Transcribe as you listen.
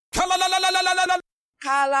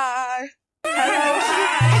Color.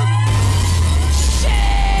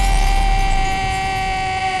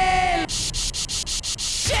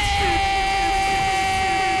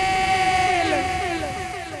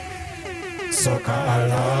 Soca, I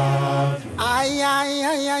love you.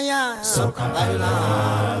 Ay. Soca, I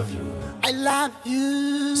love you. I love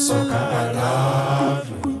you. Soca, I love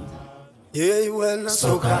you. Yeah, well,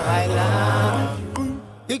 Soca, I love you.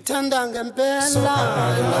 Iktandang empela. Soca,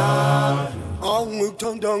 I love you.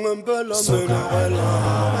 Angithandang empela Soca, I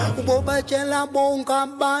love you. Ubobatshela bonke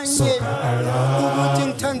abanye Soca, I love ukuthi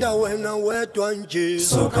ngithanda wena wedwa nje.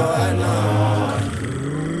 Soca, I love you.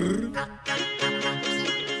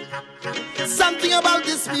 Something about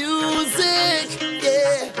this music,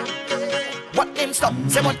 yeah. What them stop?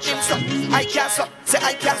 Say what them stop? I can't stop. Say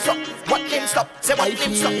I can't stop. What them stop? Say what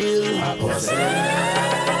them stop?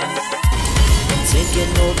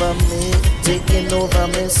 Taking over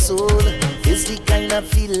my soul. Is the kind of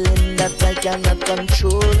feeling that I cannot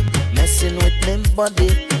control. Messing with my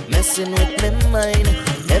body, messing with my mind.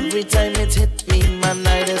 Every time it hit me, man,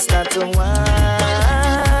 I just start to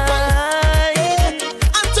whine.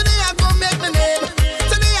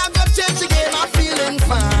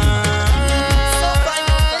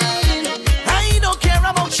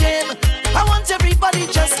 Everybody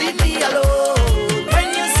just leave me alone. When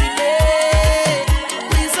you see me,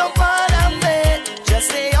 please don't bother me. Just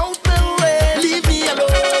stay out the way. Leave me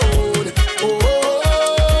alone.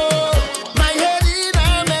 Oh, my head in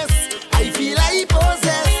a mess. I feel I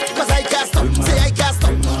possess. Cause I can't stop. Say I can't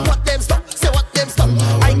stop. What them stop? Say what them stop.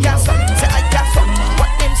 I can't stop. Say I can't stop.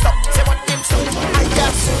 What them stop? Say what them stop. I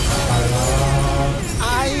can't stop.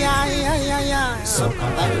 Ay. Soca,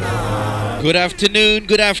 I love Good afternoon,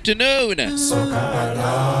 good afternoon. you. Soca, I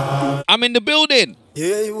love I'm in the building.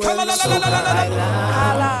 Yeah, you Soca, I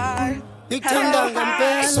love you. Iktandang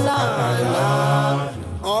empela.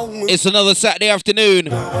 It's another Saturday afternoon.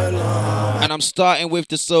 And I'm starting with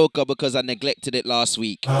the soca because I neglected it last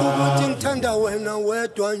week. Ukuthi ngithanda wena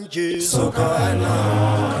wedwa nje. Soca, I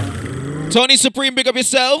love you. Tony Supreme, big up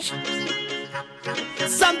yourself.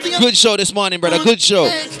 Something Good show this morning, brother. Good show.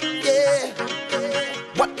 yeah.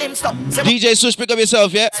 What them stop? Say DJ Swish, big up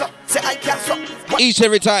yourself, yeah? stop. Say I can't stop. What Each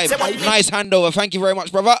every time. Nice handover. Thank you very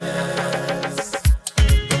much, brother.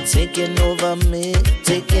 Taking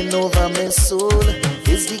over my soul.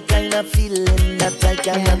 Is the kind of feeling that I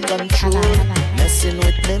cannot control. Messing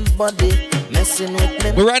with my body, messing with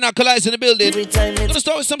my We're right now, Kali's in the building. every time Gonna it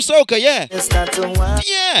start with some soca, yeah? start to whine.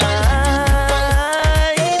 Yeah.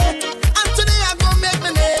 And today I go make my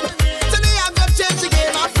name. Today I go change the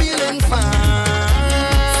game. I'm feeling fine.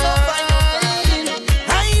 So fine.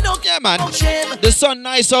 I don't Yeah, man. care shame. The sun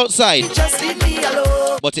nice outside, Just leave me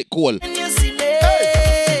alone. but it cold. When you see me,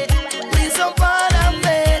 please don't bother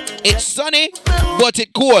me. It's sunny, but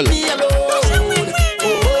it cold. Me alone.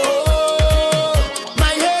 Oh, my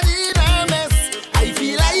head in a mess. I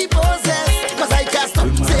feel I possess. Cause I can't stop.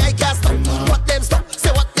 Say I can't stop. What them stop?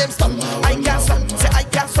 Say what them stop. I can't stop. Say I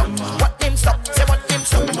can't stop. What them stop? Say what them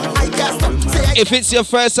stop. I can't stop. Say I If it's your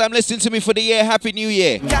first time listening to me for the year, Happy New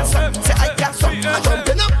Year. can't stop. Say I can't stop.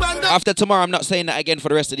 jumping up and down. After tomorrow, I'm not saying that again for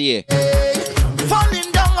the rest of the year.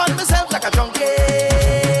 Falling down on myself like a junkie.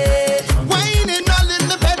 Whining all in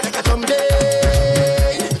the bed like a zombie.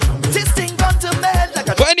 This thing gone to my head like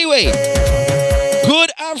a But anyway,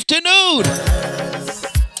 good afternoon.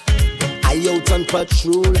 I out on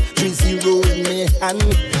patrol, 3-0 in my hand,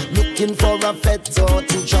 looking for a fetter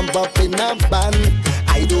to jump up in a van.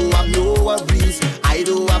 I don't have no worries, I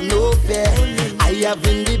don't have no fear. I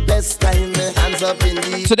having the best time, hands up in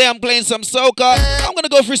the Today I'm playing some soca. I'm gonna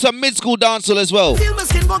go through some mid-school dancehall as well. feel my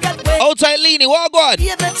skin go get wet. Hold tight, Leanie. What God?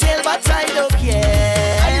 Hear the tail, but I don't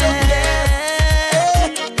care. I don't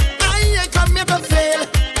care. I ain't come here to fail.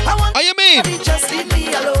 I want How you mean? you just leave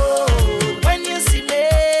me alone. When you see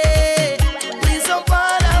me, please don't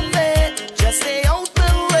bother me. Just stay out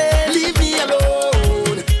the way. Leave me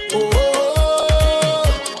alone. Oh,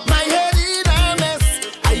 my head in a mess.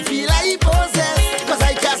 I feel I possess. Cause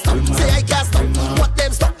I can't stop. Say I can't stop. What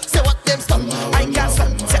them stop? Say what them stop. I can't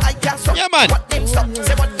stop. Say I can't stop. Yeah, man. What them stop?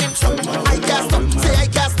 Say what them stop. I can't stop. Say I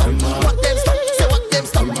can't stop. What them stop? Say what them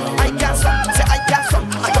stop. I can't stop. Say I can't stop.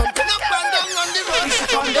 I don't Jumping up and down on the road.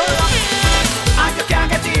 And you can't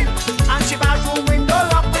get in, and she bedroom window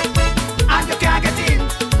lock. And you can't get in,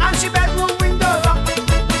 and she bedroom window lock.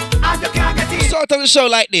 And you can't get in, Start of the show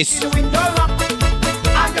like this. the window lock.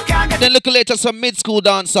 And you can't get Then look later some mid-school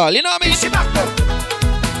dancehall. You know what I mean? she back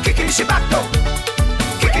though. Kicking she back though.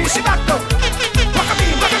 Kicking she back though. Rock a me,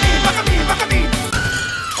 rock a me, rock a me, rock a me.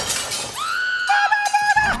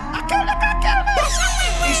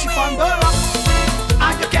 Is she from the rock?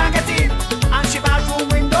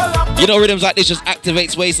 You know rhythms like this just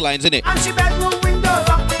activates waistlines, innit? And she bedroom window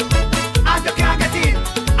locked, and you can't get in.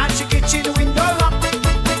 And she kitchen window locked,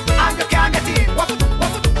 and you can't get in. What to do?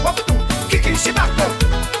 What to do? What to do? Kicking she back though,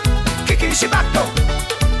 kicking she back though,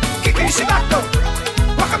 kicking she back though.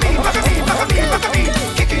 Walk me, walk me, walk me, walk me,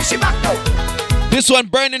 kicking she back though. This one,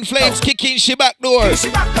 Burning Flames, kicking she back door. Kicking she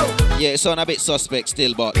back though. Yeah, it sound a bit suspect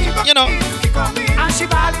still, but you know. And she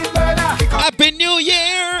bad in murder. Happy New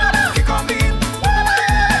Year! Kick on me,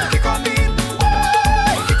 kick on me,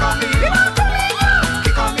 kick on me,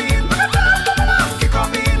 kick on me, kick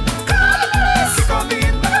on me, kick on me.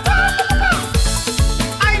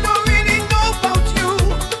 I don't really know about you,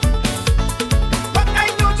 but I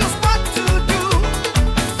know just what to do.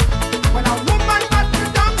 When a woman at the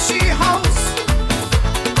donkey house,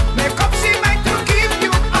 make up she might to give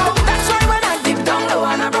you out. That's why when I dip down low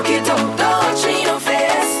and I broke it out, don't see no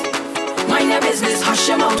face. Mind your business, hush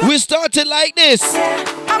your mouth. We started like this.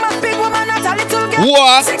 I'm a big woman, not a little girl.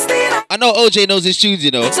 What? 16. I know OJ knows his tunes,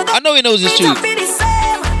 you know. I know he knows his tunes. Be the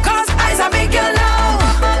same, 'cause eyes are big, you know.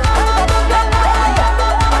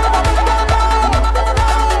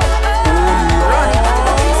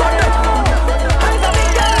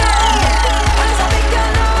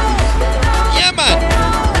 Yeah, man.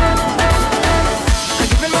 I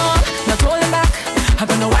give him more, not holding back. I'm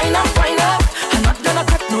gonna wind up, wind up. I'm not gonna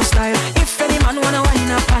cut no style. If any man wanna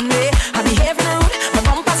wind up on me, I behave rude, my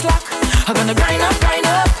bumper slack. I'm gonna grind up, grind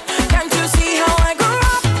up. Can't you see how I grew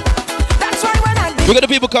up? That's why when I We got the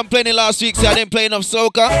people complaining last week, say I didn't play enough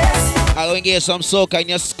soca. I go and get some soca in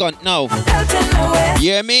your skunt now.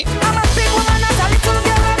 You hear me? I'm a big woman, not a little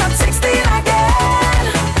girl, and I'm 16 again.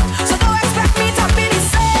 So don't expect me to be the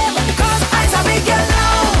same, 'cause eyes are big, you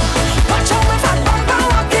know. Watch out if I bump and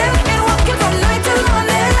walking, and walking from night till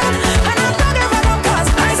morning. And I'm not giving up, 'cause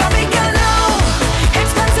eyes are big, you know.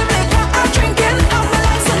 Expensive liquor I'm drinking, I'm a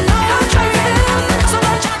license, no I'm driving. So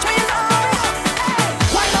don't judge me, no.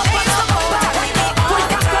 Wind up on the bumper, push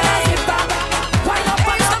that gonna zip up. Wind up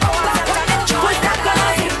on the bumper, push that gonna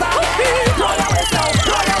zip up. Roll your waist down,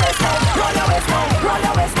 roll your waist down, roll your waist down, roll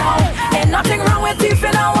your waist down. Ain't nothing wrong with teeth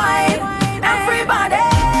in a wine. Everybody,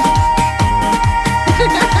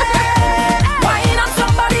 wine on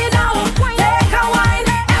somebody now. Take a wine.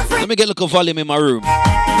 Let me get a little volume in my room.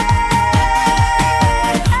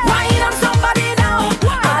 Wine on somebody now.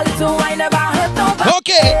 A little wine never hurt nobody.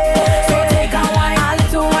 Okay. So take a wine. A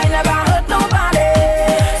little wine never hurt nobody.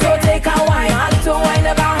 So take a wine. A little wine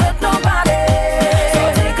never hurt nobody. So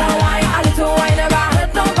take a wine. A little wine never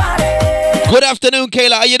hurt nobody. Good afternoon,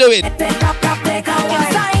 Kayla. How you doing? Take a wine.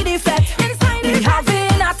 Inside effect. We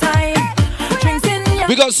having a time. Drinks in your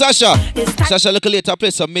We got Sasha. It's time Sasha, look later.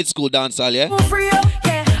 Play some mid-school dancehall, yeah? to free up,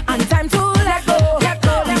 yeah. And time to let go. Let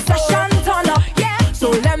go. The session turn up, yeah. So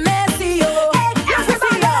let me see you.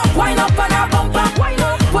 Wind up on a bumper.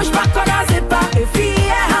 Push back on a zipper. If he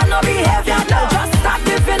had no behavior, no. Just start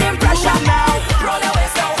giving him pressure now. Roll your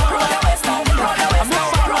waist down, roll your waist down, roll your waist down,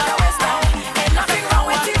 roll your waist down. Ain't nothing wrong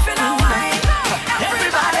with teeth in a wine.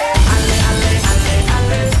 Everybody,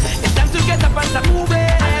 It's time to get up and start moving.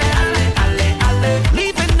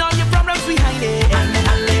 Leaving all your problems behind it.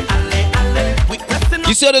 We pressing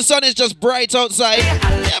You see how the sun is just bright outside?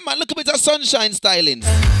 Yeah, man, look a bit of sunshine stylings.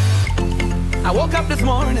 I woke up this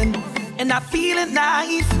morning and I feeling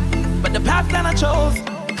nice, but the path that I chose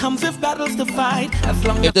comes with battles to fight. As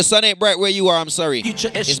long If as the sun ain't bright where you are, I'm sorry.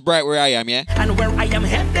 future is It's bright where I am, yeah? and where I am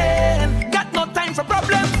headed, got no time for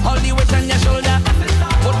problems. Hold the weight on your shoulder,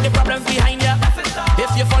 put the problems behind you.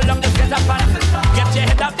 If you fall down, just get up and get your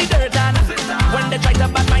head out the dirt. And when they try to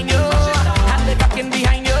bad mind you, hand they back in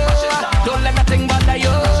behind you. Don't let nothing bother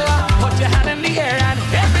you. Put your hand in the air and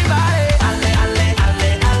everybody,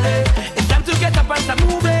 it's time to get up and start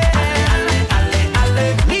moving.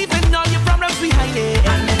 Leaving all your problems behind it.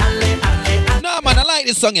 Nah, man, I like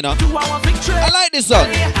this song, you know. To our victory. I like this song.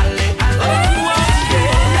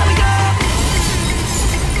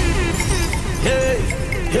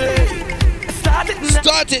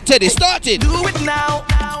 Start it, Teddy, start it. Do it now.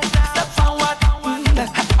 Step forward.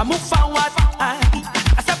 I move forward. I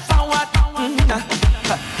step forward.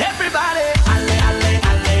 Everybody.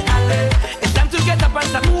 It's time to get up and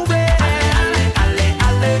start moving.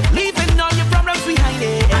 Leaving all your problems behind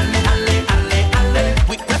it.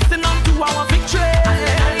 We pressing on to our victory.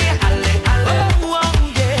 Oh,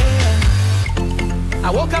 yeah.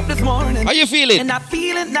 I woke up this morning. How you feeling? And I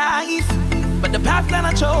feeling nice, but the path that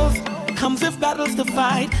I chose comes with battles to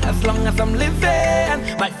fight. As long as I'm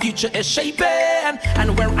living, my future is shaping,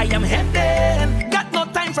 and where I am heading, got no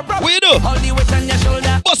time for problems. What you do? Hold the weight on your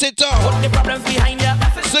shoulder, Bust it put down. the problems behind you.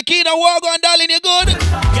 Sakina, walk on, darling, you good?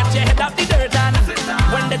 Get your head out the dirt, and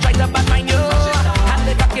when they try to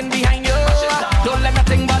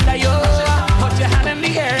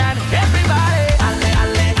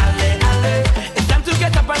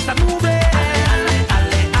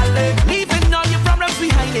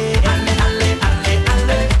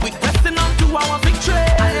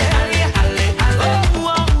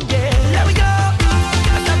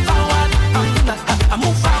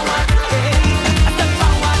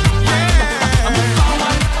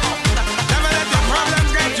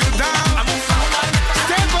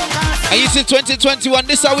This is 2021,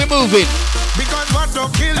 this how we moving. Because what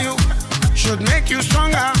don't kill you should make you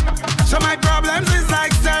stronger. So my problems is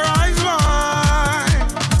like steroids, boy.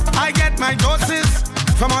 I get my doses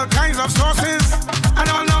from all kinds of sources. And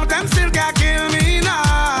all of them still can't kill me now.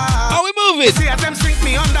 How we moving? See as them sink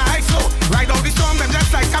me under ice flow. Ride out the storm, them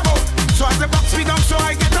just like a boat. So as they box me down, so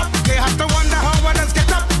I get up. They have to wonder how others get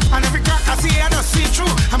up. And every crack I see, I just see through.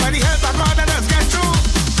 And by the help of God, I just get through.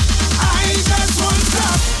 I just won't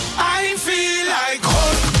stop. I feel like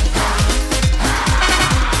hope.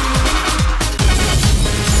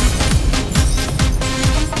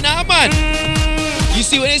 Nah, man. You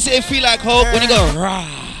see, when they say feel like hope, when you go, rah,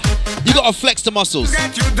 you gotta flex the muscles.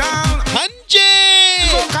 Get you down. Hanji!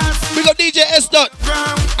 We got DJ S. Dot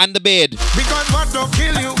and the bed. Because what don't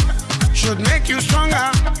kill you should make you stronger.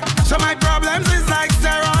 So my problems is like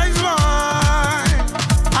steroids, boy.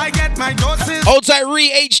 I get my doses. Hold tight,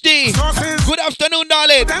 Re-HD. Sources. Good afternoon,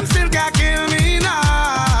 darling. Them still can't kill me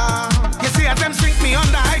now. You see as them sink me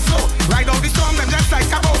under ice flow. Ride out the storm, them just like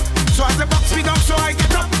a boat. So as they box me down, so I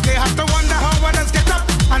get up. They have to wonder how others get up.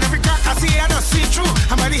 And every crack I see, I just see through.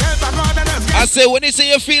 And by the help of God, I just get I say, when they say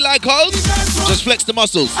you feel like hope, just flex the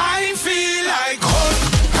muscles. I feel like hope.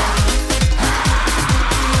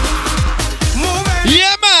 Moving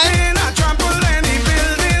Yeah, man. in a trample any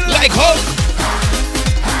building. Like hope.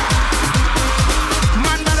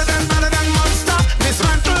 Man better than monster.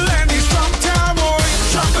 Dismantle any strong tower, boy.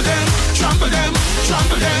 Trample them, trample them,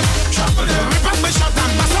 trample them, trample them. Rip up my shot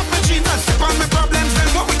and mash up my jeans and step on my problems. Then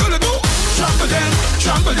what we gonna do? Trample them,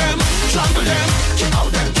 trample them, trample them. Kick out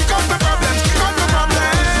them, kick out my problems, kick out my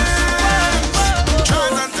problems.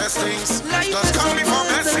 Trials and testings, just come before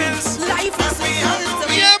blessings. Life is We have to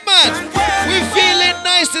be Yeah, man. We feeling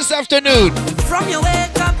nice this afternoon. from your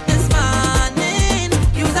wake up this morning.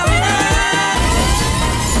 You're the winner.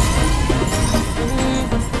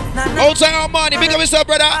 Hold tight, Armani. Big up yourself,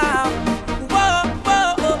 brother. Whoa,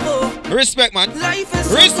 whoa, whoa, whoa. Respect, man. Life is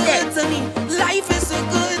so Respect. good to me. Life is so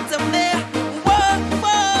good to me. Whoa,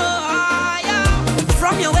 whoa, yeah.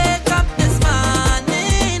 From your wake up this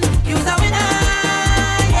morning, you're the winner.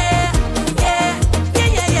 Yeah, yeah, yeah,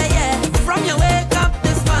 yeah, yeah, yeah. From your wake up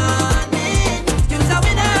this morning, you're the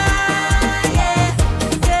winner. Yeah,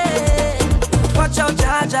 yeah. Watch out,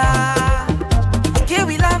 Jaja. Here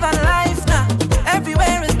we love and life now.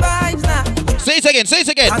 Everywhere is vibes now. Say it again, say it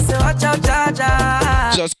again. I say, watch out,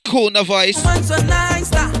 Jaja. Just cool in the voice. Woman so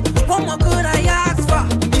nice now. What more could I ask for?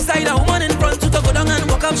 Beside a woman in front to go down and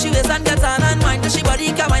walk up she waist and get on and wind. She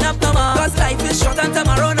body can wind up no more. Cause life is short and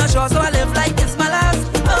tomorrow not sure. So I live like it's my last.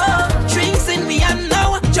 Oh, drinks in me and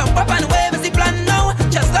now. Jump up and wave is the plan now.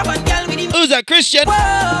 Just love and girl with the Who's that, Christian?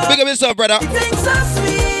 whoa. Big up yourself, brother. Things so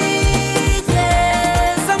sweet,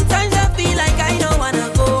 yeah. Sometimes I feel like I don't wanna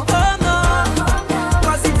go home, no.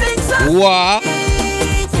 Cause it things so What?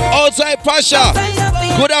 sweet, yeah. Outside Pasha. Sometimes I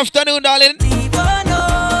feel Good afternoon, darling.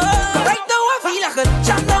 right now I feel like a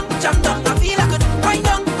jump down. I feel like a wind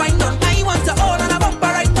down. I want to hold on a bumper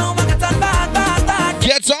right now. I get on bad.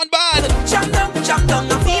 Get on bad. Jump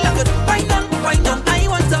down. I feel like a wind down. I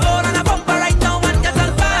want to hold on a bumper right now and get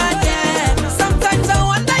on bad. Yeah. Sometimes I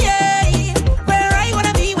wonder, yeah, where I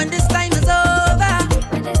wanna be when this time is over.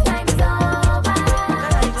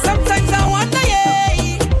 Sometimes I wonder,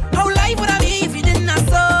 yeah, how life would I be if you didn't have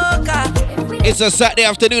soca. It's a Saturday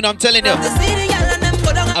afternoon, I'm telling you. To see the girl and them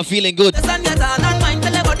go down. I'm feeling good. And get on and mind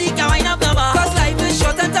till the body can wind up no more. Cause life is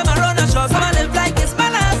short and tomorrow not sure. So I live like it's my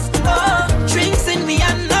last. Oh, drinks in me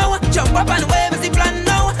and now. Jump up and wave is the plan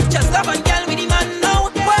now. Just love and girl with the man now.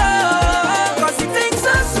 Whoa, cause it things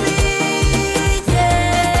so sweet,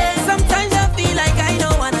 yeah. Sometimes I feel like I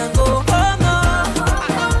don't wanna go home, no.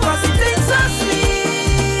 Cause it things so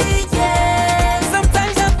sweet, yeah.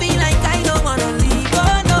 Sometimes I feel like I don't wanna leave,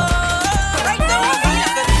 oh no. Right now I feel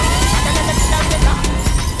like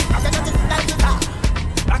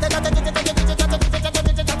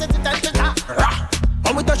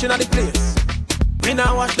When we touching on the place, we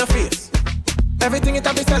now wash the face. Everything it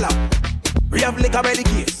have to sell out. We have liquor by the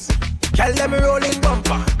case. Tell them rolling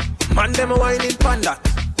bumper, man them whining panda.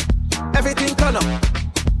 Everything turn up,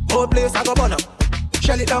 whole place I go burn up.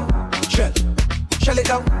 Shell it down, shell it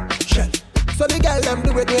down, shell. So the girl them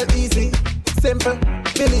do it real easy, simple,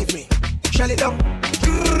 believe me. Shell it down,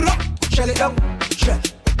 shell it down, shell.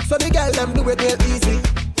 So the girl them do it real easy.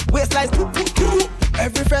 Waistline,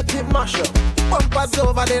 every fret tip mash up. Bumpers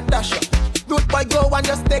over then dash up. Good boy go and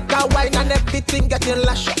just take a wine and everything getting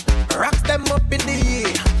lash up. Rocks them up in the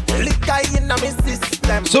air. Liquor in my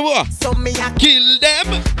system. So what? So me a Kill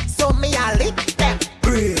them. so me a lick them.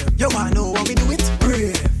 Brave, you wanna know how we do it?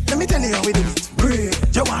 Brave, let me tell you how we do it. Brave,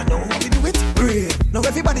 you wanna know how we do it? Brave, now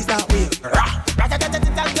everybody start wave.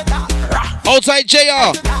 Outside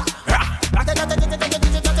JR.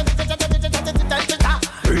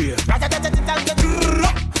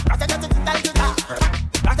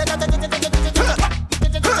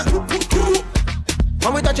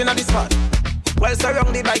 When we touching on this spot, well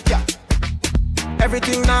surrounded by cat.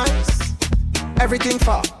 Everything nice, everything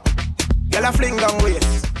far. Girl I fling down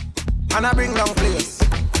waist, and I bring down place.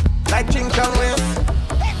 Like ching chong waist,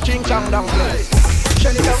 ching chong down place.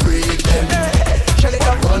 Shell it up, free them. Shell it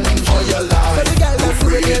up, run for your life. So the girl that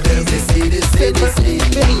free them, shell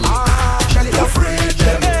it up, free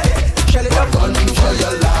them. Shell it up, run for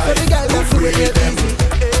your life. So the girl that free them.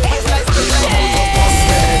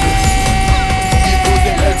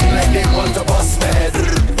 Like they want to bust mad.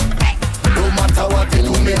 No matter what they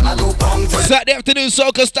do, me I do bang to Saturday afternoon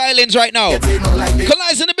soca stylings right now.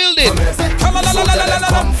 Collides in the building.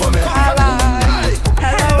 come for me.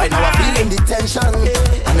 Right now I'm feeling the tension,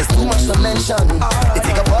 and it's too much to mention. They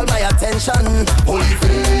take up all my attention. Holy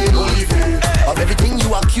faith. Of everything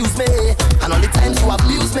you accuse me, and all the times you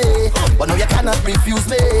abuse me, but now you cannot refuse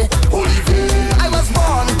me. Holy faith. I was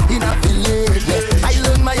born in a village. I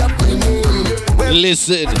learned my upbringing.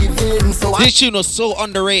 Listen, this tune was so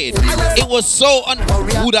underrated. It was so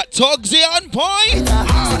Who that Tugsy on point?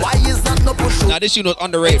 Why is that no push? Now this tune was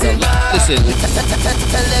underrated. Listen.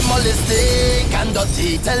 Tell them all this thing and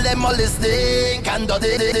dirty. Tell them all this thing and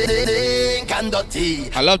dirty.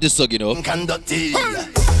 I love this song, you know. And dirty.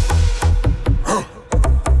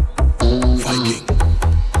 Viking.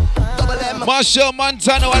 Marshall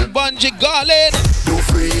Montano and Bungie Garland. You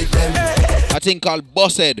free them. I think called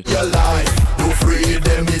Bosshead. Your life. You free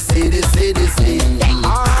them. You see this.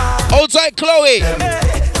 Outside Chloe.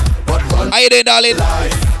 How you doing, darling?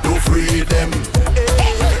 Life. You free them.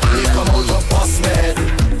 They come out of boss mad.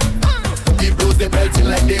 They blows the belting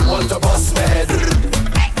like they want to boss mad.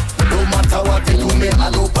 No matter what they do, me I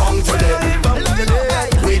do bang to them.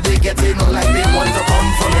 Way they get in like they want to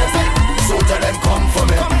come for me. So tell them come for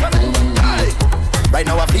me. Right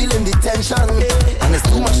now I'm feeling the tension, and it's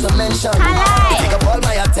too much to mention. They take up all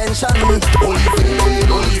my attention. Holy faith.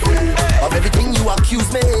 Of everything you accuse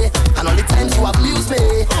me, and all the times you abuse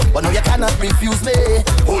me, but now you cannot refuse me.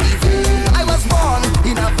 Holy faith. I was born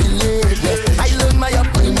in a village. I learned my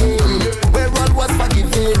upbringing, where all was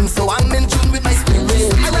forgiven. So I'm in tune with my spirit.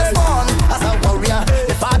 I was born as a warrior.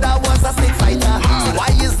 The father was a snake fighter. So why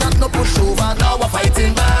is that no pushover? Now we're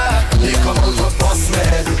fighting back. They come out of boss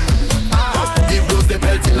mad. They blows the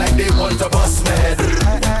belting like they want to bust mad.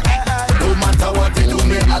 No matter what they do,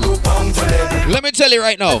 me I do bang to them. Let me tell you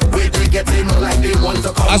right now. Way they get in like they want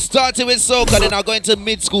to come. I started with soca, then I go into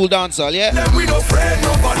mid-school dancehall, yeah? Them we don't friend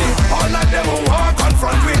nobody. All of them who walk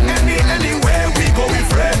confront with anywhere we go. We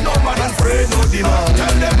friend nobody, afraid no demon.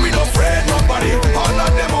 Tell them we don't friend nobody. All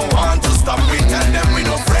of them who want to stop. We tell them we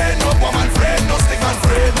don't friend no woman, friend no stick and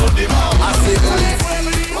friend no demon. I say holy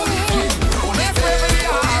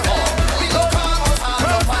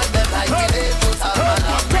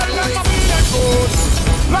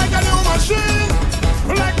like a new machine,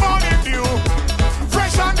 like morning dew,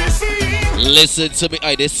 fresh on the scene. Listen to me.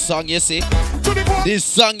 Aye, this song you see. This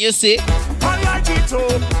song you see. I like it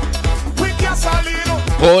up with gasoline.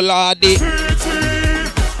 Oh lordy.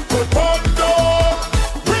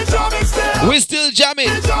 We still jamming.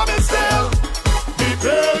 The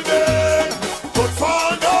building could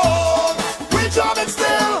fall down. We jamming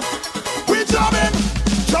still. We jamming.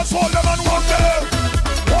 Just hold them and walk there.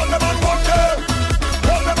 Hold them and walk there.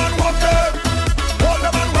 Hold them and walk there. Hold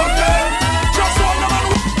them and walk there. Just hold them and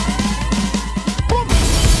walk.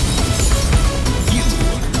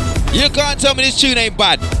 You can't tell me this tune ain't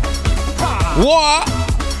bad. What?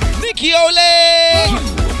 Nicky Ole!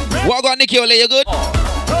 What got Nicky Ole? You good?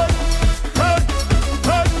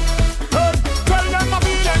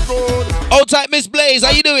 Outside Miss Blaze,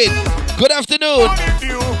 how you doing? Good afternoon.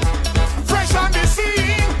 Fresh on the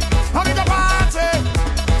scene, on the party,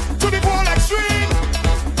 to the full extreme,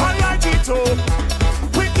 and light it up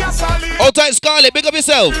with gasoline. Outside Scarlet, big up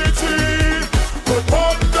yourself.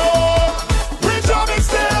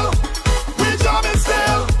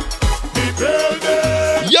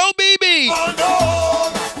 Yo, baby.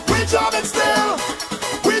 We jamming still,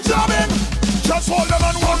 we jamming. Just hold them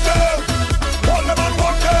and walk there, hold them and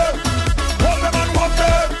walk there, hold them and walk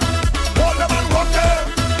there, hold them and walk there.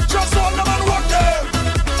 Just hold them and walk there,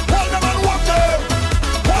 hold them and walk there,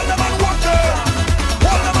 hold them and walk there,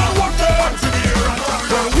 hold them and walk there.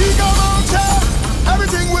 When we come out here,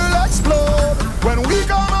 everything will explode. When we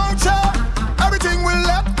come out here, everything will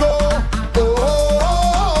let go.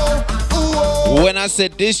 When I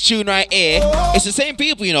said this tune right here, it's the same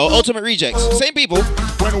people, you know, Ultimate Rejects. Same people.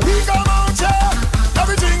 When we come out here,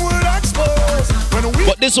 everything will explode.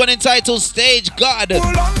 But this one entitled Stage God.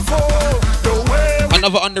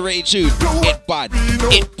 Another underrated tune. It bad.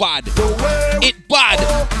 It bad. It bad.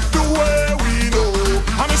 The way we know.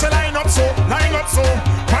 I'm say line up so.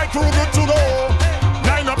 My crew good to go.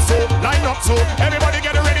 Line up so. Everybody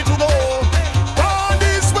get ready to go. On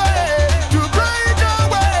this way to break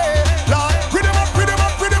away. Lord, rhythm up.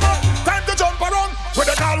 Time to jump around with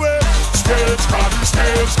the call way. Stage God.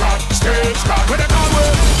 With the call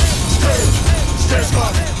way. Stage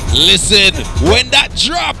God. Listen, when that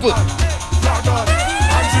drop. Flag God.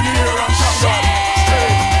 Hands in the air and shout God.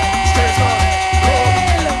 Stage God.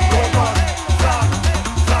 Go God.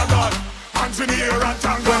 Flag God. Hands in the air and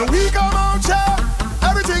thank God. When we come out here,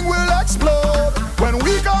 everything will explode. When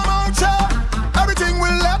we come out here, everything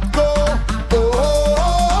will let go.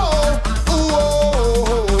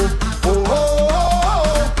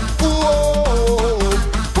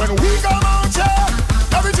 When we come out here,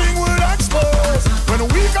 everything will expose. When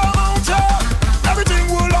we come out here, everything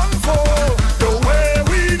will unfold. The way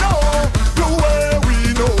we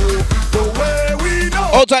know.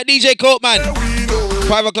 Outside DJ Coat, man. We know.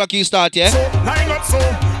 5 o'clock you start, yeah? Line up so,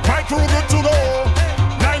 my crew good to go.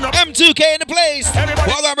 Line up. M2K in the place.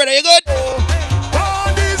 Everybody. Well done, brother. You good?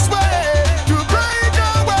 On this way to break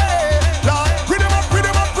away. Lord, rhythm up.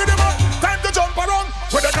 Time to jump around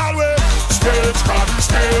with the call way. Stage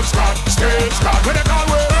God. With the call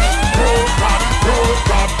way. Road God.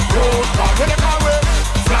 With the call way.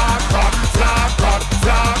 Flag God.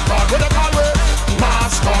 With the call way.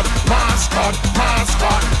 Mascot.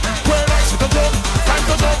 When I see the jump, time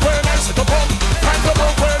to jump. When I see the bump, time to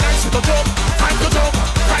bump. When I see the jump, time to jump.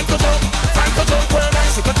 When I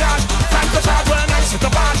see the dash, time to charge. When I see the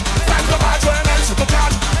bash, time to bash. When I see the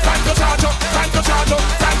charge, time to charge up.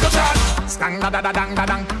 Skang da da da dang da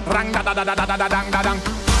dang, rang da da da da da da dang da dang.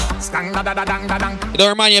 Skang da da da dang da dang. You don't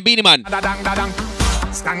remind you of Beanie Man. Da dang da dang.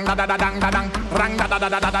 Skang da da da dang da dang, rang da da da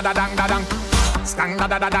da da da dang da dang. Skang da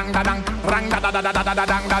da da dang da dang, rang da da da da da da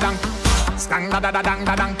dang da dang. Skang da da da dang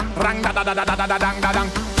da dang, rang da da da da da da dang da dang.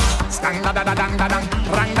 Skang da da da dang da dang,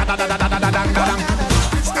 rang da da da da da da dang da dang.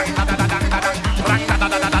 Skang da da da dang da dang, rang da da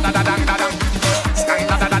da da da da dang da dang. Skang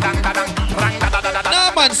da da da dang da dang, rang da da da da da. Nah,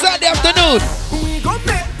 man, Saturday afternoon. We gon'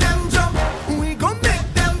 make them jump, we gon'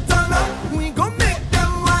 make them turn up, we gon' make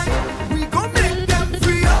them wine, we gon' make them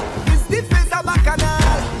free up. It's the face of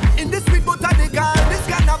Bacchanal, in the sweet butter they call this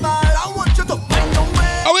carnival. I want you to find your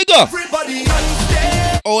way. How we go? Everybody on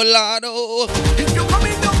stage. Oh, Lord, oh. If you're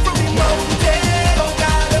coming down from the mountain, oh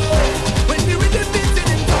God, oh. When we with the beat in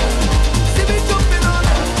town, see me jumping on.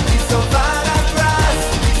 It's so far across,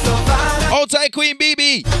 it's so far. Outside Queen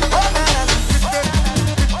BB.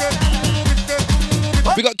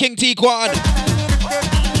 We got King T Quad. We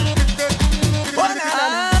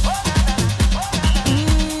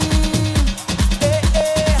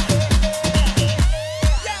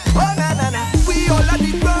all at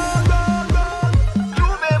the ground.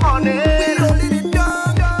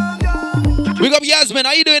 We got Yasmin.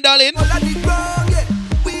 How you doing, darling? All at the ground, yeah.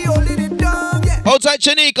 We holding it down, yeah. Outside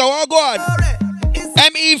Chanika. Walk on.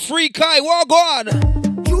 ME Free Kai. Walk on.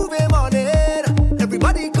 Juve morning,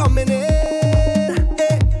 everybody coming in.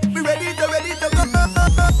 Hey, we ready to go.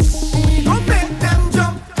 We gon' make them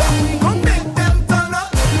jump, we gon' make them turn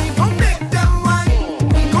up, we gon' make them wine,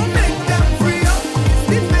 we gon' make them free up.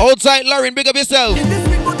 Outside Lauren. Big up yourself. In this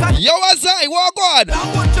people that Yo, Azai. Walk on. I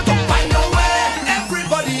want you to find a way.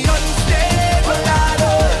 Everybody on stage, oh God,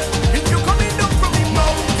 oh. If you're coming down from the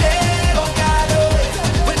mountain, oh God, oh.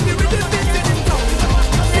 When we with the beat in town,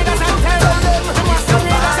 see that's how tell them.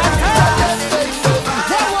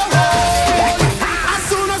 As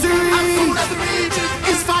soon as we reach,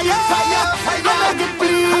 it's fire. I beg you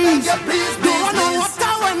please. Don't know what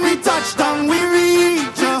time when we touch down, we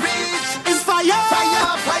reach. It's fire. I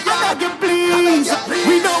beg you please.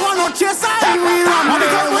 We don't want no chase, we run.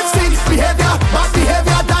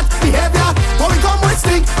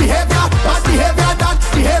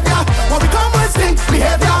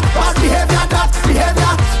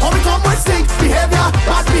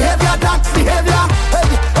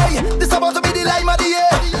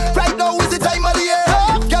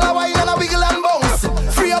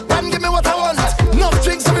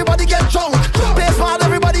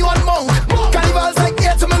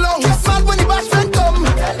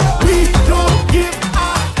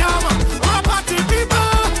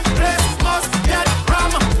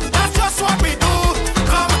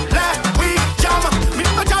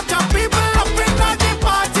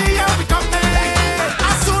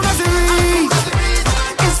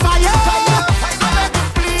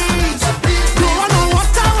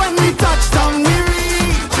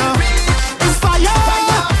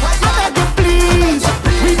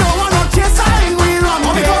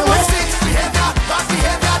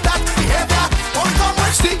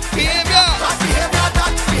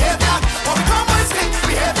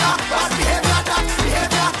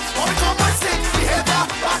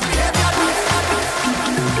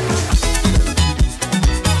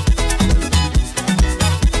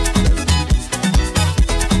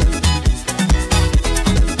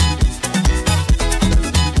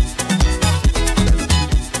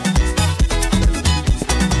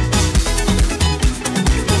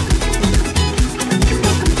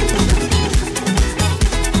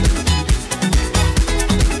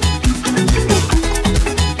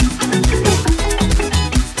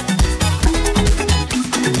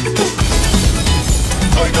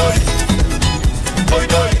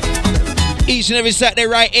 and every Saturday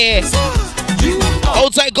right here.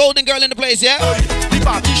 Outside Golden Girl in the place, yeah? The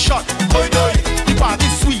party shot, the party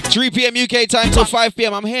sweet. 3 p.m. UK time till 5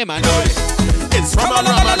 p.m. I'm here, man. It's Raman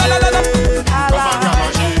Ramaje. Raman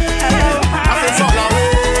Ramaje. That's all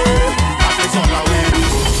away. That's all away.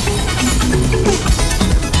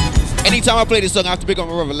 Anytime I play this song, I have to pick up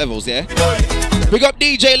my brother Levels, yeah? Pick up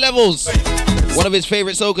DJ Levels. One of his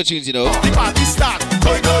favorite soca tunes, you know. The party start,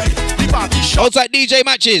 the party shot. Outside DJ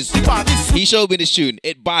Matches. The party sweet. He showed me this tune.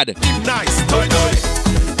 It bad. Nice,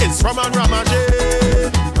 it's Raman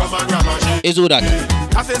Ramaje. Raman Ramaje. Is all that.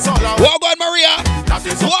 That is all away. Walk on, Maria. That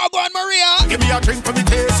is all. Walk on, Maria. Give me a drink for the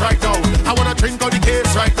case right now. I wanna drink on the case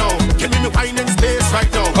right now. Give me wine and space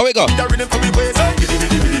right now. How we go? The rhythm for me waist. Bidi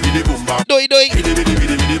bidi bidi bidi boom bam. Do it, do it. Bidi bidi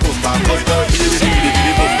bidi bidi boom bam. Bidi bidi bidi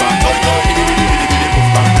bidi boom bam. Bidi bidi bidi bidi boom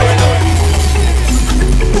bam.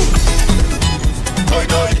 Toy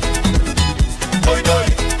toy. Toy toy.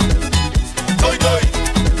 Toy toy.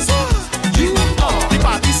 So you are the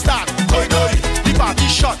party start. Toy toy. The party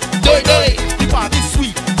shot. Toy toy. The party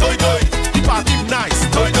sweet. Toy toy. The party nice.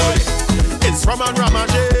 Toy toy. It's Raman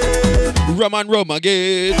Ramaje. Raman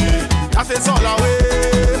again. That is all away.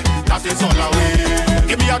 That is all away.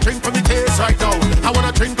 Give me a drink for the case right now. I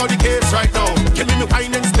wanna drink on the case right now. Give me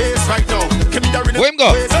wine and space right now. Give me the rhythm. Where him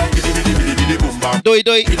go? Bidi bidi bidi bidi boom bam. Do it,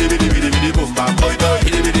 do it. Bidi bidi bidi bidi boom bam. Toy toy.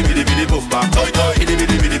 Bidi bidi bidi bidi boom bam. Toy toy. Bidi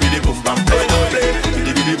bidi bidi bidi boom bam. Toy toy.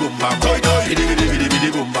 Bidi bidi boom bam. Toy toy. Bidi bidi bidi bidi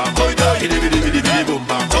boom bam. Toy toy. Bidi bidi bidi bidi boom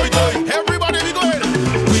bam. Toy toy. Everybody we going.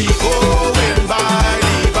 We going by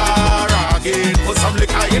the bar again. Put some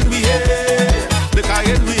liquor in me head. Liquor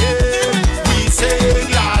in me head. We say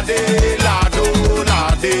lade, lado,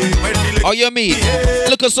 lade. When we Oh, you me?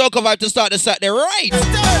 Look at Soca Vibe to start the Saturday, right?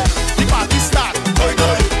 the party start, toy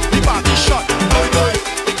toy. The party shot, toy toy.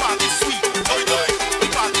 The party sweet, toy toy. The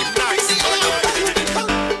party nice, toy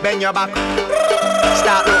toy. Bend your back.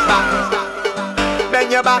 Start look back.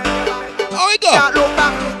 Bend your back. How we go? Start look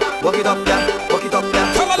back. Walk it up, yeah. Walk it up,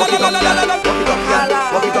 yeah. Walk it up, yeah. Walk it up,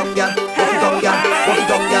 yeah. Walk it up, yeah. Walk it up, yeah. Walk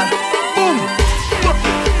it up, yeah. Boom. Walk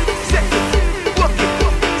it. Set it. Walk it.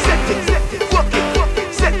 Set it. Walk it.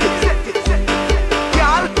 Set it. Set it.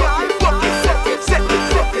 Girl, walk it. Set it. Set it.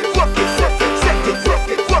 Walk it. Set it. Set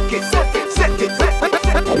it. Walk it. Set it. Set it.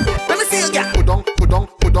 Let me see you, girl. Put on.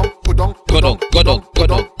 Go down, go down, go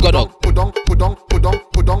down, go down.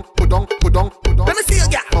 Let me see you,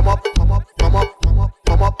 girl. Come up.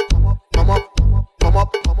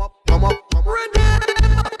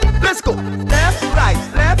 Let's go. Left,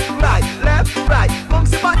 right.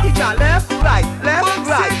 Bounce the body, girl. Left, right.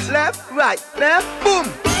 Boom.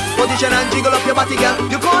 Position and jiggle up your body, girl.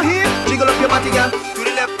 You go here, jiggle up your body, girl. To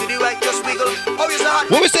the left, to the right, just wiggle. Oh, is that?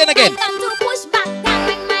 What we saying again? Come to push back and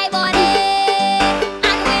ring my body.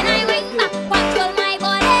 And when I ring back, control my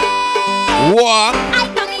body. What? I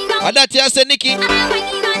come in on And that you say, Nikki? and I'm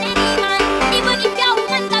ringing on any man. Even if your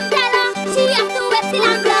woman come tell her, she have to wait till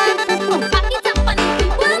I'm done. Back it up on the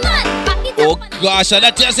people, man. Back it Oh up on the gosh, and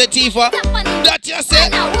that you say, Tifa? That you say?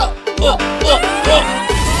 now, whoa.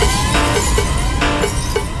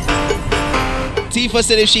 Tifa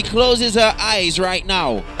said if she closes her eyes right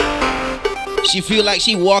now, she feel like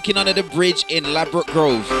she walking under the bridge in Ladbroke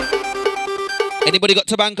Grove. Anybody got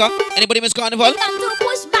Tabanka? Anybody miss Carnival? Come to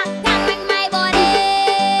push back and ring my body.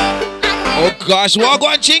 And Oh gosh, walk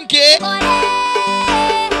on Chinky. body.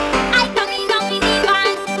 I come in on mini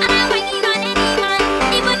van and I'm ringing on any man.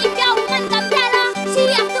 Even if your woman come tell her, she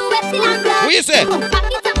have to wait till I'm done. What you say?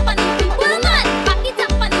 Back it up on the people, man. Back it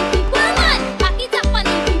up on the people, man. Back it up on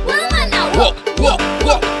the people, man. Now Walk.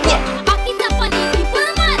 back it up on the people,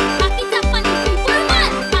 man. Back it up on the people, man.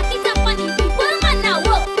 Back it up on the people, man. Now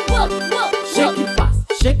walk. Shake it fast,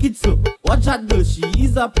 shake it slow. Watch that girl, she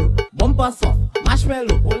is a pro. Bumper soft,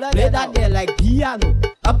 marshmallow. Play that there like piano.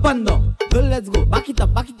 Up and down, girl, let's go. Back it up,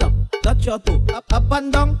 touch your toe. Up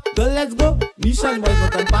and down, girl, let's go. Mission boys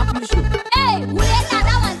not on papi show. Hey, who let that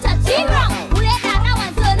I want to cheat wrong? Who let that I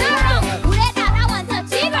want to turn around? Who let that I want to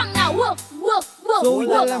cheat wrong? Now walk. So we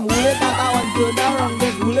tell them, who let that I want to turn around?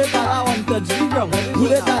 Yes, who let that I want to G wrong? Who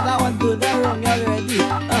let that I want to turn around? You ready?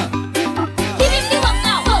 Give him the walk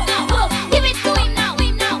now, walk. Give it to him now,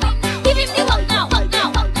 Give him the walk now, walk.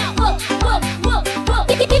 Give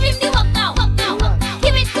him the walk now, walk.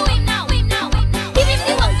 Give it to him now, Give him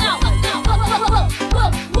the walk now, walk.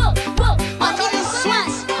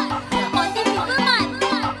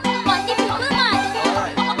 On the people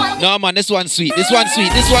man. No man, this one's sweet. This one's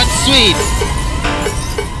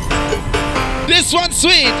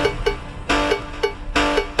sweet.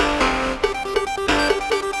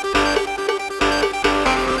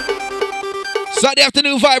 Saturday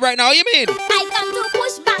afternoon vibe right now, you mean? I come to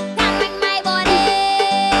push back and ring my body.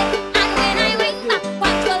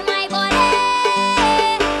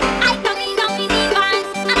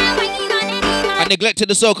 to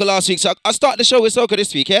the Soca last week, so I'll start the show with Soca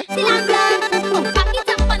this week, yeah? Back it up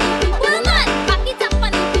on the people, man. Back it up on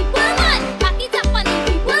the people, man. Back it up on the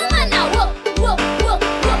people, man. Now whoa.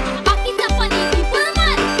 Back it up on the people,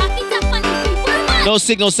 man. Back it up on the people, man. No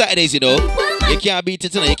Signal Saturdays, you know. You can't beat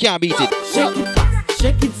it tonight. You can't beat it. Shake it fast,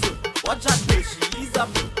 shake it slow. Watch that girl, she is a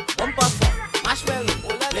pro. Bumper song, marshmallow.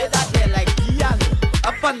 Play that there like piano.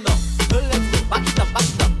 Up and down, girl, let's go. Back it up,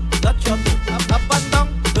 touch your toe. Up and down,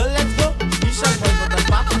 girl, let's go. We shall go to the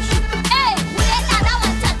Papa show. Hey, who let that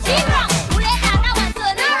one touch it wrong? Who let that one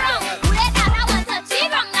turn around? Who let that one touch it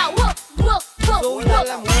wrong? Now whoa. So we tell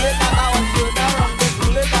them, who let that one turn around? Who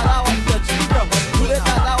let that one touch it wrong? Who let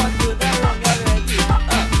that one turn around? You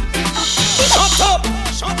ready? Shut up!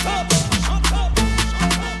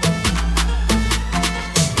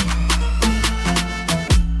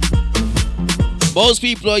 Most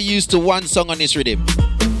people are used to one song on this rhythm.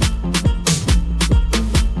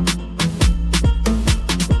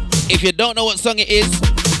 If you don't know what song it is,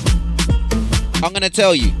 I'm gonna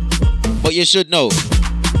tell you, but you should know.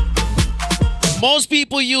 Most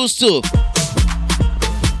people used to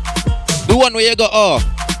the one where you go, oh,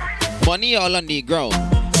 money all on the ground,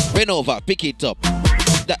 bend over, pick it up.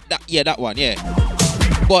 That one, yeah.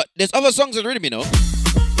 But there's other songs in the rhythm, you know.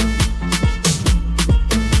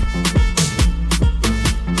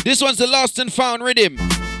 This one's the Lost and Found rhythm.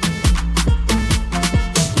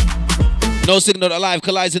 No Signal Alive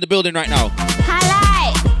collides in the building right now.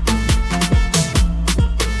 Highlight.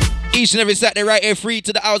 Each and every Saturday right here, free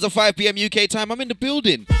to the hours of 5 p.m. UK time. I'm in the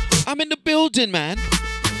building, man.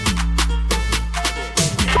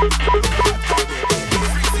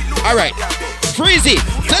 All right, Freezy,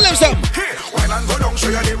 tell them something. Wine and go down, show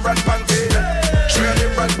your limb, run panty. Show your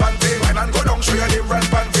limb, run panty. Wine and go down, show your limb, run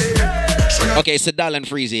panty. Okay, Sadal and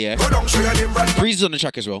Freezy, yeah. Go down, show your limb, run panty. Freezy's on the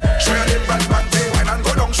track as well. Show your limb, run panty. Wine and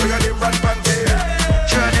go down, show your limb, run panty.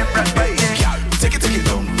 Show your limb, run panty. Take it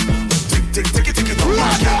down. Take it down.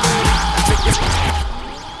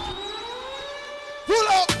 Pull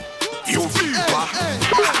up. You viva.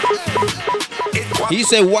 He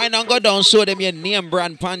said, why not go down, show them your name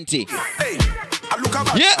brand panty. Hey, look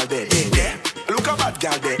at Yeah. Look at bad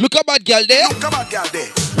girl there. Look at bad girl there. Look at bad girl there.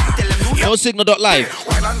 No Signal.live.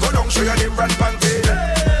 Wine and go down, show your limb, run panty.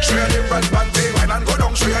 Show your limb, run panty. Wine and go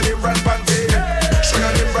down, show your limb, run panty. Show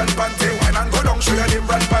your limb, run panty. Wine and go down, show your limb,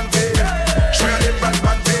 run panty. Show your limb, run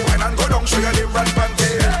panty. Wine and go down, show your limb, run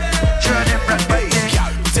panty. Show your limb, run panty.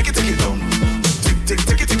 Take it down.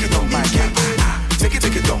 Take it down, my girl. Take it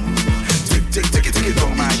down. Take it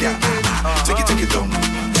down, my girl. Take it down.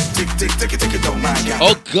 Take it down, my girl.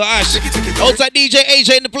 Oh gosh. Outside DJ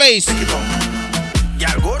AJ in the place.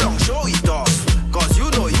 Y'all go down, show it off. Cause you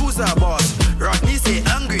know you's a boss. Rodney say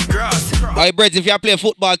angry grass. Alright, Breds, if y'all play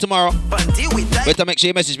football tomorrow, Panty with that. better make sure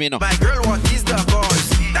you message me now. My girl, what is the balls?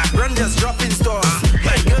 That brand just dropping stores.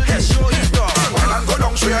 My girl, just show it off. Wine and go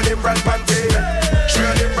down, show your limb, run panty. Show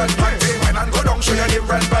your limb, run panty. Wine and go down, show your limb,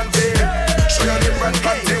 run panty. Show your limb, run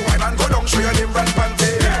panty. Wine and go down, show your limb, run panty.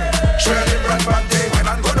 Show your limb, run panty. Wine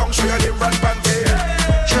and go down, show your limb, run panty.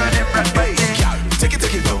 Show your limb, run panty. Take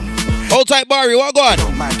it down. Hold tight, Barry, what go on?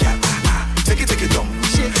 Oh my God, take it down.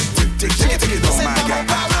 Take it down, my God.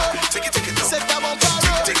 Take it down. Take it down,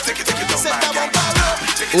 my God.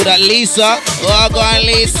 Who that Lisa? What go on,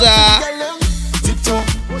 Lisa? Tiptoe,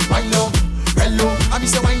 wine low, hello. I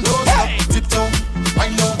miss a wine goes up. Tiptoe,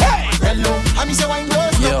 wine low, hello. I miss a wine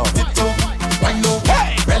goes up. Tiptoe, wine low,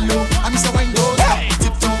 hello. I miss a wine goes up.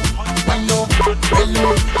 Tiptoe, wine low,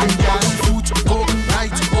 hello. And girl, foot go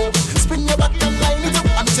right up. Spin your back and line it up.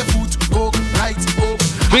 I miss a foot go right up.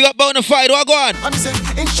 Big up Bonafide, what go on? I miss a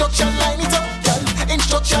instruction line it up, girl.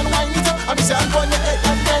 Instruction line it up. I miss a hand on your head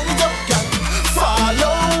and line it up, girl. Fall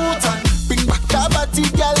out and bring back the body,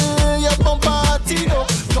 girl. Your bumper, Tino.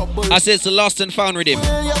 I said it's the Lost and Found rhythm.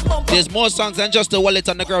 There's more songs than just a wallet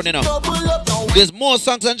on the ground, you know. There's more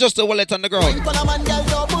songs than just a wallet on the ground.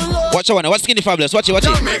 Watch out, what's Skinny Fabulous? Watch it.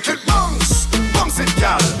 Make it bounce, bounce it,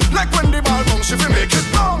 girl. Like when the ball bounce, if you make it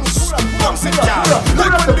bounce, bounce it, girl.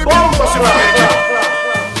 Like when the ball bounce, if you make it.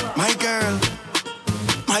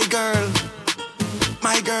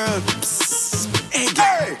 My girl, psst. Hey,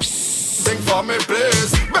 girl, sing for me,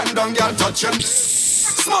 please. Bend down, girl, touch it.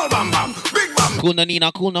 Small bam bam, big bam. Cool na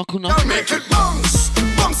Nina, cool na. Make it bounce,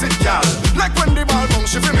 bounce it, girl. Like when the ball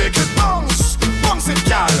bounce, if you make it bounce, bounce it,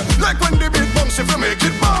 girl. Like when the beat bounce, if you make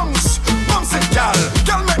it bounce, bounce it, girl.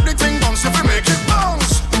 Girl, make the thing bounce, if you make it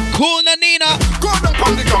bounce. Cool na Nina. Go down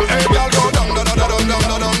on the ground, hey, girl, go down with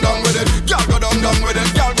it. Girl, go down with it.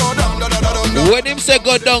 Girl, go down with it. When him say say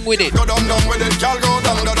go down with it. Go down with it, girl, go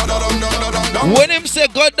down, down. When him say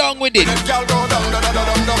go down with it. Girl, go down.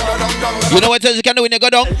 You know what else you can do when you go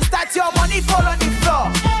down? Start your money fall on the floor.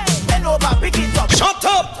 Bend over, pick it up. Shut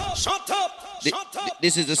up, shut up.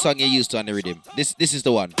 This is the song you're used to on the rhythm. This is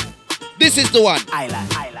the one. This is the one.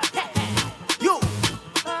 Island. You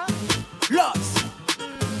lost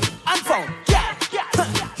and found. Yeah.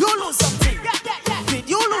 You lose something. Did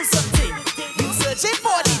you lose something? You searching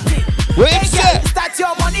for the thing. Wait, sir. Start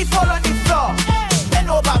your money fall on the floor. Bend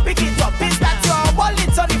over, pick it up. Start your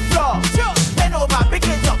wallet on the floor. Bend over, pick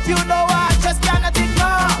it up. You know I just cannot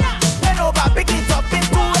ignore. Bend over, pick it up. It's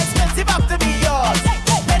too expensive after be yours.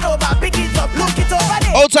 Bend over, pick it up. Look it over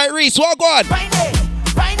there. Oh, Tyrese, walk on. Find it.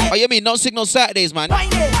 Oh, you mean no signal Saturdays, man?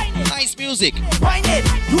 Find it. Nice music. Find it.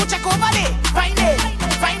 You check over there. Find it.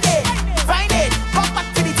 Come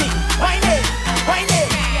back to the thing. Find it.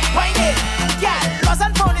 Yeah, lost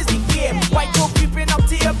and found is the game. Why you creeping up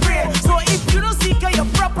to your brain? So if you don't seek your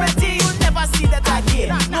property, you'll never see that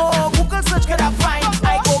again. No Google search could I find.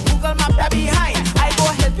 I go Google map that behind. I go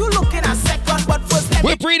help you look in a second, but first let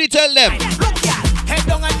We're pretty, tell them. Look, yeah. Head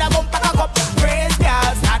down and the bumper cock up. Praise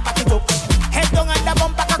girl, start back it up. Head down and the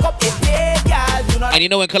bumper cock up. If they girl do not. And you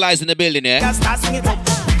know when Kali's in the building, yeah? Just start swing it up.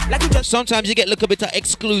 Like you just Sometimes you get look a bit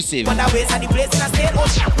exclusive. on the waist and the place in a state. Oh,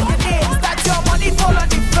 start your money fall on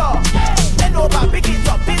the floor. Bend over, pick it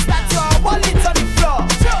up. Start your wallet on the floor.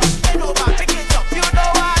 Bend over, pick it up. You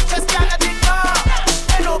know I just cannot ignore.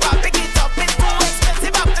 Bend over, pick it up. It's too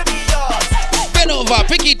expensive after be yours. Bend over,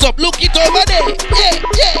 pick it up, look it over there.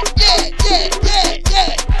 Yeah.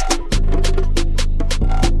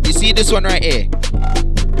 You see this one right here?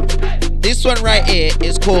 This one right here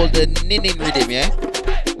is called the Ninin rhythm, yeah?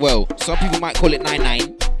 Well, some people might call it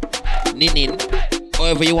 9-9, Ninin,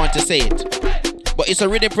 however you want to say it. But it's a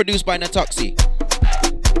rhythm produced by Natoxi.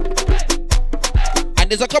 And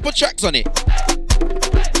there's a couple tracks on it.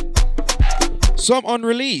 Some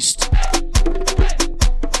unreleased.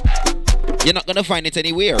 You're not gonna find it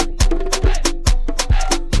anywhere.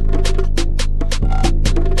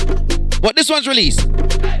 But this one's released.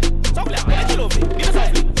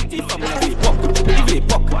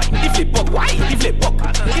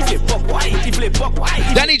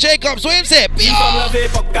 Danny Jacobs, what him say?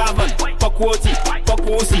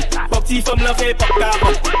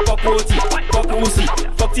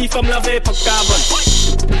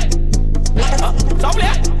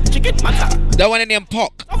 That one in them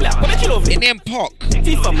Pock. In them Pock.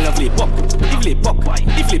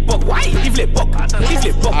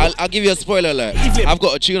 I'll give you a spoiler alert. I've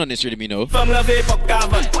got a tune on this rhythm, you know. But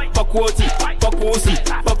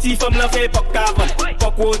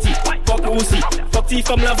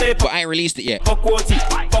I ain't released it yet.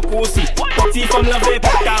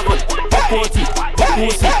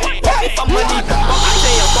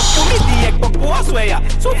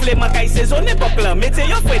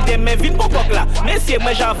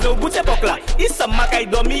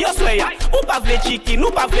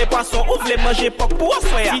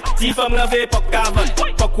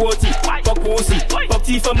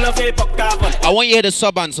 I want you to hear the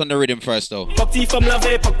sub-bands on the rhythm first, though. Before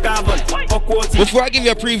I give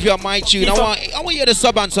you a preview of my tune, I want you to hear the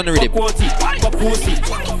sub-bands on the rhythm.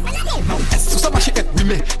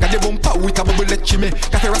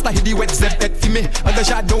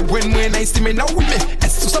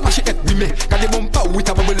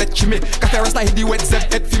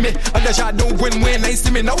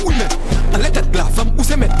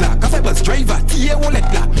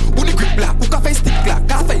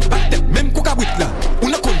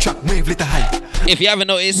 If you haven't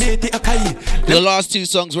noticed, the last two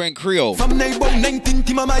songs were in Creole.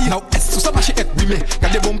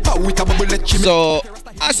 So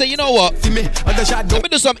I say, you know what? Let me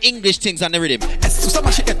do some English things on the rhythm.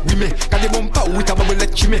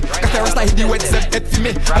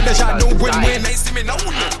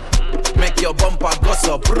 Make your bumper go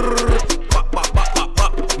so brrr,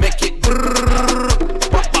 make it brrr.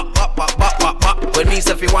 When me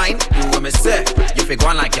say fi wine, do what me say. You fi go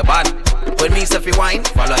on like your bad. When me say fi wine,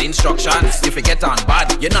 follow instructions. You fi get on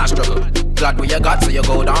bad, you not struggle. Glad what you got, so you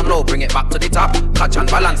go down low, bring it back to the top. Catch and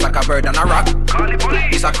balance like a bird on a rock.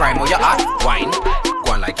 It's a crime where you at. Wine,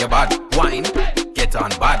 go on like your bad. Wine, get on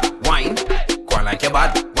bad. Wine, go on like your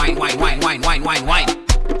bad. Wine.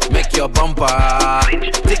 Make your bumper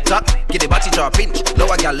tick tock, get the body jaw pinch.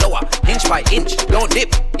 Lower girl lower, inch by inch. Don't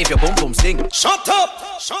dip if your boom boom sting. Shut up.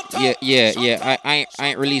 Yeah. I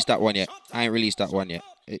ain't released that one yet.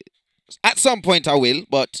 At some point I will,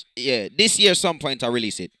 but yeah, this year some point I'll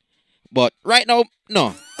release it. But right now,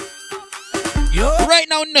 no. Right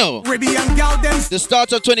now, no. Caribbean gal them. The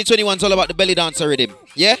start of 2021 is all about the belly dancer rhythm.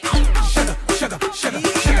 Yeah?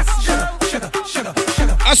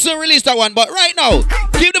 I still released that one, but right now,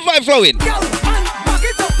 keep the vibe flowing. Back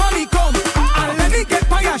it up on me come, and let me get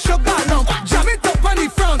by your sugar lump. Jam it up on the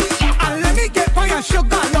front, and let me get by your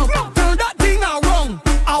sugar lump. Turn that thing around,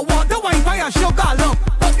 I want the wine by your sugar lump.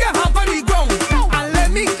 Put your hand on the ground, and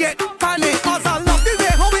let me get on it. Cause I love the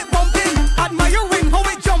way how it bumping, admiring how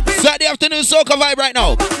it jumping. Saturday afternoon soca vibe right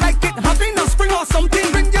now. Like it having a spring or something.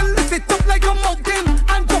 When you lift it up like a mountain,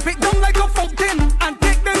 and drop it down like a fountain, and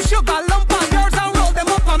take them sugar lump and yours and roll them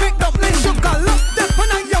up and make dumpling. Sugar lump, that's when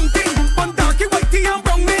I'm young thing. One darky, whitey and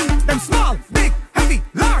brown men. Them small, big, heavy,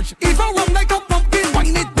 large, even run like a pumpkin.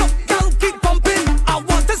 Wine it up, girl, keep pumping. I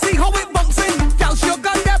want to see how it bouncing. Girl,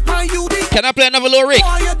 sugar that pan you. Can I play another low rig?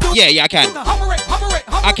 Yeah, I can. Hover it,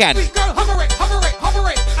 I can. Sweet girl, hover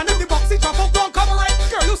it. And if the boxy drop up, don't cover it.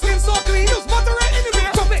 Girl, you skin so clean, you butter it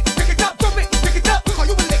anywhere. Drop it, pick it up, drop it, pick it up. Cause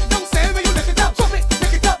you will lick down, say when you lift it up. Drop it,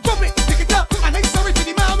 pick it up, drop it, pick it up. And I'm sorry to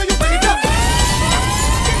the man when you bring it up.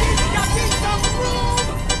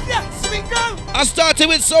 Yeah, sweet girl. I started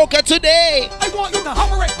with soca today. I want you to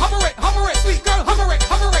hover it. Sweet girl, hover it.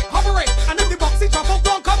 And if the boxy drop up,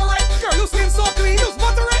 don't cover it. Girl, you skin so clean, you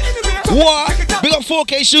butter it anywhere. What? Big up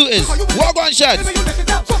 4K shooters. Walk on shots. When you lift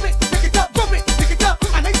it up, drop it, pick it up, drop it, pick it up.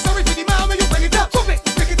 And I'm sorry to the man when you bring it up. Drop it,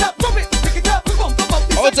 pick it up, drop it, pick it up. Bump up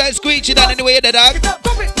the Outside squeegee down in the way of the dog. pick it up,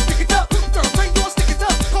 drop it, pick it up. Girlfriend, don't stick it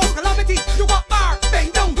up. Cause calamity, you got bar. Bang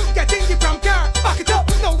down, get in the brown car. Back it up,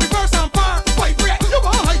 no reverse and bar. Vibrate, you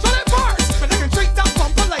got hydraulic bars. But I can treat that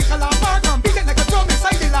bumper like a lamar. Beat it like a drum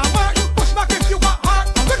inside the lamar. Push back if you got heart.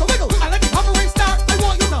 And wiggle, and let the hovering start. I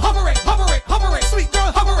want you to hover it. Sweet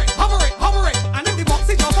girl, hover it. And if the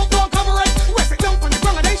boxy drop up, don't cover it. Rest it down on the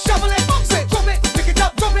ground and they shovel it. Bounce it, drop it, pick it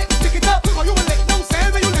up. Cause you will lick down, say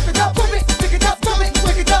when you lift it up. Drop it, pick it up.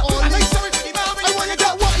 And I'm sorry to the man when you I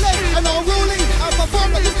got what leg and I'm rolling. I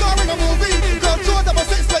perform like a star in a movie. Girl, show them a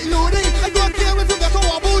sex like Looney. I don't care if you got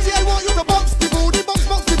a booty. I want you to bounce the booty, bounce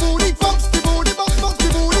the booty, bounce the booty, bounce the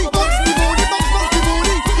booty, bounce the booty, bounce the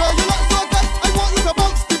booty. Girl, you look so good. I want you to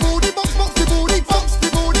bounce the booty, bounce the booty, bounce the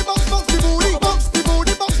booty, bounce the booty, bounce the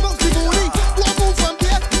booty, bounce the booty. Don't move from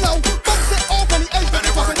there, no. Bounce it off on the edge, but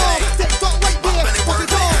it's popping off. Take that right there, put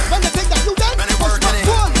it on. When you think that you done, push my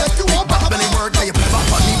one, let you up. I tell you,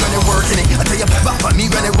 bop on me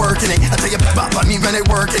when it working it. I tell you, bop on me when it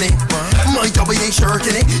working it. My job ain't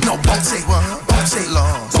shirking it. No, bounce it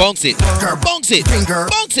long. Bounce it. Girl, Bounce it. finger.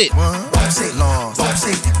 Bounce it. Bounce it long. Bounce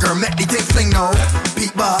it. Girl, make the thing fling now.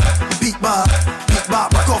 Beat bop,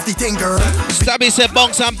 rock off the thing, girl. Stabby said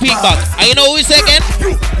bounce and peek back. And you know who we say again?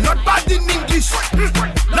 You, not bad in English,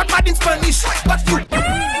 not bad in Spanish, but you.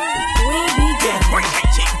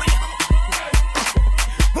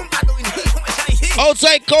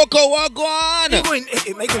 Outside Coco, walk on.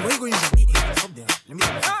 Michael, where you going? Stop there. Let me.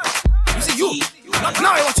 You see you.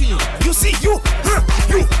 Now I watching you. You see you.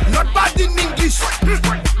 You not bad in English,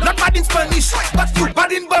 not bad in Spanish, but you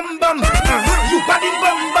bad in bum bum. You bad in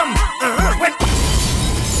bum bum. When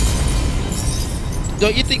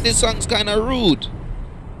Don't you think this song's kind of rude?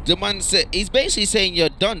 The man said he's basically saying you're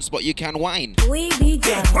dunce, but you can whine.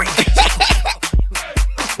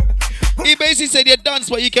 He basically said you're dunce,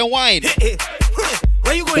 but you can whine.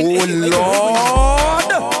 where you going? Oh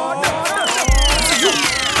Lord!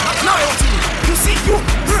 Now I watching you. You see you.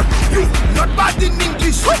 You not bad in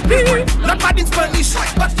English, not bad in Spanish,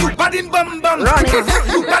 but you bad in bum bum.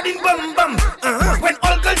 You bad in bum bum. When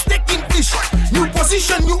all girls take English, new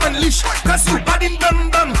position you unleash. Cause you bad in bum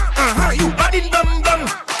bum. You bad in bum bum.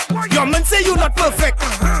 Your man say you not perfect.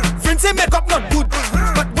 Friends say makeup not good.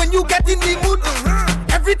 But when you get in the mood,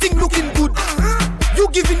 everything looking good. You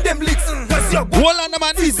giving them licks. Cause you're good Hold on,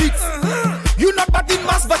 man. physics. You not bad in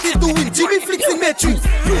mass, but it's doing Jimmy flicks in Matrix.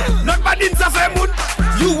 You not bad in Safari Moon.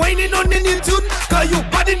 You whining on the new tune. Cause you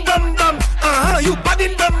bad in bum bum. You bad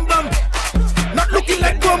in bum bum. Not looking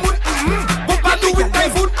like Gomun. But bad do with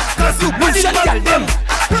typhoon. Cause you bad in bum bum.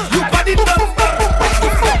 You bad in bum bum.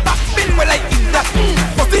 Back bin well I in that.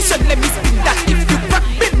 Position let me spin that. If you back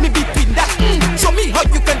bin me between that. Show me how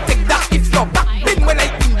you can take that. If you're back bin well I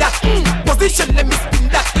in that. Position let me spin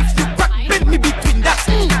that. If you back bin me between that.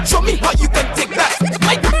 Show me how you can take that.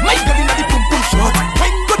 My girl in the pum pum shot.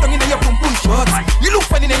 When go down in your pum pum shot. You look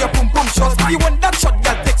funny in your pum pum shot. If you want that shot,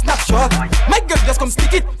 girl, take snapshot. My girl just come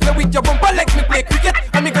stick it. Play with your bumper like me play cricket.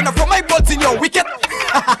 And me gonna throw my balls in your wicket.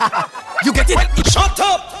 You get it? Shut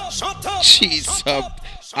up. Shut up. Jeez,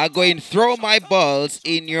 I'm going to throw my balls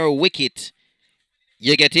in your wicket.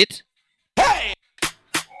 You get it? Hey.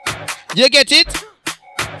 You get it?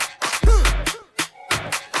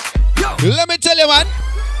 Yo. Let me tell you, man.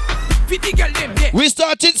 We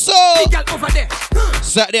started so.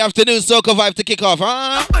 Saturday afternoon, Soca vibe to kick off,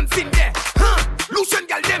 huh? Lucian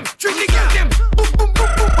gal them, Trinity gal them. Boom, boom, boom,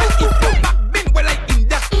 boom. If you back bend, well I in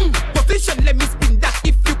that. Position, let me spin that.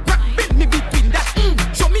 If you crack bend, me between that.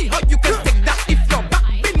 Show me how you can take that. If your back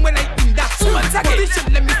bend, well I in that.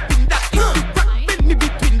 Position, let me spin that. If you crack bend, me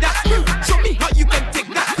between that. Show me how you can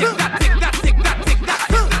take that. Take that, take that, take that, take that,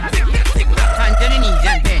 take that, take that. Hand to the knees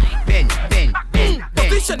and bend.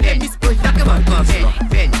 Position, let me spin that.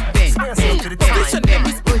 Bend. Position, let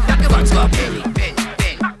me spin that.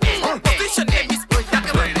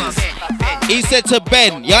 He said to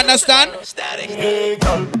Ben, you understand? Hey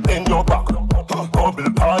girl, bend your back,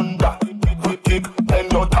 bubble panda, kick,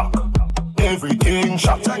 bend your tack, everything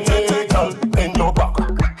shot. Hey girl, bend your back,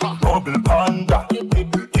 bubble panda,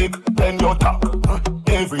 kick, bend your tack,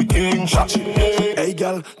 everything shot. Hey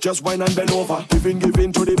girl, just whine and bend over. Giving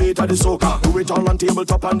to the beat of the soca. Do it all on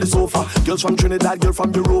tabletop on the sofa. Girls from Trinidad, girl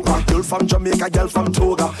from Europa, girl from Jamaica, girl from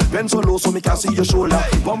Toga. Bend so low so me can see your shoulder.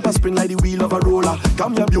 Bumper spin like the wheel of a roller.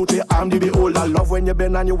 Come your beauty, I'm the beholder. Love when you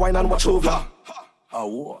bend and you whine and watch over.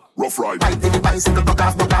 Rough ride. Right in the bicycle, broke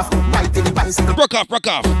off. Right in the bicycle, Broke off.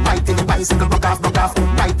 right in the bicycle, broke off.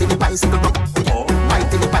 Right in the bicycle, broke off.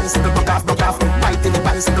 Right in the bicycle, broke off. Right in the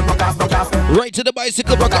bicycle, broke off. Right to the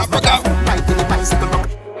bicycle, broke off. Right in the bicycle, broke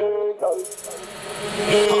off.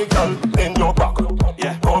 Hey girl, bend your back,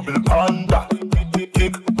 bubble panda,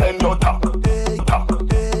 kick, bend your tack, tack.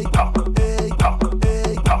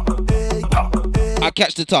 I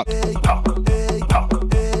catch the tuck.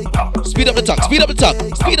 Speed up the tuck. Speed up the tuck.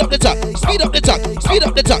 Speed up the tuck. Speed up the tuck. Speed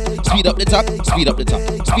up the tuck. Speed up the tuck. Speed up the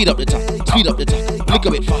tuck. Speed up the tuck. Speed up the tuck. Look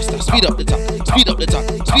a bit faster. Speed up the tuck. Speed up the tuck.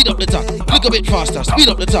 Speed up the tuck. Look a bit faster. Speed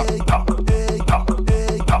up the tuck.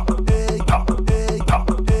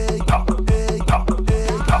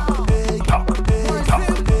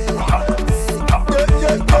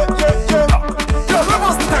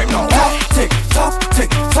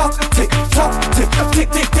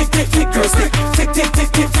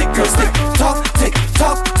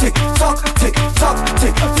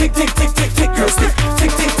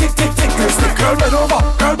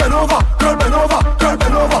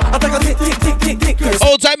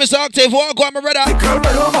 Old time Mr. Octave, walk on my brother.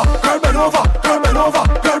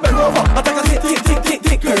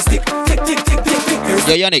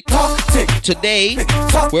 Yo, Yannick, today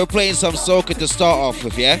we're playing some soca to start off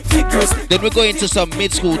with, yeah? Then we're going to some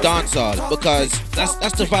mid-school dancehall because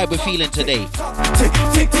that's the vibe we're feeling today.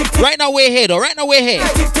 Right now we're here though, My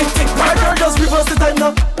girl just reverse the time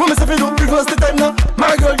now. Woman say look, reverse the time now.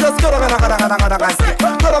 My girl just go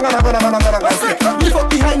stick. Lift up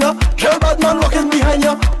behind her. Girl bad man walking behind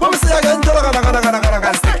you. Woman say again, stick.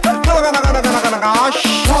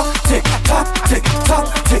 Talk, tick, talk, tick, talk,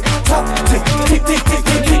 tick, talk, tick, tick, tick, tick,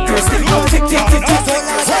 tick, tick, girl, stick, tick, tick, tick, tick, tick.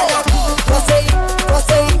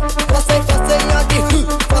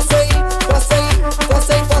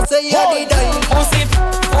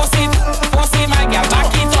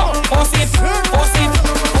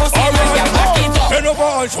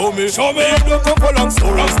 Show me, don't come for long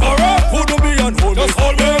story. Who do me and hold me? Just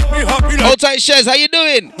hold me, make me happy. Old tight Shez, how you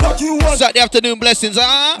doing? Saturday afternoon blessings,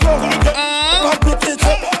 huh?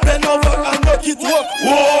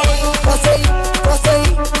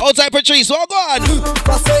 Old tight Patrice, what go on?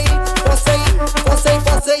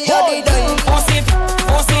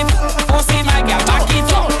 My girl, back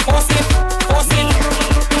it up.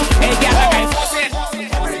 Hey, girl, like I force it.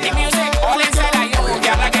 The music, all inside of you,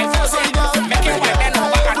 girl, like I force it. Make you wipe and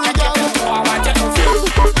over and check it out. I want you to feel.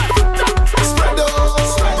 Spread out,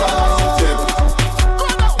 dip.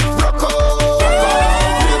 Rock out,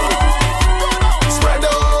 dip. Spread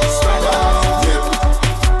out, dip.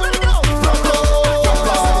 Rock out.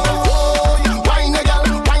 Wine a gal,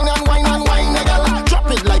 wine a gal. Drop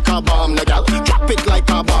it like a bomb, a gal. Drop it like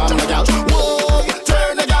a bomb, a gal. Whoa,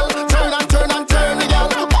 turn a gal, turn a gal.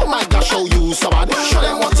 Oh my gosh, show you somebody. Show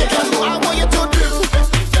them what you can do. I want you to dip.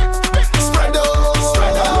 Spread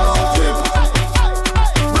out, dip.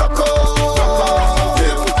 Rock out,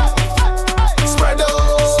 dip. Spread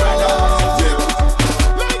out, dip.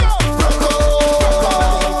 Rock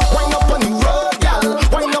out. Wind up on the road, gal.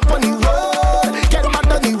 Wind up on the road. Get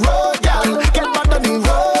mad on the road, gal. Get mad on the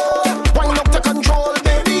road. Wind up to control,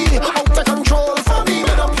 baby. Out to control for me.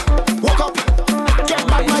 Get up, walk up. Get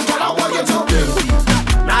mad, my gal. I want you to dip.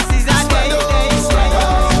 Nazis are day.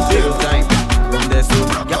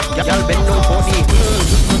 Y'all bend down for me.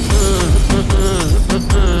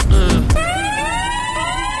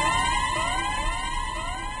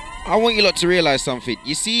 I want you lot to realize something.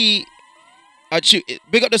 You see,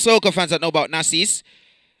 big up the soca fans that know about Nazis.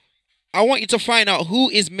 I want you to find out who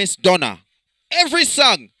is Miss Donna. Every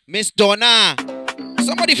song, Miss Donna.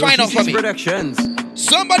 Somebody find out for me. Productions.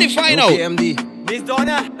 Somebody find out. KMD. Miss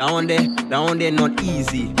Donna. That one there not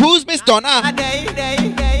easy. Who's Miss Donna?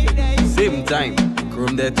 Same time.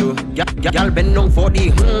 Room there too. Y'all bend down for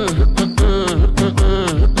the.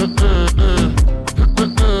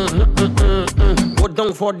 Go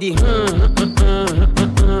down for the.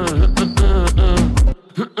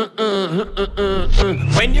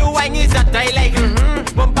 When you whine is that I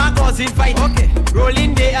like bumper goes in fight. Okay.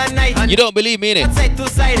 Rolling day and night. You don't believe me, innit? Side to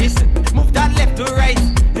side. Move that left to right.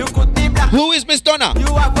 You could be black. Who is Miss Donna?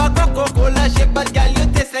 You have a Coca-Cola shape, but girl, you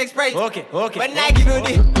taste like Sprite. Okay. When I give you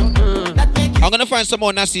the that make you I'm gonna find some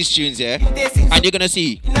more Nasty's tunes, yeah? And you're gonna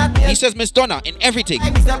see. He says Miss Donna in everything.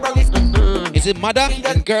 Is it mother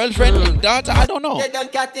and girlfriend and daughter? I don't know. They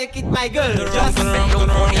don't can't take it, my girl. Just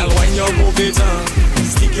Girl, when you move it,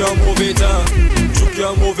 stick your move it, juke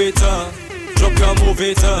your move it, drop your move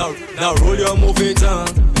it, now roll your move it,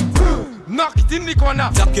 Knock it in the corner.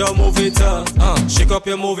 tap your move it, shake up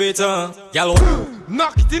your move it, girl.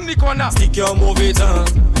 Knock it in the corner. Stick your move it,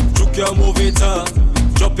 juke your move it,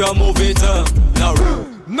 drop your move it, now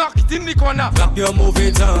Knock it in the corner. clap your move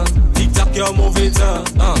it, tick tock your move it,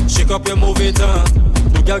 shake up your move it.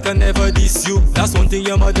 The girl can never diss you. That's one thing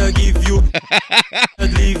your mother give you.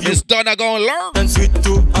 Leave you. Miss Donna gonna learn. And sweet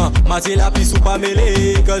too, Matila pi super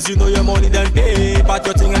melee. Cause you know your money done pay. Pat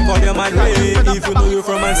your thing and call your man Ray. If you know you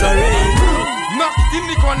from Ansari. Knock it in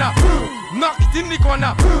the corner. Knock it in the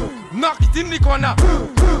corner. Knock it in the corner.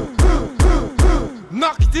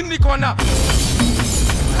 Knock it in the corner.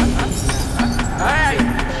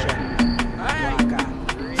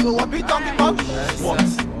 So what we talking about?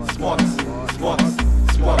 Sports.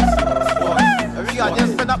 Every guy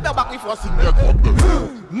just spend up their back before sing their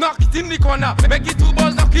Knock it in the corner. Make it two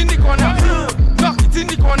balls knock in the corner. Knock it in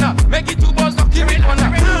the corner. Make it two balls knock in the corner.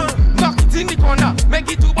 Knock it in the corner. Make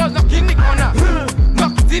it two balls knock in the corner.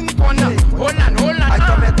 Knock it in the corner. Hold on. I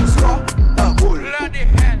come here to score a goal.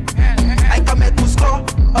 I come here to score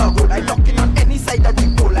a goal. I locking on any side of the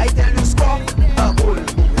goal. I tell you score a goal.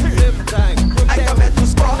 I come here to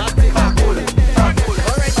score a goal.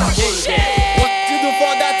 Alright, a goal. What you do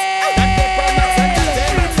for that?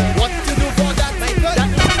 What you do for that?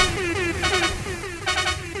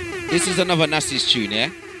 This is another Nasty's tune, yeah?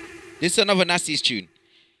 This is another Nasty's tune.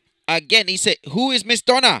 Again, he said, who is Miss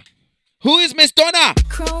Donna? Who is Miss Donna?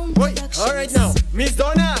 Alright now, Miss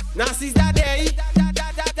Donna, Nasty's that day.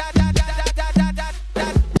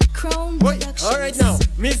 Alright now,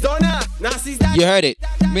 Miss Donna, Nasty's that You heard it.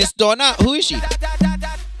 Miss Donna, who is she? Same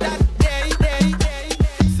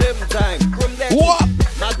time. What?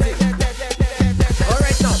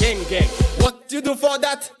 Alright now, gang. What you do for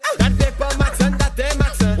that? That paper max and that day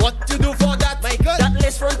max. What you do for that? My God, that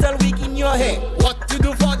lace frontal wig in your hair. What you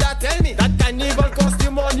do for that? Tell me. That carnival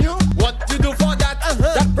costume on you. What you do for that?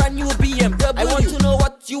 That brand new BMW. I want to know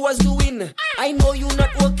what you was doing. I know you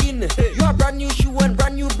not working. You are brand new shoe and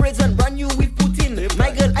brand new braids and brand new we put in.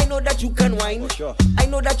 My girl, I know that you can whine. I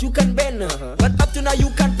know that you can bend. But up to now you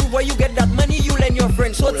can't prove where you get that money you lend your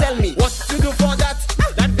friends. So tell me, What you do for that?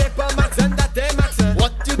 That paper max and that day max.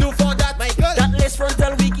 What you do for that? My God, that lace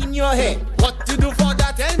frontal wig in your hair. what you do for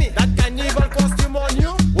that? Tell me. That carnival costume on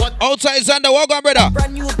you. What Outside Xander, walk on, brother.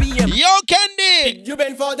 Brand new BM. Yo, Candy. did you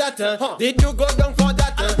bend for that? Did you go down for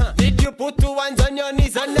that? Did you put two hands on your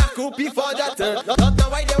knees and a coopy for that? Not know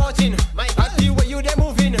why they watching. At the way you they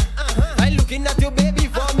moving. I looking at you, baby,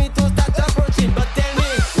 for me to start approaching. But tell me,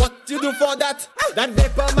 what you do for that? That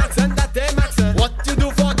vapor max and that day max. What you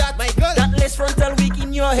do for that? My girl, That lace frontal wig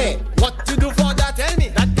in your hair. what you do for that? Tell me.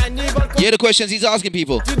 That carnival Hear the questions he's asking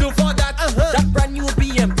people. what you do for that? That brand new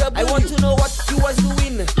BMW. I want to know what you was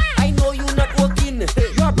doing. I know you not working.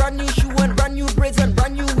 You are brand new shoe and brand new braids and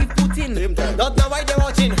brand new we put in. Not know why they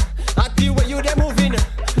watching. At the way you they moving.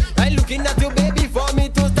 I looking at you, baby, for me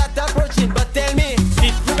to start approaching. But tell me,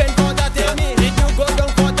 did you bend for that? Tell me, did you go down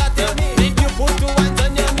for that? Tell me, did you put two hands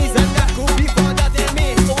on your knees and that could be for that? Tell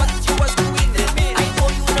me, So what you was doing? I know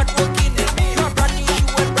you not working. You are brand new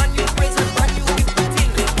shoe and brand new braids and brand new we put in.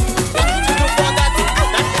 what you do for that?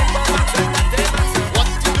 That paper max and that day max.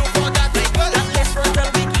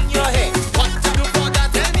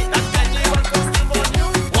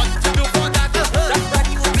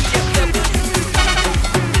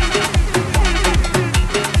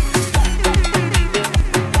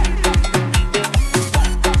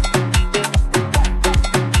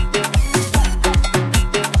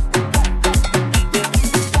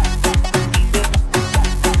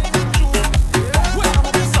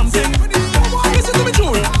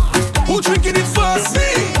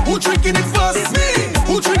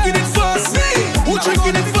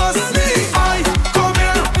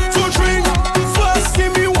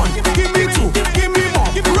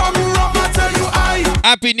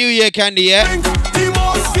 Happy New Year, Candy, yeah?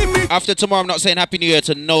 After tomorrow, I'm not saying Happy New Year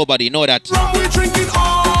to nobody. Know that. We drinking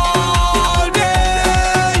all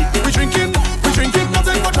day. We drinking,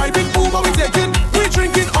 nothing but driving Uber we taking. We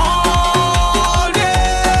drinking all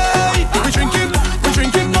day. We drinking,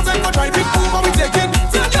 nothing but driving Uber we taking.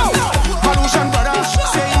 Yo, Malushan brother,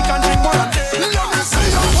 say he can drink more than day. Let me see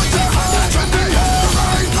you put your hands in the air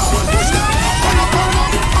right now. Push them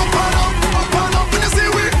up and up. When you see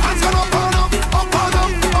we hands gonna burn up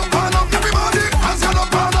and up. Everybody hands gonna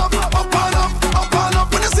burn up and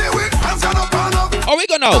up. When you see we hands gonna burn up. Are we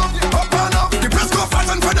gonna know? Up and up. The press go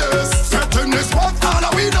fighting for this. Setting this what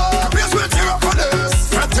all we know. The place will tear up for this.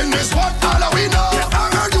 Setting this what all we know. I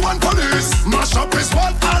heard you want police. Mash up is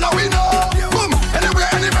what all we know. Boom. Anywhere,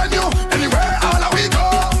 any venue, anywhere, all we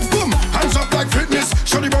go. Boom. Hands up like fitness.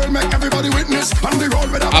 Show the world, make everybody witness. On the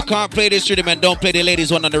road with a I can't play this rhythm and don't play the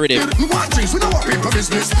ladies one on the rhythm. we want drinks, we don't want people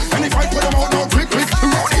business. Any fight with them out now, quick.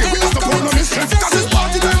 Around here, we just don't pull no mischief. Cause it's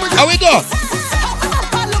party time we How we go?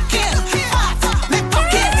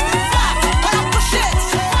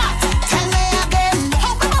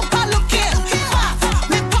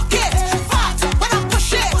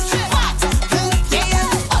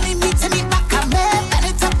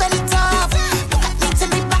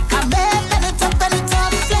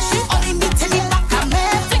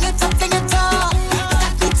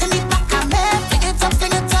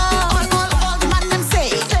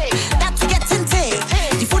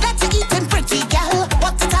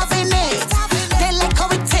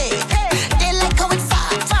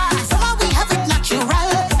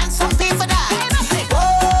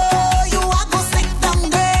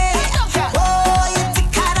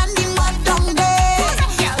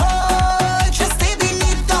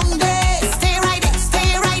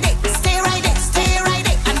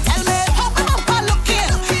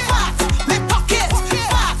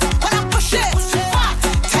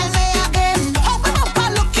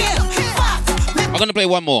 I'm gonna play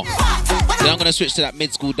one more. Then I'm gonna switch to that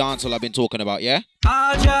mid-school dancehall I've been talking about, yeah?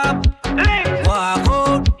 All job, walk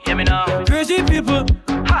out, hear me now. Crazy people,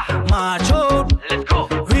 march out, let's go.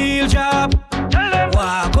 Real job,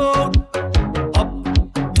 walk out, up,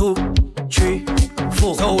 2, 3,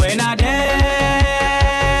 4. So when I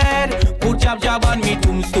dead, put job on me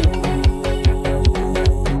tombstone.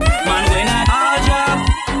 Man, when I all job,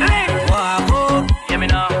 walk out, hear me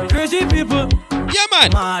now. Crazy people, yeah,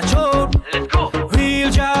 man. March out, let's go. Real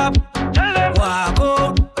job, walk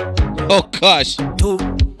out. Oh gosh. 2,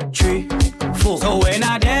 3, 4. So when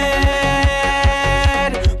I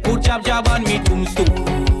dead, put job on me tombstone.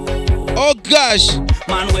 Oh gosh.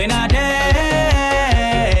 Man, when I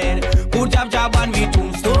dead, put job on me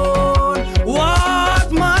tombstone.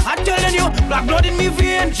 What man? I'm telling you, black blood in me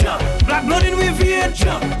vein, black blood in me vein,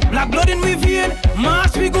 black blood in me vein.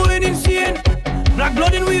 Mass we going insane. Black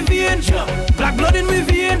blood in me vein, black blood in me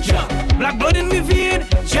vein, black blood in me vein.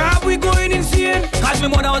 Job we going insane. Cause me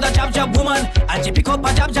mother was a job woman, and she pick up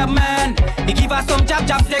a job man. He give her some job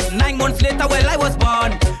sex. 9 months later, well I was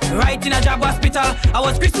born. Right in a job hospital, I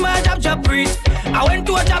was Christmas job priest. I went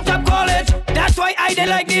to a job college. That's why I did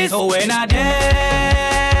like this. So when I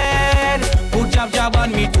dead, put job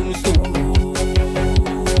on me tombstone.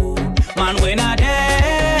 Man, when I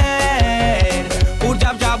dead, put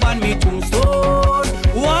job on me tombstone.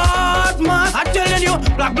 What man? I'm telling you,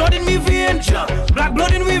 black blood in me vein, black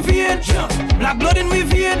blood in me vein, black blood in me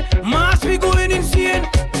vein. Mass we going insane.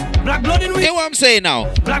 Black blood in me. Hear what I'm saying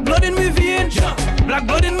now? Black blood in me vein, black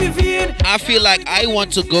blood in me vein. I feel like I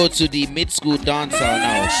want to go to the mid-school dancehall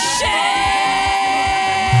now.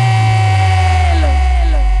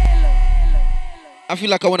 I feel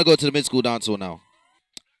like I want to go to the mid-school dancehall now.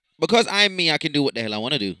 Because I'm me, I can do what the hell I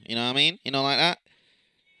want to do. You know what I mean? You know, like that.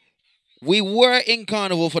 We were in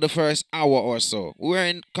carnival for the first hour or so. We were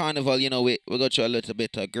in carnival, you know, we got you a little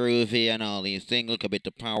bit of groovy and all these things, a little bit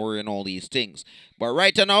of power and all these things. But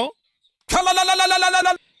right now, Hello,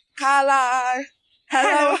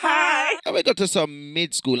 hi. and we go to some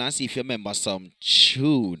mid-school and see if you remember some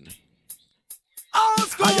tune. Old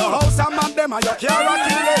school. At your house, some of them are your car kill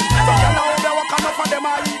them. So you know they walk enough for them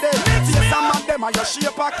are eat them. See some of them are your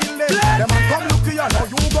shape a kill them. Them man come look you, now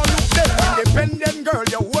you go look them. Independent girl,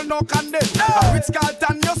 you hold no condemn. A rich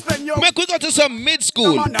Carlton, you spend your. Make we go to some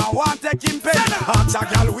mid-school. Man now want take him pen. Ask a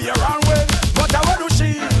girl wear and well. But what do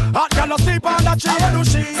she? Hot girl no sleep on the tree. What do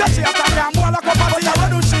she? Say she a damn boy like a party.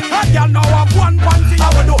 What do she? Hot girl now have one panty.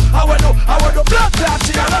 How do? Blood clot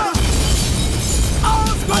she.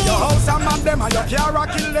 At your house, some of them are your car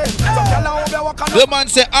kill them. So girl now be walk on. The man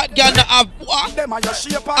say hot girl not have what? Them are your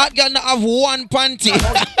shape. Hot girl not have one panty.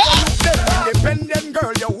 Independent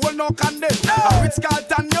girl, you hold no condemn. A rich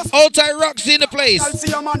Carlton, you Hold tight, Roxy in the place.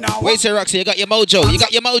 Wait, say Roxy, you got your mojo. You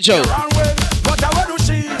got your mojo. But I do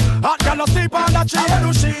she? Hot girl no sleep on the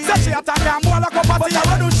tree. Say she attack and more like a party. But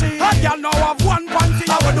I do she? Hot girl now have one panty.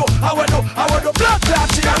 I would do. Blood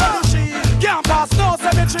clot she. I would do she? Can't pass no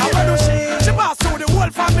cemetery. I would do she? She pass through the whole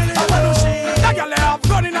family. I would do she? That girl have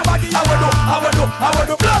gun in her baggy. I would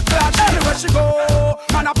do. Blood clot anywhere she go.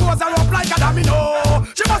 Man a pose her up like a domino.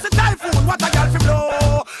 She must a typhoon. What a girl fi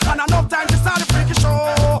blow. And enough time to start the freaky show.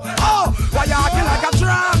 Oh, why you acting like a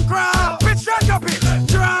drunk crowd? Bitch, drunk your bitch.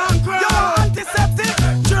 Drunk crowd. You're antiseptic.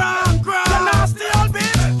 Drunk crowd. You nasty old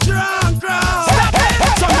bitch. Drunk crowd. Stop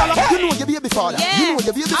it. Some girl, you know your baby father. Yeah. You know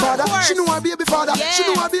your baby father. She know her baby father. Yeah. She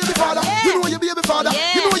know her baby father. Yeah. You know your baby father.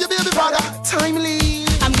 Yeah. You know your baby father. Timely.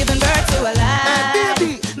 I'm giving birth to a life. Hey,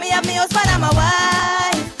 baby. Me have me husband and my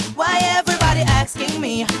wife. Why everybody asking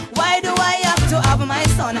me? Why do I have to have my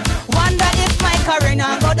son? Wonder if my career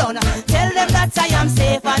now go down. Tell them that I am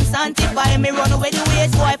safe and sanctified. Me run away the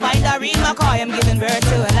ways, boy, find a real McCoy. I'm giving birth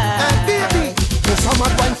to a life. Hey, baby. Some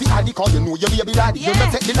mad wine fi addy, cause you know your baby daddy. You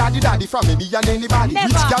don't take the daddy from me and anybody.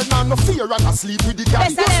 Never. Which girl man no fear and asleep with the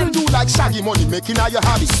daddy? Yes, I What am. you do like shaggy money making all your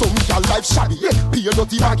hobby? Some girl life shabby, yeah, pay your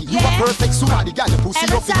dirty baggy. You a Yeah. perfect somebody, girl, your pussy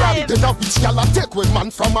Every up the granny. time. Then a bitch girl a take when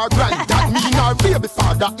man from our granny. That mean our baby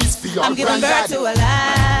father is for your I'm giving birth granddaddy. to a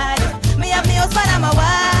life. Me have me husband and my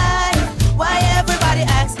wife. Why everybody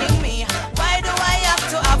asking me? Why do I have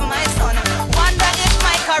to have my son? Wonder if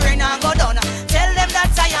my career now go down. Tell them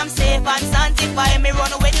that I am safe and sanctified. Me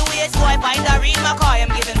run away the ways, boy, find a real McCoy. I'm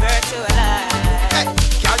giving birth to a life. Hey,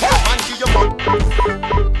 girl, your man give your bum.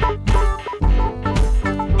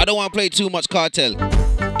 I don't want to play too much Cartel.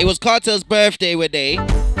 It was Cartel's birthday today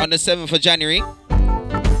on the 7th of January.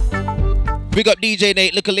 We got DJ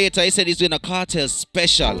Nate. Look later. He said he's doing a Cartel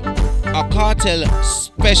special. A Cartel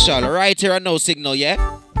special right here on No Signal, yeah?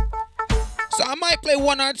 So I might play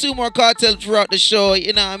one or two more Cartel throughout the show,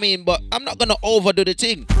 you know what I mean? But I'm not going to overdo the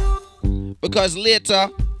thing. Because later,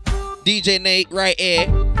 DJ Nate right here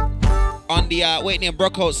on the Waiting in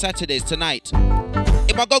Brockhouse Saturdays tonight.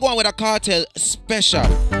 If I go on with a Cartel special,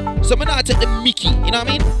 so I'm not take the Mickey, you know what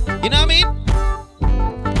I mean? You know what I mean?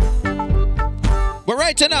 But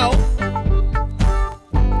right now,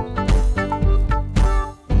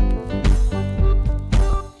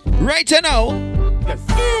 Yes.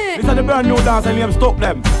 This is the brand new dance and name Stuck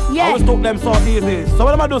Them. Yeah. I will stuck them so easy. So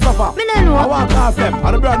what am I do so far? Me no know. I walk past them.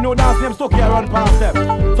 And the brand new dance name Stuck here run past them.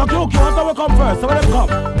 So QQ, what will come first? So when them come?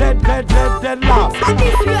 Dead last. And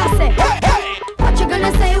this you a say. What you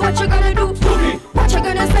gonna say? What you gonna do? What you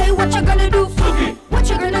gonna say? What you gonna do? What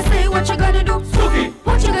you gonna say? What you gonna do?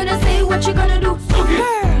 What you gonna say? What you gonna do?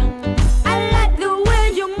 Girl, I like the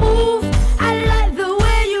way you move. I like the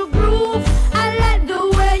way you groove. I like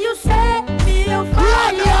the way you set me on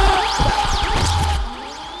fire.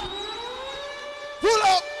 Pull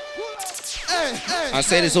up. Hey. I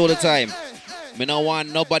say this all the time. Me no want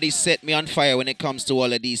nobody set me on fire when it comes to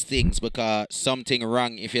all of these things because something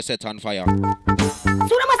wrong if you set on fire.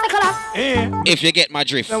 If you get my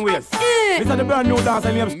drift. Then wait. This is the brand new dance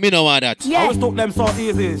and name Me no want that. I will stuck them so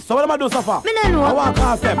easy. So what am I do so far? Me no know. I walk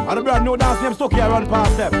past them. And the brand new dance name Stuck here run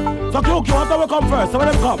past them. So QQ, what will come first? So when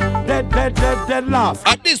them come? Dead last.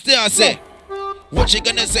 At this day I say, what you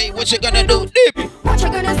gonna say, what you gonna do? Deep. What you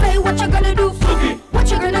gonna say? What you gonna do? What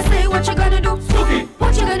you gonna say? What you gonna do?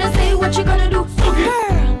 What you gonna say? What you gonna do?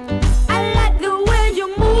 Girl, I like the way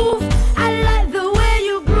you move. I like the way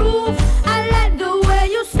you groove. I like the way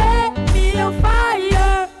you set me on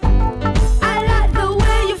fire. I like the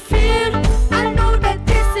way you feel. I know that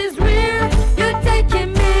this is real. You're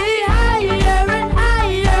taking me higher and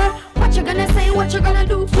higher. What you gonna say? What you gonna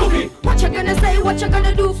do? What you gonna say? What you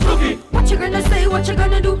gonna do? What you gonna say? What you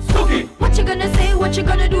gonna do? What you gonna say? What you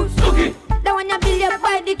gonna do? That when you build up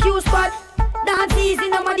by the Q spot, dance easy,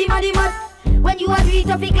 no muddy mud. When you are it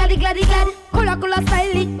up, glad. Cola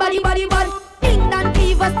style it, body bad. England,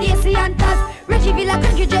 Fever, Stacy and Taz. Reggie Villa,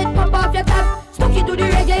 country jet, pop off your tab. Stuck you to the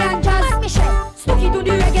reggae and jazz. Michelle, stuck you to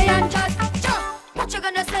the reggae and jazz. What you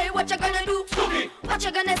gonna say? What you gonna do? What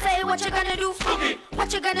you gonna say? What you gonna do?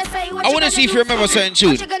 What you gonna say? What I you wanna gonna see if do? you remember certain tune.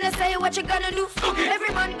 What you gonna say? What you gonna do?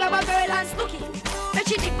 Every man grab a girl and snooky. Make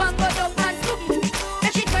she dip and go down and snooky.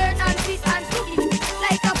 Make she turn and twist and snooky.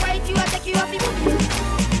 Like a fight, you a take you off the booty.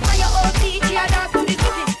 When your old teacher a dance to the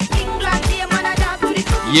snooky. England, the man a dance to the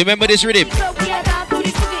snooky. You remember this rhythm? So we a dance to the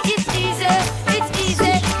snooky. It's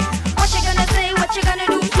easy. What you gonna say? What you gonna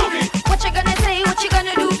do? What you gonna say? What you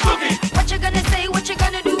gonna do? What you gonna say? What you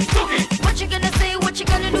gonna do? What you gonna say? What you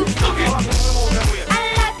gonna do? I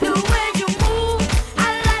like the way you move. I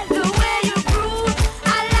like the way you groove. I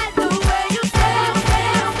like the way you say.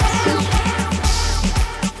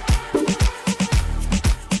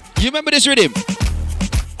 You remember this rhythm?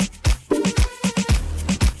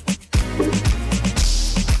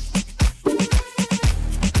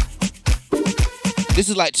 This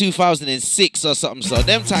is like 2006 or something, so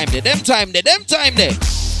them time there.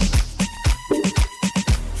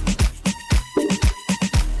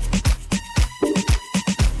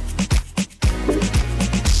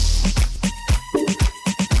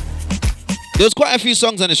 There's quite a few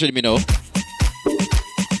songs on this rhythm, you know.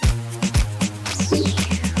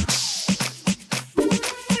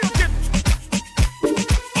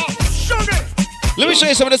 Let me show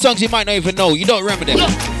you some of the songs you might not even know. You don't remember them. I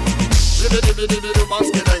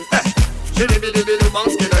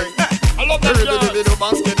love that girl.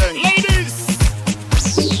 Ladies.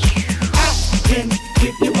 I can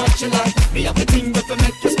give you what you like. Me have the thing that will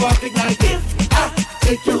make your spark ignite. If I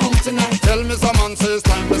take you home tonight, Tell me some man says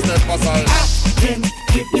time to step aside. I can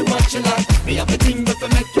give you what you like. Me have the thing that will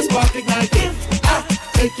make your spark ignite. If I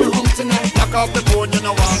take you home tonight, Knock off the phone, you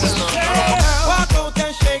know what to do. Walk out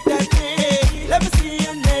and shake that thing. Let me see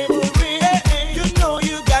your neighboring. You know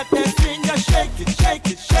you got that thing. Just shake it, shake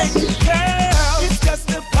it, shake it. Girl, it's just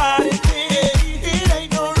a party thing. It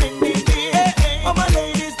ain't no ring ding ding. All my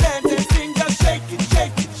ladies dance and sing. Just shake it,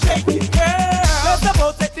 shake it, shake it. Girl, let's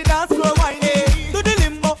about take the dance floor whining. Do the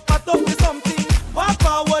limbo, pat up to something. Walk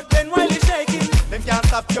forward, then while you're shaking. Them can't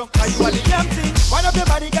stop you, cause you are the damn thing. Wind up your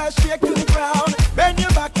body, girl, shake to the ground. Bend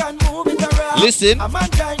your back and move it around. Listen,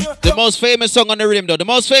 the most famous song on the rhythm though. The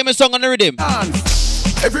most famous song on the rhythm.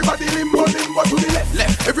 Everybody limbo, limbo to the left,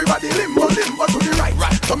 left. Everybody limbo, limbo to the right,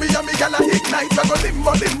 right. So me and me gala ignite. We go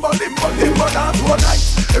limbo, limbo, limbo, limbo down to a night.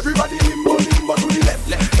 Everybody limbo, limbo to the left,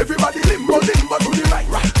 left. Everybody limbo, limbo to the right,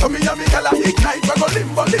 right. So me and me gala ignite. We go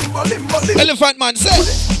limbo, limbo, limbo, limbo. Elephant man, say.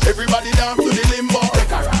 Everybody down to the limbo.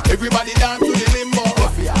 Everybody down to the limbo.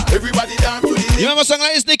 Everybody down to the limbo. You remember a song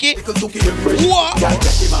like this, Nicky? What?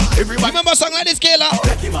 You remember a song like this, Kayla?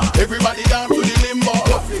 Everybody down to the limbo.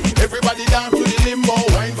 Everybody down to the limbo.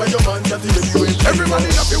 Wine for your man, just everybody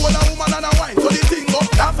up here with a woman and a wine. So the thing go,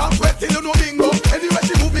 dance and sweat till you know bingo. Anyway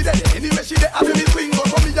she move me there, anyway she there, having me swing go.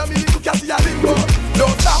 From me and me little catty a limbo.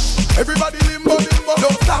 Don't stop, everybody limbo, limbo.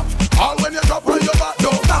 Don't stop, all when you drop on your back.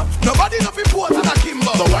 Don't stop, nobody nothing pose and a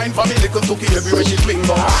kimbo. So wine for me little tuki everywhere she swing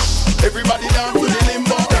go. Everybody down to the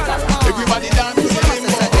limbo. Everybody down to the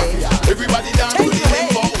limbo. Everybody down to the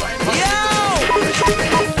limbo.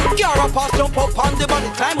 Pass, jump up on the body,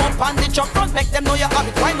 climb up on the truck, front make them know you have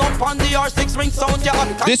it. Climb up on the R6 ring sound, you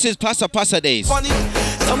have it. This is Pasa days. Funny,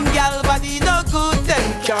 some gal body no good,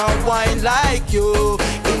 them can't whine like you.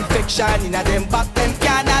 Infection in a them back, them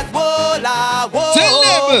cannot wola, wola. Tell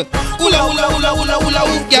them, ula ula ula ula ula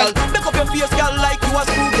ula, gal. Make up your face, gal, like you a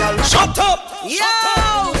screw, gal. Shut up!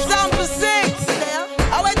 Yo, sample 6.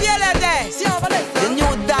 How are you there? The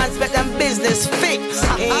new dance, make them business fix.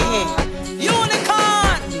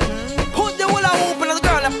 Unicorn.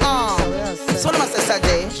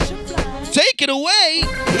 Take it away.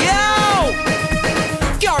 Yo!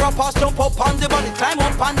 Cara pass, jump up on the body, climb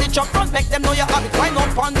up on the truck, front make them know you have it. Climb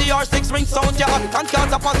up on the R6 ring sound, you have it. And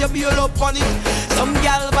can't up on your beer up on it. Some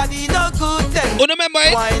gal body no good then. Oh, remember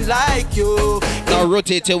it? Wine like you. Now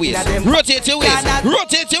rotate your waist. Rotate your waist.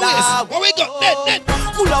 Rotate your waist. What we got? Dead.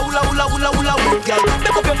 Ula ula ula ula ula whoop gal.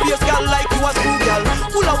 Make up your face gal like you a screw gal.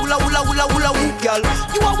 Ula ula ula ula ula whoop gal.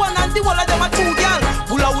 You are one and the one of them are two gal.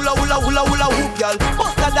 Ula ula ula ula ula whoop gal.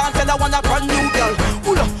 Bust a dance and I want a brand new gal.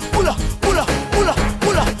 Ula ula ula ula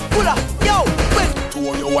ula ula. Yo, wait. To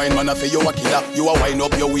your wine man, I say you a killer. You a wind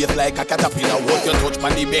up your waist like a caterpillar. What you touch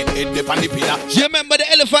on the bed, head dip on the pillar. You remember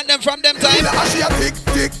the elephant them from them time? She a tick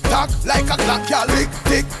tick tock like a clock, girl. Tick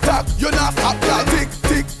tick tock, you not stop, girl. Tick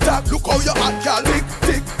tick tock, look how you hot, girl. Tick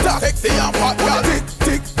tick tock, sexy and fat, girl. Tick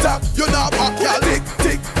tick tock, you not back, girl. Tick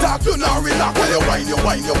tick tock, you not relax. When you wine, you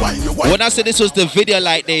wine, you wine, you wine. When I said this was the video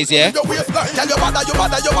like days, yeah?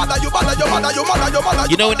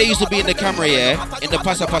 You know when they used to be in the camera, yeah? In the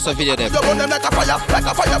Pasa video them.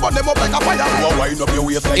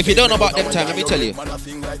 If you don't know about them time, let me tell you.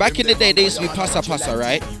 Back in the day, they used to be Pasa,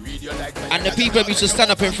 right? And the people used to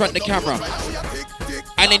stand up in front of the camera.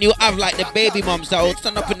 And then you have like the baby moms that would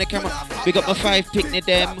stand up in the camera. Big up my 5 picnic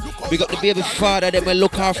them. Big up the baby father them will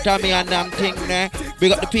look after me and them thing there.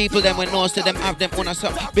 Big up the people them when knows to them have them on us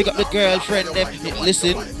up. Big up the girlfriend them.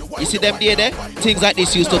 Listen, you see them there? Things like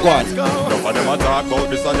this used to go on. None of them a talk about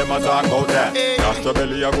this and them a talk about that. Astro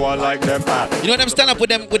belly a go on like them hat. You know them stand up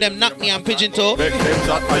with them knock me and pigeon toe. Make them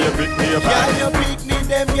shot and you pick me up. Yeah, you pick me,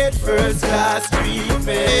 them get first class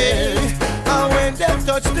treatment. And when when them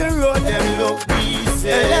touch the road, them look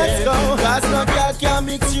decent. Let's go. Cause no girl can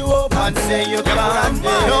mix you up and say you can't.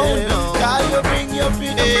 No. Cause you bring your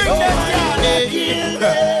feet, bring them down and kill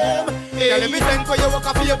them. Let me think how you walk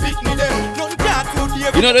up for your picnic them. None can't do the.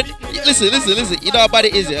 You know that? Listen. You know how bad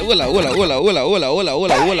it is. Hold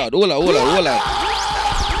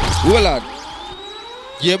on.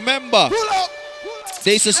 You remember?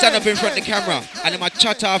 They used to stand up in front of the camera and them a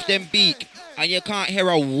chat off them beak and you can't hear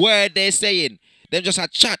a word they're saying. Them just a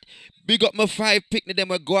chat. Big up my 5 picnic, them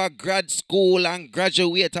will go to grad school and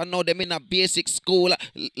graduate and now them in a basic school.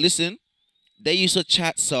 Listen, they used to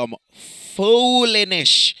chat some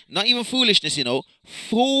foolishness. Not even foolishness, you know.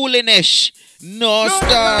 Foolishness. No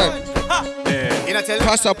star.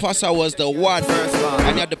 Passa was the one.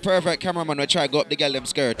 And you had the perfect cameraman who try to go up the girl them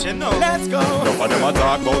skirt. Let's go. Some of them a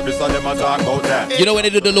talk about this and them a talk about that. You know when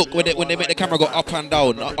they do the look, when they make the camera go up and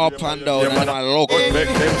down, and then I look. Make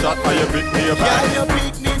them shot and you pick me up. Yeah, you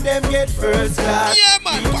pick me, them get first class. Yeah,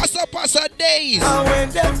 man, passa days. And when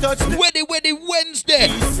them touch the Weddy Wednesday.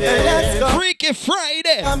 let's go. Freaky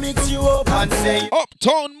Friday. I mix you up and say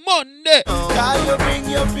Uptown Monday. can you bring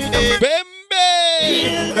your feet Bembe.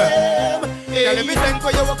 kill them. Let me think how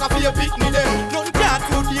you walk up for your picnic them. None can't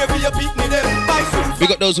do the for your picnic them. Buy shoes. We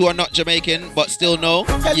got those who are not Jamaican but still know.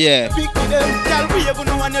 Yeah. Picnic them. Girl, we even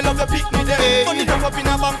know and you love your picnic them. Money don't up in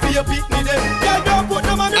a bank for your picnic them. Girl, don't put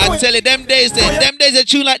them on the I tell you, them days a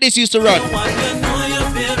tune like this used to run.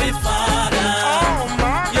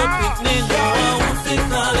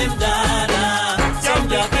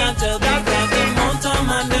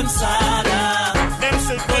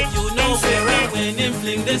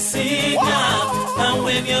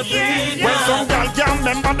 Well, some girl can't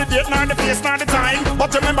remember the date, nor the place, nor the time,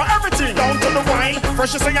 but remember everything down to the wine.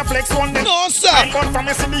 Fresh as a flex one day. No, sir. But from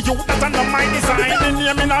you see the youth that under my design. The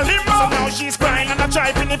name in a limbo. So now she's crying and I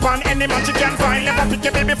try pin it on any man she can find. Never pick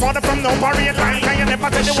your baby father from no parade line. Can you never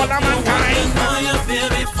tell the whole of mankind?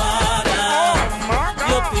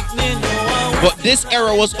 But this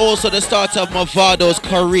era was also the start of Mavado's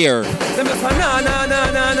career.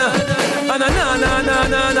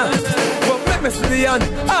 But make me see the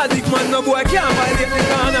Adik man, no boy can't violate the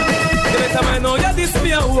corner. You better mind now you this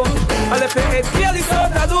me a hoe. I left the head clearly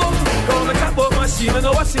out of door. Come and tap out machine and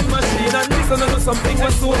a washing machine. And this and something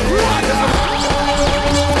was so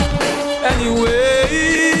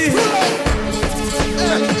anyway.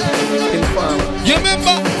 You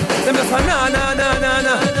remember? Them just na.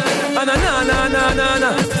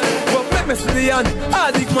 But make me see the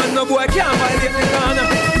Adik man, no boy can't violate the corner.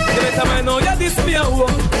 You better mind now you this me a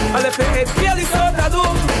hoe. I left the head clearly out of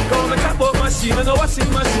door. Come and tap out machine and a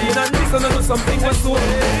washing machine. And this and something was so.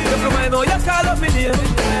 You feel mind now you call up me name.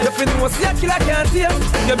 You feel know see a killer can't tame.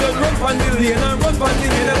 You better run from the lane and run from the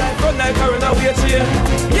lane. Like run like a runaway chain.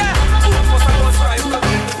 Yeah, who must I go cycle?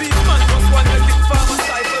 These man just want to kick farmer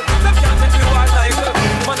cycle. Them can't make me walk like her.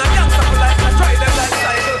 Man I can't stop like I try them like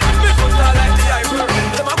cycle. Me put her like the eyebrow.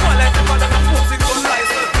 Them a go like the father and posting gun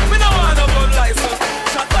license. Me no want no gun license.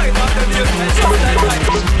 Shot right off the news and shot like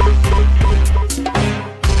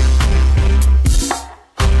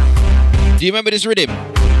Do you remember this rhythm?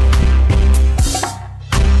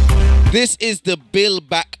 This is the Bill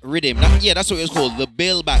Back rhythm. Yeah, that's what it was called. The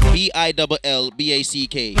Bill Back.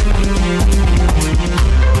 BILLBACK.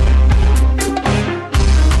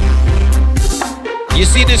 You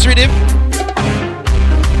see this rhythm?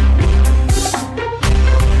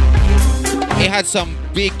 It had some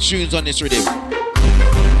big tunes on this rhythm.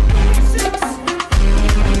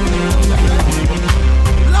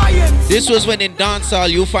 This was when in dancehall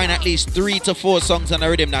you find at least 3 to 4 songs on a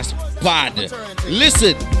rhythm that's bad.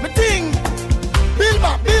 Listen. Bill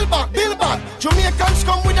back. Jamaicans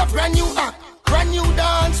come with a brand new act. Brand new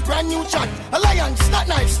dance, brand new chat. Alliance, start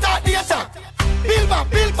knife, start the attack. Bill back.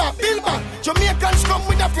 Jamaicans come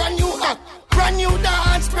with a brand new act. Brand new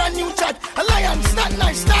dance, brand new chat. Alliance, start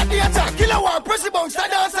knife, start the attack. Killer war, press the bounce,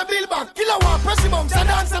 dance a bill back. Killer war, press the bounce,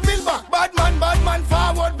 dance a bill back. Bad man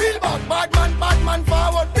forward, bill back. Bad man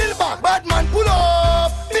forward, bill back. Bad man pull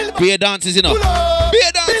up, bill back. Beer dances, you know.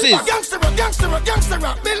 Beer dances. Gangster rock,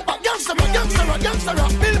 bill back. Gangster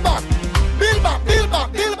rock, bill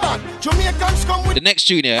back. Jamaicans come with the next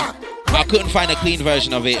tune here. I couldn't find a clean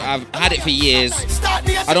version of it. I've had it for years.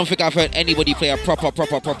 I don't think I've heard anybody play a proper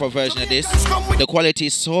version of this. The quality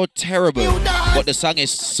is so terrible, but the song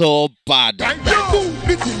is so bad.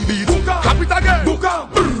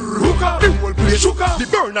 The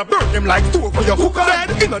burner burn them like two for your hooker.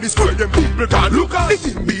 Dead in the square, them people can't look at. The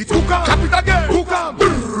thing beat hooker. Cap it again. Hooker.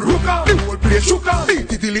 The whole place hooker.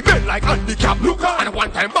 Beat it till it bend like handicap looker. And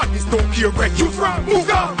one time badness don't care where you from.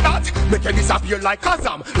 Hooker. That make you disappear like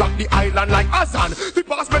Kazam. Lock the island like Azan. The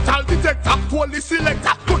pass metal detector, holy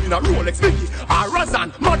selector. Put in a Rolex, Mickey, or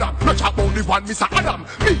Razan. Madam, no chat about the one, Mr. Adam.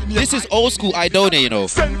 This is old school Idona, you know.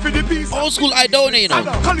 Send for the piece. Old school Idona, you know.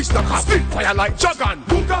 Kalista, spit fire like Jagan.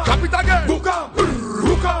 Buka, cap it again. Buka,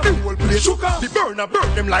 buka. The whole place shuka. The burner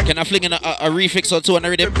burn them like. Can I fling in a refix or two on the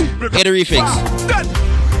rhythm? Get a refix.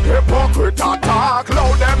 Hypocrite attack,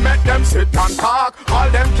 loud them make them sit and talk. All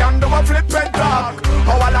them can do a flip and talk.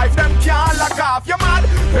 Our life them can't lock off, you mad?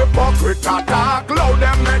 Hypocrite attack, loud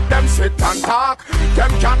them make them sit and talk. Them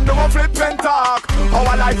can do a flip and talk.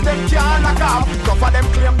 Our life them can't lock off. Cover them,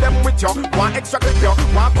 claim them with you. Want extra clip you,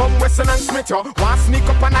 want come western and smith you. Want sneak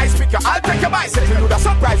up and ice pick you. I'll take your bicycle, you the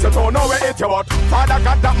surprise, you don't know where it you. But Father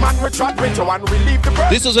got that man with trot with you and relieve the bird.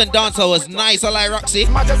 This was when dancehall was nice, I like Roxy.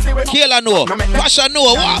 Kayla know, Pasha know,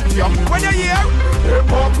 what? When you hear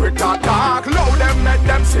hypocrite attack, loud them make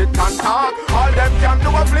them sit and talk. All them can do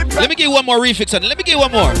a flip. Let me give you one more refix on it. Let me give you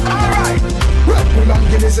one more. Alright. Red Bull and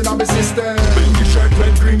Guinness in my system. Bingy shirt,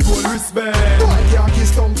 red, green, gold wristband. Boy can't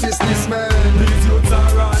kiss thumb fist this man. These youths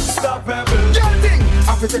are unstoppable. Girl thing,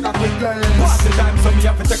 have to take a quick glance. Pass the time so me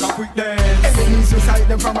have to take a quick dance. Enemies will sight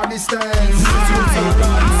them from a distance. These youths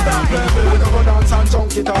are unstoppable. We don't go dance and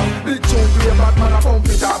chunk it up. Big tune play bad man a pump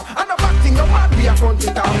it up. And the back thing you mad we a front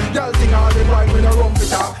it up. Girl thing all the while we no rump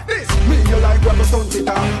it up. This me you like when we stunt it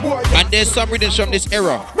up. And there's some rhythms from this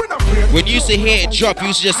era. When you used to hear it drop, you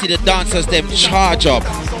used to just see the dancers them charge up.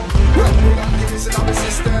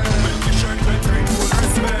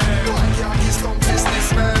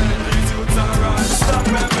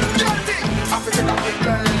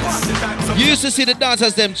 You used to see the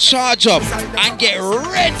dancers them charge up and get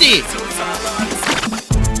ready.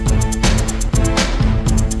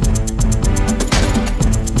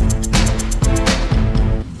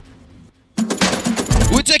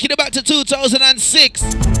 We're taking it back to 2006.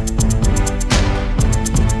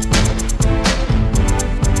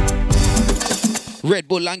 Red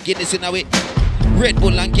Bull and Guinness in a way. Red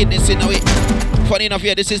Bull and Guinness in a way. Funny enough,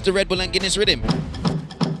 yeah, this is the Red Bull and Guinness rhythm.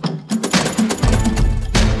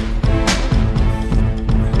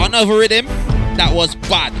 Another rhythm that was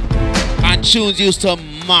bad. And tunes used to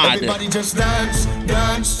mad. Everybody just dance,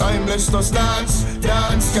 dance, timeless just dance,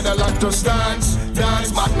 dance, get a lot just dance,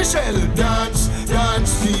 dance, Mad Michelle, dance,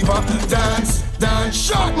 dance, Fever, dance, dance,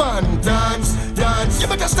 Short Man, dance, dance, you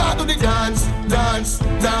better start to the dance, dance,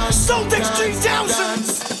 dance, Sound Extreme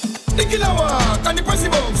 3000. The killer walk and the pressy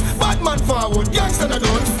bounce. Bad man forward, gangster na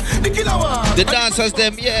dance. The killer walk. The dancers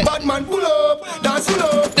them, yeah. Bad man pull up, dance pull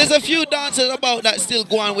up. There's a few dancers about that still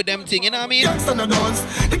go on with them thing, you know what I mean? Gangster na dance.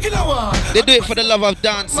 The killer walk. They do it for the love of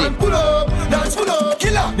dancing. Man pull up, dance pull up.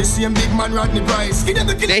 Killer. The same big man Rodney Price. Give them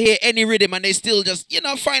the killer. They hear any rhythm and they still just,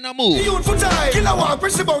 find a move. Youth for time. Killer walk,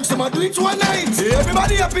 pressy bounce, them a do it to a night.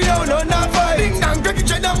 Everybody happy now, no not fight. Ding dong, Greggy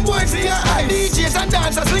J, them boys in your eyes. DJs and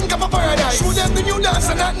dancers link up a paradise. Show them the new dance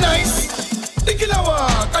and that nice. The killer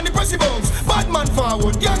walk and the pressy bounce. Bad man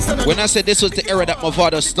forward, gangster. When I said this was the era that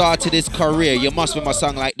Movado started his career, you must remember a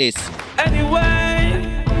song like this.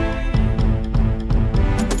 Anyway,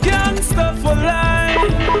 gangster for life.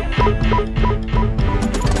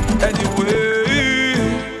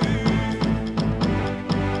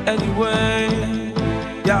 Anyway,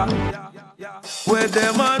 yeah. Where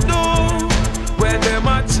them a do, where them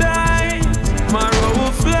a try, my road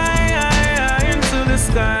will fly into the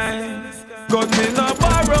sky. Got me no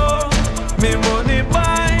borrow, me money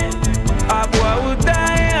buy, a boy will die.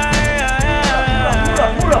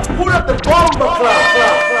 Pull up the bomb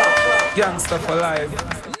clap. Gangster for life.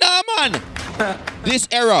 Nah, man. This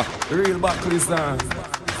era. Real Buckley's on.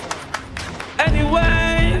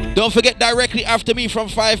 Anyway. Don't forget directly after me from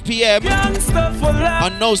 5 p.m. Gangster for life.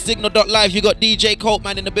 On NoSignal.live, you got DJ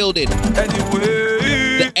Copeman in the building.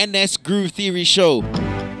 Anyway. The NS Groove Theory Show.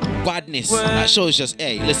 Badness. That show is just,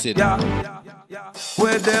 hey, listen. Yeah.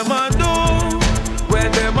 Where them a do, where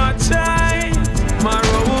them a try, my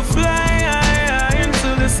road will fly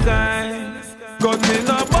into the sky. Got me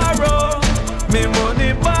no borrow, me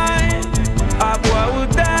money buy, a boy will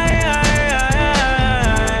die.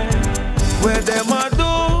 Where them a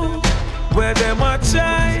do, where them a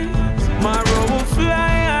try, my road will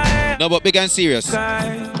fly. No, but big and serious.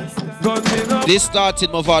 This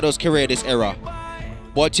started Movado's career, this era.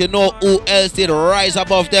 But you know who else did rise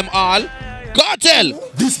above them all? Cartel!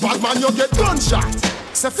 This bad man, you get gunshot.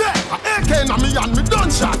 Say fair, a AK na me and me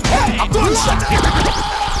gunshot. Hey, a gunshot.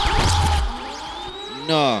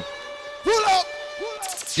 No.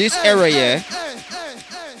 This era, yeah,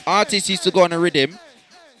 artists used to go on a rhythm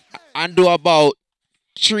and do about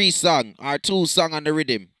 3 songs or 2 songs on the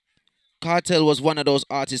rhythm. Cartel was one of those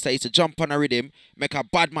artists that used to jump on a rhythm, make a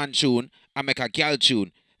bad man tune, and make a gal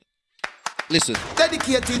tune. Listen.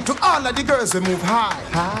 Dedicated to all of the girls who move high.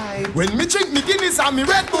 High. When me drink me Guinness and me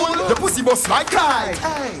Red Bull, the pussy bust like kite.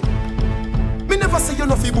 Hey. Me never say you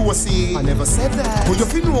no fi bossy. I never said that. But you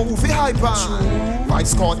fi know who fi hype on.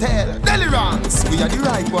 Vibes Cartel, Delirance, we are the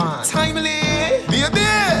right one. Timely, baby,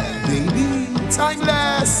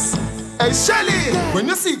 timeless. Hey Shelly, when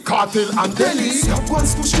you see Cartel and Deli, stop one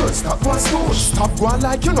push girl, stop one push. Stop one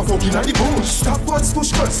like you no fucking at the bush. Stop one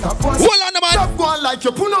push girl, stop one. Hold on, man. Stop one like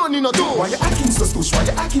you put on in a door. Why you acting so stush? Why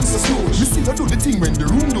you acting so stush? You still do the thing when the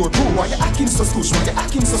room door go. Why you acting so stush? Why you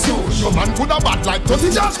acting so stush? Your man coulda bad like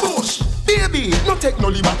 30 George Bush. Baby, no take no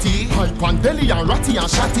liberty. Hype and Deli and ratty and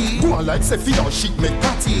shatty. Go on like say feed and shit make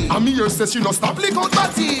patty. And me here says she no stop lick out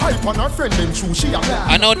batty. Hype and her friend them true she a bad.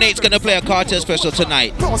 I know Nate's gonna play a Cartel special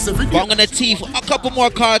tonight, but I'm gonna teeth a couple more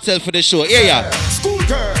Cartel for the show. Here ya. School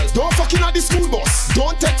girl, don't fucking at the school bus.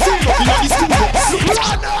 Don't take feel up in the school bus.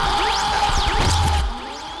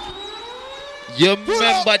 You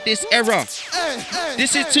remember this era?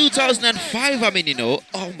 This is 2005, I mean, you know.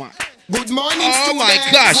 Oh my. Good morning, oh student. My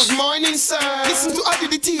gosh. Good morning, sir. Listen to Adi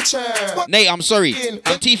the teacher. Nate, I'm sorry.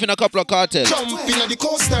 I'm teething a couple of Cartels. Jumping at the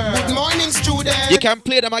coaster. Good morning, student. You can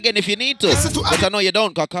play them again if you need to. But I know you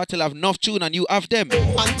don't, because Cartel have enough tune and you have them.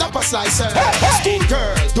 And top a slicer. School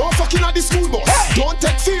girl, don't fucking at the school bus. Don't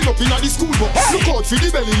take feel up in at the school bus. Look out for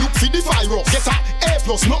the belly, look for the virus. Get a A+,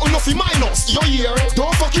 not enough in minus. You hear?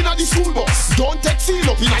 Don't fucking at the school bus. Don't take feel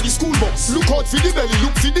up in at the school bus. Look out for the belly,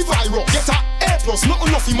 look for the virus. Get a A+, not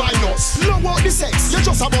enough in minus. Low out the sex, you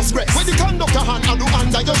just a bus breath. When the conductor hand and do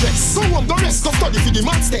under your dress. Go on, go rest, go study for the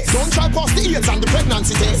maths test. Don't try pass the AIDS and the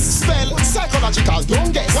pregnancy test. Spell, psychological,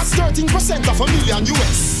 don't guess. What's 13% of $1 million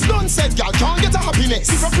US? None said, girl, can't get a happiness.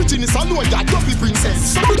 If your prettiness alone, girl, don't be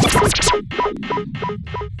princess.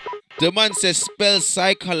 The man says spell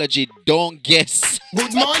psychology, don't guess.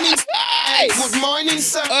 Good morning. Good morning,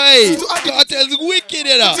 sir. Hey, Cartel's wicked,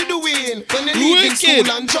 you know. What you doing? When you leave school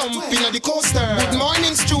and jump in at the coaster. Good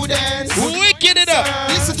morning, students. Wicked, you know.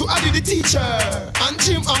 Listen to Adi the teacher. And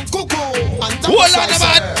Jim and Coco. And hold on,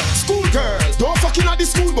 man. School girl, don't fucking at the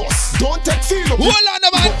school bus. Don't take feel up. Hold on,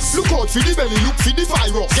 man. Look out for the belly, look for the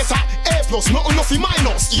virus. Get a A+, not enough in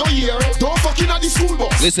minus. You hear? Don't fucking at the school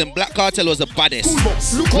bus. Listen, Black Cartel was the baddest.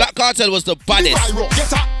 Black Cartel was the baddest.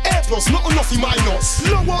 Get a A+, not enough in minus.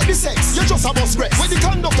 Low out the sex, you just a bus breath. When the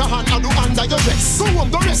conductor hand and do under your dress. Go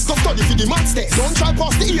on, go rest, go study for the maths test. Don't try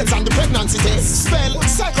pass the AIDS and the pregnancy test. Spell,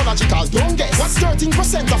 psychological, don't guess. What's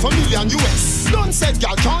 13% of $1 million US? None said,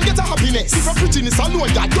 girl, can't get a happiness. If your prettiness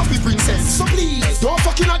alone, girl, don't be princess. So please, don't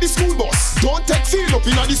fucking at the school bus. Don't take feel up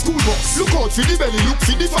in at the school bus. Look out for the belly, look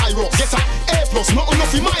for the virus. Get a A+, not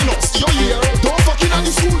enough in minus. You hear? Don't fucking at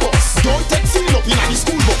the school bus. Don't take feel up in at the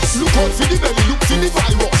school bus. Look out for the belly, look for the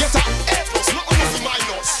virus. Get a A+, not enough in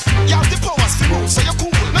minus. You have the powers to move, so you're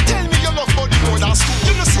cool. Now tell me you love body more than school.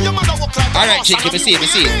 You know see your mother walk like alright, chick, let me see it.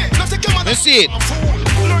 Let's see it. Learn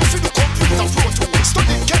for the computer photo.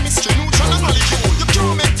 Study chemistry, neutral and molecule. You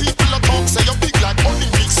can't make people a talk, say you're big like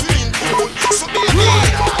Olympic swimming pool. So baby,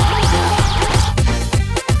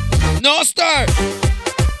 no star.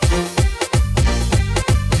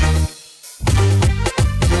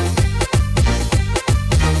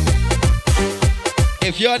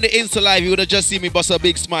 If you're on the Insta Live, you would have just seen me bust a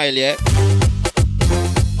big smile, yeah?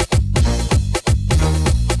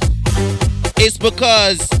 It's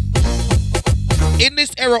because in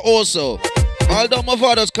this era also, although my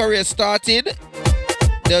father's career started,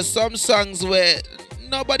 there's some songs where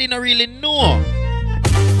nobody not really know.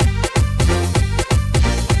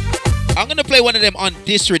 I'm gonna play one of them on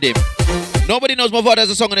this rhythm. Nobody knows my father has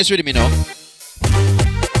a song on this rhythm, you know.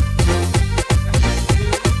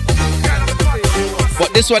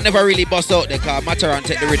 But this one never really bust out there, cause Mataran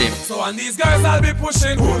take the rhythm. So and these girls I'll be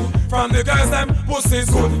pushing hood. From the girls them pussy's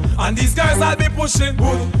good. And these girls I'll be pushing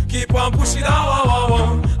hood. Keep on pushing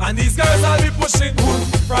on. And these girls I'll be pushing hood.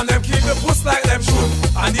 From them keep the push like them should.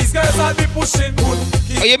 And these girls I'll be pushing hood.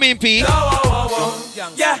 Oh, you mean P? Yeah,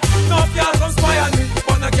 no girl come spy on me.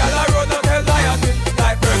 But no girl I road no girl lie on me.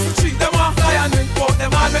 Like birds who treat them off fly on me. But them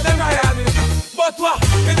all make them cry on me. But what?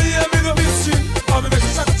 In the air me go mystery.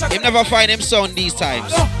 You never find him sound these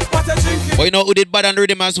times. But you know who did bad on the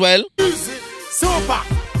rhythm as well? Soca.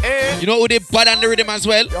 You know who did bad on the rhythm as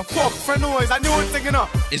well? Your fuck friend know it's a new thing, you know.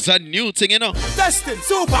 It's a new thing, you know. Destin,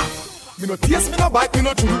 Soca. Me no taste, me no bite, me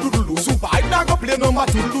no doodle-doodle-doo. Super, I not go play no more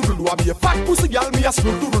doodle-doodle-doo. I be a fat pussy girl, me a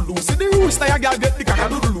doodle-doodle-doo. See the rooster, a girl get the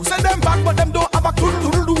caca-doodle-doo. Send them back, but them don't have a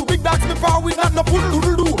doodle-doodle-doo. Big dogs, me power, we not no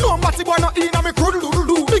poodle-doodle-doo. No matty boy, no in, and me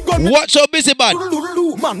croodle-doodle-doo. Big gun, Watch out, busy man.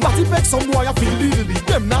 Man, what if make some boy a feel diddly?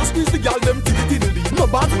 Them now squeeze the gal, them tiddly diddly. No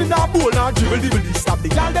bad me now bowl, now dribble diddly. Stop the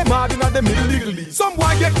gal, them hard inna the middle diddly. Some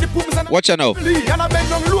boy get the poops and watch out now. And I bend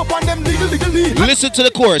down low upon them diddle diddly. Listen to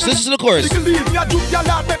the chorus. Listen to the chorus. Diddly, me a juke gal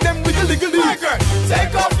out, make them wiggle diddly.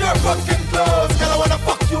 Take off your fucking clothes, girl, I wanna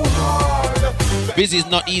fuck you hard. Busy's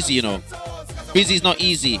not easy, you know. Busy's not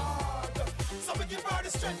easy.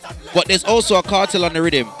 But there's also a cartel on the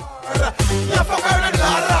rhythm.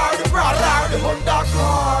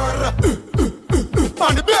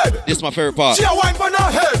 On the bed. This is my favorite part. She a wine on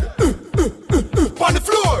her head. On the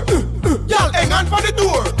floor. Y'all hang on for the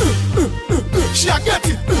door. She a get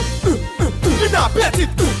it. You not bet it.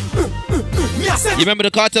 Me a say. You remember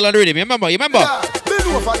the cartel on the rhythm? You remember? Yeah. Bend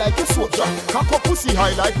over like a soldier. Cock up pussy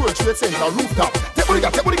high like World Trade Center rooftop. Take body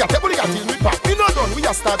got till me back. We not done. We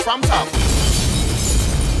a start from top.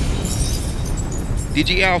 Did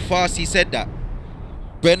you hear how fast he said that?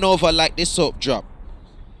 Bend over like this soap drop.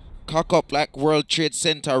 Cock up like World Trade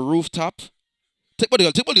Center rooftop. Take body.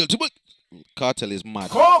 Cartel is mad.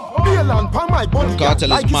 Cartel is mad.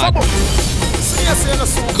 Cartel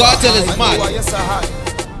is mad.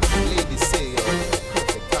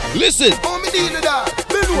 Listen.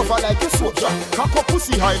 Bend over like a soldier. Cock up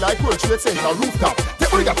pussy high like World Trade Center rooftop. Take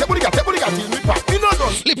body got till me back. We not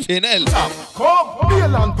done. Flipping hell. Come,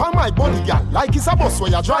 bail and pan my body, girl, like it's a bus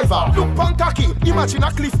where you driver. Look pan cocky, imagine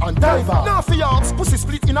a cliff and diver. Now for yards, pussy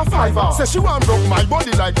split in a fiver. Say she want broke my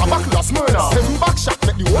body like a buckle of Smyrna. 7 back shot,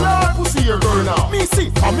 make the whole her pussy here burn off. Me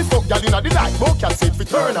see, and me fuck girl inna the night, but can say it fi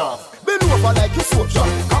turn off. Bend over like a soldier,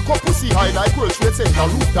 cock up pussy high like World Trade Center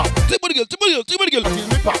rooftop. Take body girl. Till me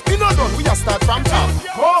pack, we not done, we a start from top.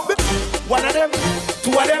 Come, one of them,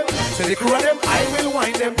 2 of them, say the crew of them, I will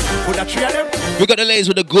wind them. Put a 3 of them. We got the ladies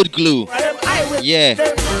with the good glue. Yeah.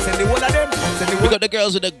 Send the whole of them. We got the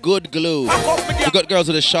girls with the good glue. We got girls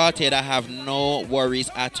with the short hair that have no worries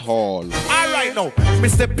at all. Alright now, me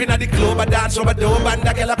step in at the club, I dance over the dope, and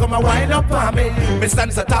the girl come and wind up on me. Me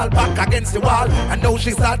stand so tall back against the wall, and now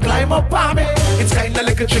she start climb up on me. It's kinda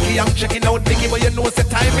little tricky, I'm checking out Nicky, but you know the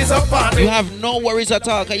time is up on me. You have no worries at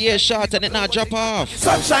all, cause you're short and it not drop off.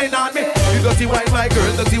 Sunshine on me, you dirty wine, my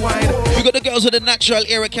girl, dirty wine. We got the girls with the natural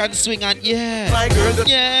air can swing and yeah. My girl,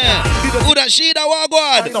 yeah. Who that she that walk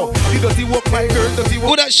on? No, you dirty walk, my girl, dirty walk.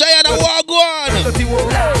 Who that shy that walk on? Dirty walk,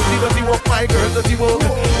 you dirty walk, my girl, dirty walk.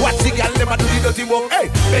 Watch the girl, them a do the dirty walk. Hey,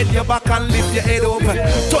 bend your back and lift your head up.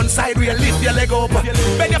 Turn side where you lift your leg up.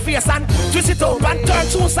 Bend your face and twist it up and turn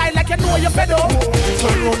 2 sides like you know you're fed up.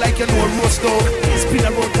 Turn around like you know roast dog. Spin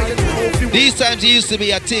around like you know. These times it used to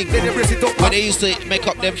be a thing when they used to make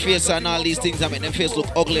up them face and all these things and make them face look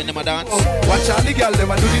ugly in them a dance. Watch all the girl,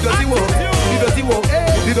 them a do the dirty walk. The dirty walk,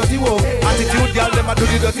 the dirty walk. Attitude girl, them a do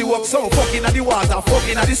the dirty walk. So fucking at the water,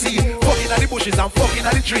 fucking at the sea, fucking at the bushes and fucking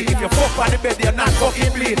at the tree. If you fuck on the bed, you're not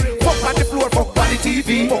fucking bleed. Fuck on the floor, fuck on the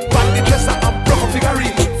TV. Fuck on the dresser and broke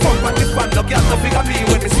figurine. Fuck on the fan, no girl no figure me.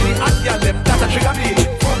 When they see the hot girl, them that a trigger me.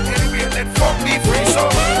 Fuck anyway, let fuck me free. So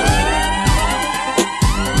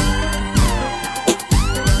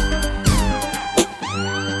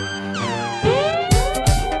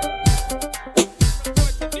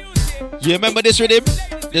you remember this rhythm?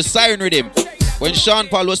 The siren rhythm. When Sean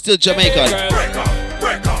Paul was still Jamaican. Break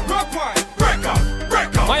up,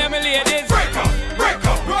 Miami ladies. Break up,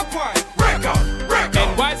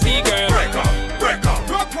 NYC girl. Break up,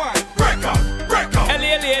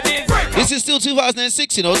 LA ladies. This is still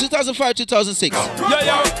 2006, you know, 2005, 2006. Yo,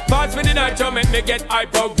 pass me the night, yo, make me get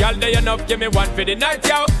hype out. Y'all day enough, give me one for the night,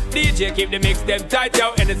 yo. DJ keep the mix them tight,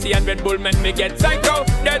 yo. NSC and Red Bull make me get psycho.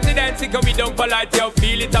 Dirty dancing, cause we don't polite, yo.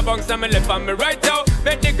 Feel it amongst me left and me right, yo.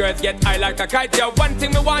 Make the girls get high like a kite, yo. One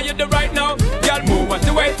thing me want you to right now. Y'all move, what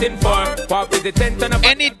you waiting for? Walk with the tent on a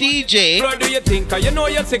any DJ Bro, do you think, cause you know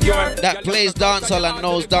you're secure. that plays dancehall and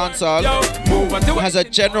knows dancehall Yo, move, what you has a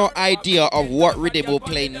general idea of what rhythm will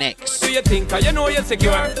play next. Do you think, cause you know you're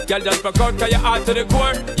secure. Y'all just fuck out, cause you're out to the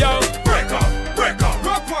core. Yo, break up.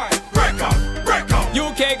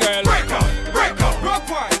 UK girl,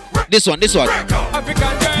 This one.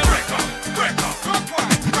 African girl,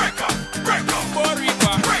 Puerto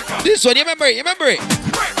Rico, This one, you remember it? yo.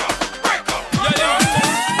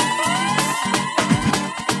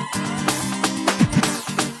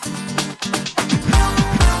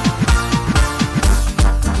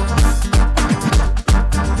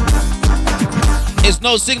 It's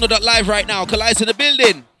no signal.live right now. Kali's in the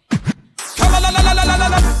building.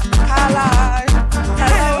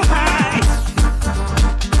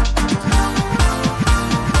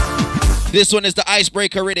 This one is the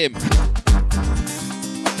icebreaker rhythm.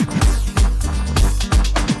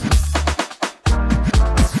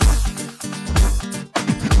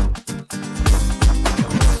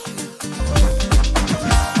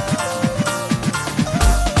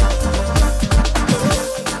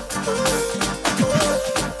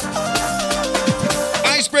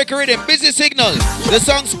 Jamaica rhythm, busy signal. The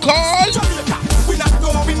song's called We not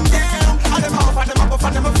going down. And them off, and them up,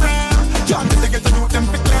 and them a frown. Can't let them get to do them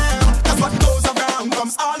big clown. That's what goes around,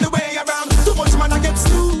 comes all the way around. Too much man I get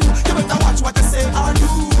slew. You better watch what they say or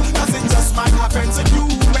do. Cause it just might happen to you.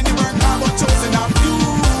 When you work hard but chosen of you.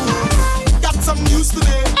 Got some news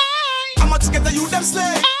today. How much get the you them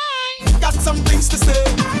slay? Got some things to say.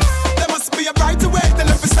 There must be a brighter way. Tell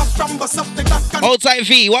them to stop from bust up the clock. Hold tight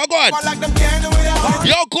V, what go on? Like them can't do without it.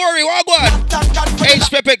 Yo Corey, what go on?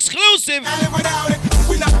 H-Pep exclusive.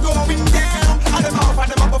 We not going down. And them off,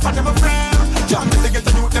 and them up, and them a frown. Can't let them get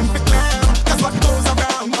to do them big clown. That's what goes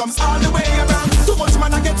around, comes all the way around. Too much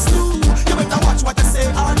man I get slew. You better watch what they say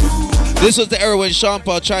or do. This was the era when Sean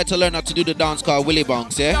Paul tried to learn how to do the dance called Willy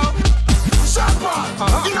Bonks, yeah?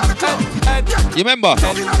 You remember?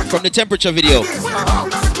 From the Temperature video.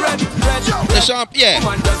 The Sean, yeah.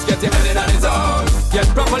 Just get your head in his own. Get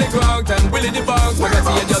properly ground and Willy the Bonks. When I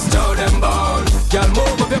see you just show them bone. Girl,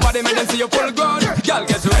 move up your body, make them see you full grown. Girl,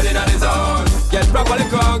 get ready in his own. Get properly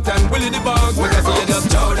ground and Willy the Bonks. When I see you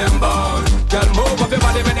just show them bone. Girl, move up your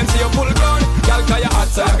body, make them see you full grown. Girl, cause you hot,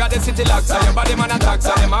 so you got the city lock, so your body man attack,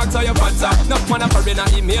 so them ask how you fat, so enough man a foreigner,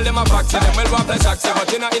 email them a fax, so them well want flesh action, but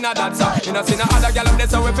you know in a that, so you know see no other girl up there,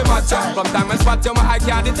 so if you match you, from time I spot you, my eye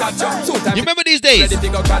can't detach you. You remember these days? Ready to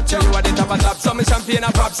go catch you, you are the top of top, so me champagne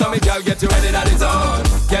and pop, so me girl get you ready that is on.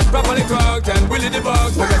 Get properly croaked and Willy the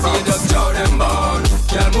Bonks, we can see you just show them bone.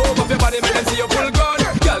 Girl, move up your body, make them see you full grown.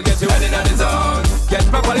 Girl, get you ready that is on. Get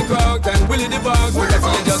properly croaked and Willy the Bonks, we can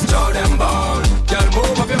see you just show them bone. Girl,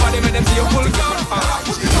 move up your body, make them see you full grown.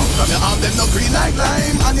 From your arm, them no green like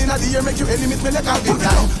lime. And in the year, make you enemies, me like a big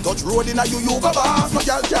time. Touch road in a you go boss. No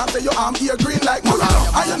girl can't say your arm here green like mud.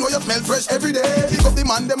 And you know you smell fresh every day. Pick up the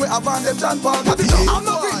man, them we have on them John Paul. I'm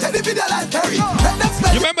no green, tell the video like Terry. Let them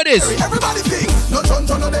smell. You remember this? Everybody sing. No chon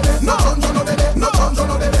chon no de de. No chon chon no de de. No chon chon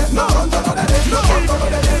no de de. No chon chon no de de. No chon chon no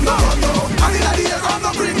de de. No chon chon. And in the year, I'm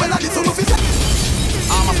no green. When I did so no fit.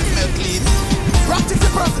 I'm a smell clean. Practice the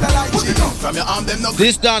personal like you. From your arm, them no.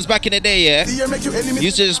 This dance back in the day, yeah? The year make you enemies. You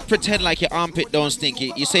used to just pretend like your armpit don't stink.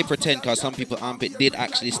 You say pretend because some people armpit did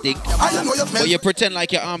actually stink. But you pretend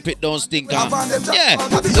like your armpit don't stink. Yeah.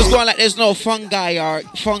 Just go on like there's no fungi or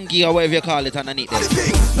fungi or whatever you call it underneath there.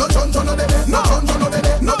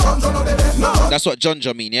 That's what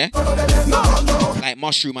Junja mean, yeah? Like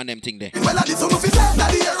mushroom and them thing there.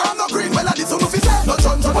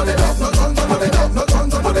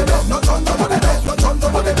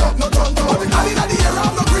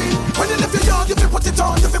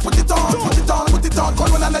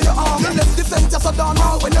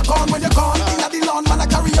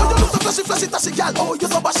 Oh, you're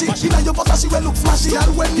so bashy. In your body, she will look smashy.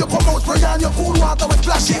 And when you come out, pray and your cool water with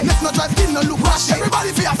flashy. Next, not drive skin, no look rashy.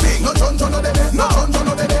 Everybody feel a thing. No chon chon no de de. No chon chon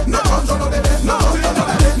no de de. No chon chon no de de. No chon chon no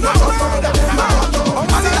de de. No chon chon no de de. No chon chon.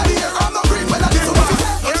 And in the air, I'm not green. When I do so, no chon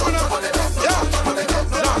chon no de de. No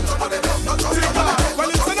chon chon no de de. No chon chon no de de. No chon chon no de de. Well,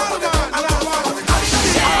 it's another man. And I'm one.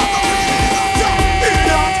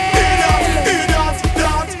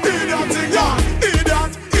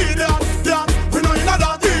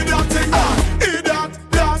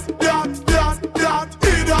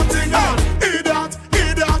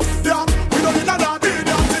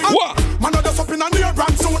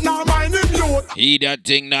 Eat that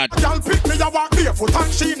thing that. Y'all pick me, I walk barefoot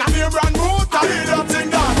and she in a name brand boot. I eat that thing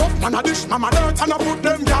that. Man a dish, mama dirt and I put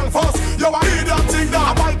them y'all first. Yo, I eat that thing that.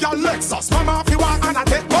 I buy y'all Lexus, mama fi walk and I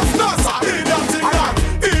take bus nurse. I eat that thing that.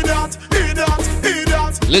 Eat that, eat that, eat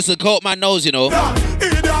that. Listen, Coat Man knows, you know. Eat that,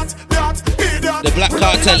 eat that. The Black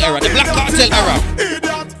Cartel era, the Black Cartel era. Eat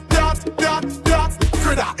that,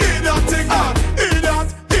 Frida, eat that thing that. Eat that,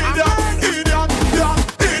 eat that,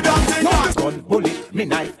 eat that thing that. Gun, bullet, me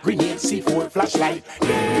knife, grenade, C4, flashlight.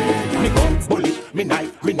 Me gun, bullet, me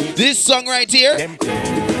knife, grenade. This song right here,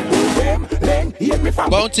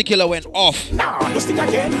 Bounty Killer went off. Nah, you stick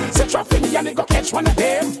again. Set traffic and they go catch one of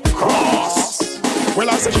them. Cross. Well,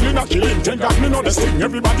 I say killing a killing, 10 got me know this thing.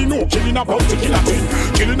 Everybody know killing about to kill a thing.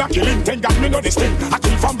 Killing a killing, 10 got me know this thing. I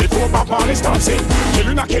kill from before Bob Marley starts sing.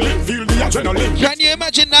 Killing a killing, feel the adrenaline. Can you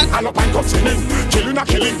imagine that? All up and cups spinning. Killing a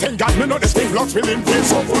killing, 10 got me know this thing. Blood spilling, feel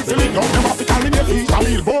so fulfilling. Don't never fi calling your feet. I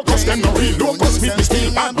real bogus, them no real. Don't cause me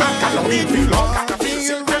steal. Bad man, can no real feel love. Can feel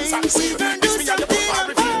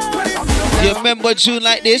Do you remember a tune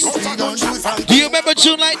like this? Do you remember a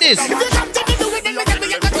tune like this?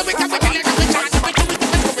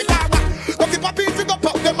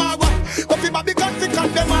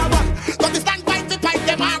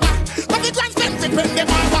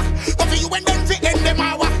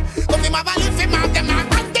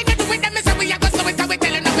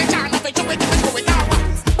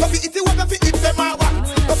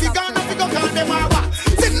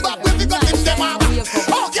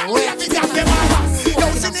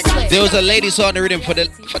 There was a lady song on the rhythm for the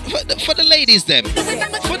ladies them.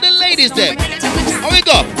 For the ladies them. How we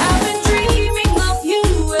go? I've been dreaming of you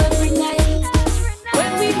every night.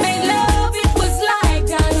 When we made love, it was like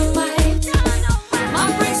dynamite.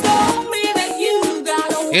 My friends told me that you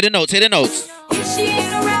got away. Hear the notes, hear the notes. If she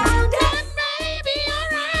ain't around, then maybe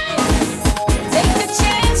alright. Take a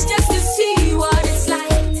chance just to see what it's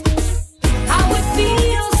like. How it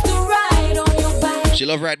feels to ride on your bike. She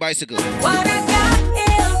love ride bicycle. What I got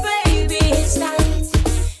here, baby, is night.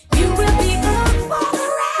 You will be good for the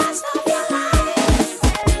rest of your life.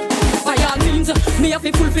 By all means, me have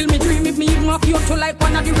to fulfill me dream. If me even have you to like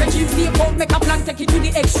one of the regimes, stay out, make a plan, take it to the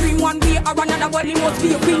extreme. One way or another, but it must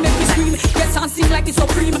be a queen. Make me scream, yes, and sing like the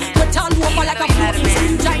supreme. But all over like a floating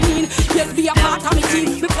stream, Janine. Yes, be a part of me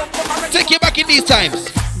team. Take you back in these times.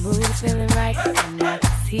 Mood feeling right, and I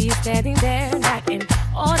see you standing there, like an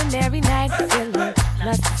ordinary night. Feeling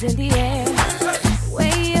lust in the air.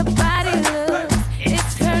 Way your body looks,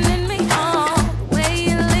 it's turning me on. Way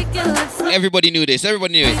you lick your lips. Everybody knew this.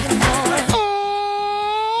 Everybody knew it.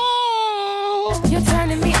 You're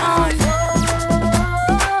turning me on.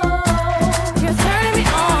 You're turning me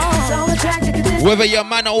on. So attracted to this. Whether you're a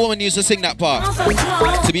man or woman used to sing that part.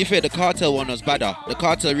 To be fair, the Cartel one was better. The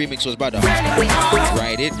Cartel remix was better.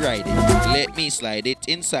 Ride it, ride it. Let me slide it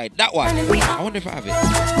inside. That one. I wonder if I have it.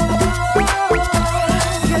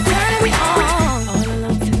 You're turning me on. All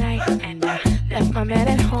alone tonight, and I left my man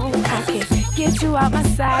at home. I can't get you out my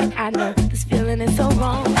sight. I know this feeling is so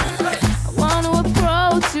wrong. I want to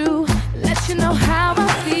approach you, let you know how I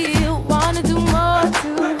feel. Want to do more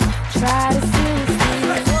to try to seal this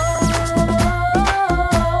deal.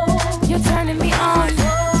 You're turning me on.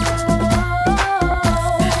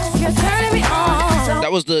 You're turning me on.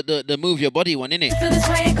 That was the move your body one, innit? Feel this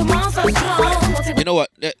way, come on, so strong. You know what?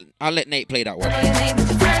 I'll let Nate play that one.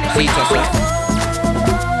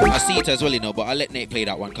 I see it as well, you know, but I'll let Nate play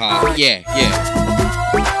that one. Car. Yeah.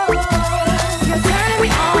 You're turning me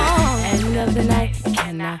on. End of the night,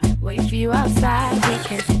 can I wait for you outside? We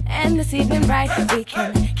can end this evening right. We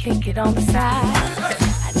can kick it on the side.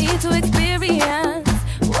 I need to experience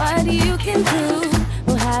what you can do.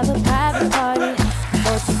 We'll have a private party,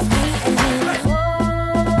 both just me and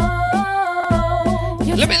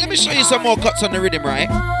you. Let me show you some more cuts on the rhythm, right?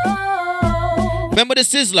 Remember the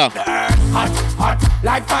Sizzler? Hot, hot,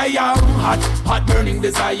 like fire. Hot, hot, burning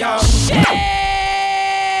desire.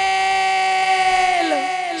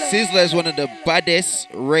 Sizzler is one of the baddest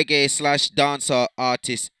reggae / dancer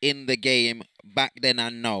artists in the game back then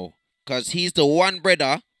and now. Because he's the one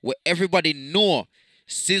brother where everybody know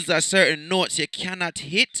Sizzler certain notes you cannot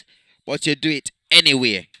hit, but you do it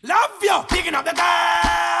anyway. Love you, picking up the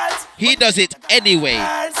girls. He does it anyway.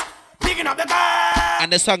 Picking up the girls.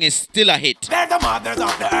 And the song is still a hit. They're the mothers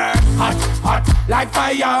of the earth. Hot, hot, like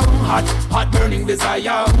fire. Hot, hot, burning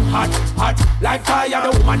desire. Hot, hot, like fire.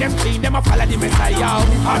 The woman them clean, them a follow the Messiah.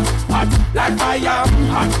 Hot, hot, like fire.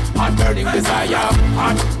 Hot, hot, burning desire.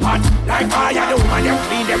 Hot, hot, like fire. The woman them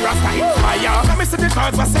clean, them rasta in fire. Let me see the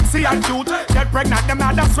girls were sexy and cute. Get pregnant, them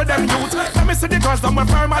not dance with them youth. Let me see the girls that were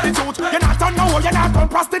firm attitude. You're not on no, you're not on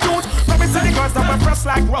prostitute. Let me see the girls that were fresh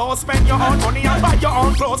like rose. Spend your own money and buy your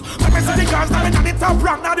own clothes. Let me see the girls that on the top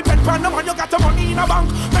rank. Now depend on the man, you got the money in a bank.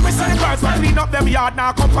 Let me see the girls that clean up them yard.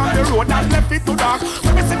 Now come from the road and left it to dark.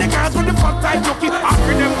 Let me see the girls with the front time looking.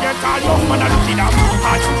 After them get all young man and looking up.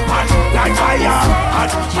 Hot, hot, like fire. Hot,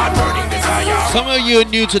 hot, burning desire. Some of you are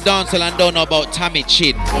new to dancehall and don't know about Tammy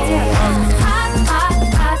Chin.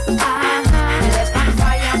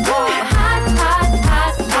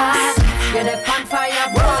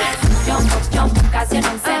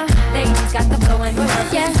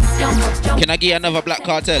 Can I get another Black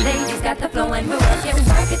Cartel? Ladies got the flow and we're working.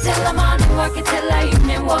 Work it till the morning, work it till the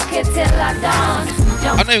evening, work it till I dawn.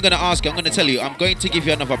 I'm not even going to ask you, I'm going to tell you. I'm going to give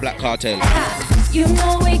you another Black Cartel. You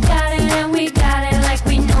know we got it and we got it like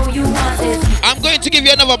we know you want it. I'm going to give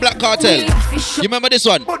you another Black Cartel. You remember this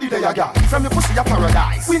one? Body there you got. From your pussy of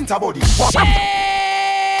paradise. Winter body.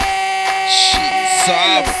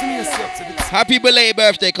 Happy belated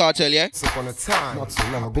birthday, Cartel, yeah? Once upon a time, not so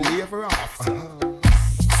long ago, ever after.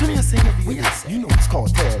 So me say you know it's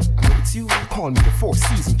Cartel. I know it's you. Call me the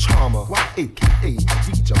 4-season charmer, aka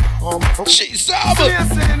DJ Palmer. She's So me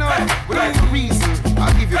say no, without a reason,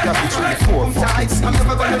 I'll give you that bitch with 4 I'm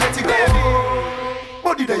never gonna let you go.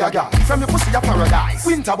 Body there, girl. From your pussy a paradise.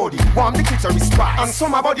 Winter body, warm the clitoris spice. And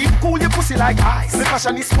summer body, cool your pussy like ice. The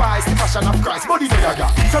fashion is spice, the fashion of Christ. Body there, girl.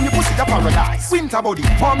 From your pussy a paradise. Winter body,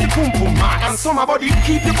 warm the pum pum man. And summer body,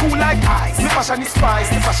 keep you cool like ice. The fashion is spice,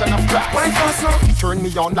 the fashion of Christ. Why fast now? Turn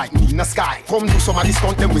me on like me in the sky. Come do some of this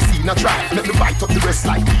stunt, then we see in a try. Let me bite up the rest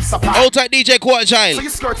like pizza pie. Hold tight, DJ Quarter Child. So you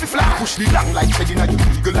skirt to fly, push me long like treading on your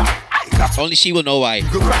legal eye. Only she will know why.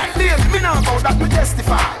 Good right. Me now about that me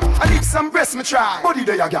testify. I leave some breast me try. Body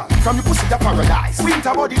there, girl. From your pussy to paradise.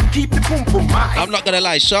 Winter body, keep the pum pum mind. I'm not gonna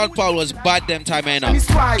lie, Sean Paul was bad them time, man.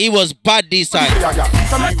 He was bad this time.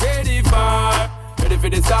 Ready for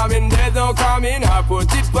the storming, there's no coming. I put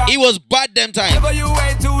it back. He was bad them time. Never you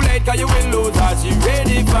wait too late, cause you will lose. She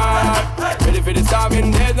ready for. Ready for the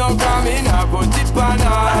storming, there's no coming. I put it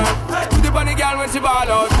back. Put the bunny girl when she ball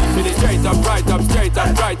out. Feel it straight up, right up, straight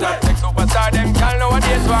up, right up. Next superstar, them girl know what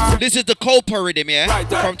this for. This is the Copa rhythm, yeah? Right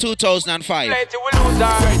from 2005. Late, you will lose.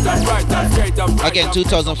 Straight up, right up, straight up. Right again,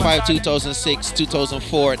 2005, 2006,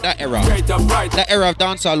 2004, that era. Straight up, right. That era of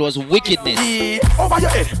dancehall was wickedness. Over your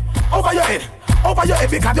head, over your head. Over your head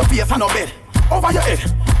because your face on no bed. Over your head,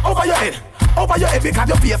 over your head, over your head because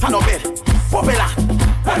your face on no bed. Popela,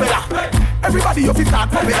 popela. Everybody you fi start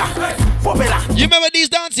popela, popela. You remember these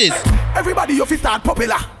dances? Everybody you fi start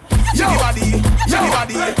popela. Jiggy body, jiggy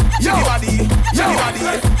body, jiggy body, jiggy body,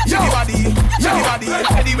 jiggy body, jiggy body.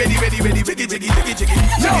 Ready, ready, ready, ready, jiggy, jiggy, jiggy, jiggy.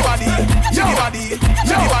 Jiggy body, jiggy body,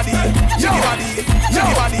 jiggy body, jiggy body,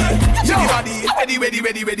 jiggy body, jiggy body. Ready, ready,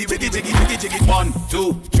 ready, ready, jiggy, jiggy, jiggy, jiggy. 1,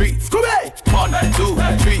 2, 3, Scooby. 1, 2,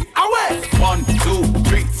 3, away. 1, 2,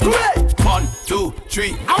 3, Scooby. 1, 2,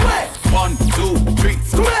 3, away. 1, 2, 3,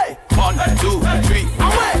 Scooby. 1, 2, 3,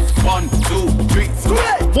 away. 1, 2, 3,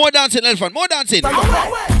 Scooby. More dancing, elephant. More dancing.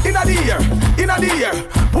 Inna the ear, inna the ear.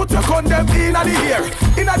 Put your condom inna the ear,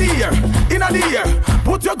 inna the ear, inna the ear.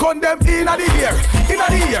 Put your condom inna the ear, inna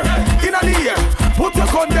the ear, inna the ear. Put your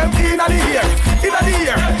condom inna the ear, inna the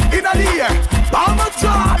ear, inna the ear. Bomb a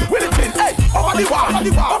job with it in, hey, over the wall,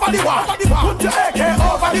 over the wall. Put your AK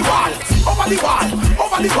over the wall, over the wall,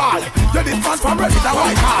 over the wall. You did fast from ready to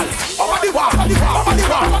white hall. Over the wall, over the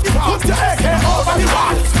wall. Put your AK over the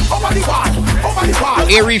wall, over the wall, over the wall.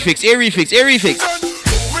 Air refix, air refix, air refix.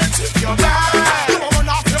 If you're bad, you won't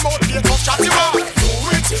have to motivate or chat you up. Do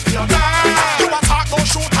it if you're bad. You want talk, no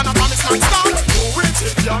shoot, and a promise not stop. Do it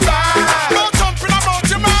if you're bad. No jumping about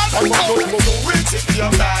your mouth. Do it if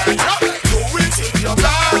you're bad. Do it if you're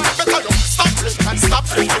bad. Better you stop it and stop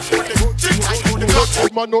it. Before they go tick tight on the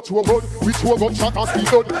clock. Man not to a gun, we to a gun shot and speed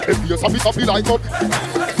gun. If you're happy like gun.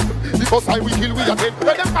 Because I will kill we again.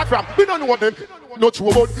 Where them back from? We don't know them. Not to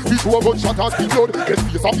a gun, we to a gun shot and speed gun.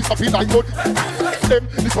 If you're happy like gun. Them,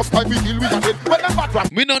 because time we kill we again. Where them back from?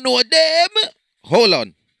 We don't know them. Hold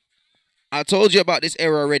on. I told you about this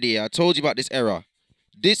era already. I told you about this era.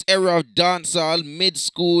 This era of dancehall,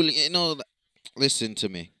 mid-school, you know. Listen to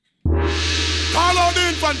me. Call out the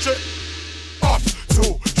infantry. Up, 2,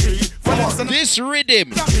 3, 4. This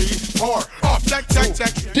rhythm. 3, 4. Up,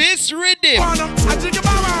 check. This rhythm.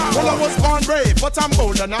 Well, I was born brave, but I'm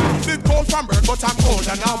older now. Big gold from birth, but I'm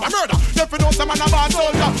older now. My murder, never know some man a bad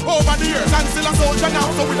soldier. Over the years, and still a soldier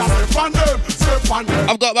now. So we'll step on them.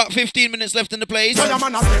 I've got about 15 minutes left in the place. So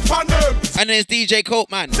man a step on them. And there's DJ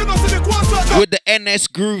Copeman with the NS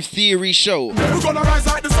Groove Theory Show. We're gonna rise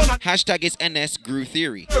like the sun. Hashtag is NS Groove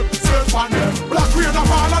Theory. Step on them. Black rain a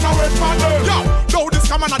fall and a red on them. Yo, know this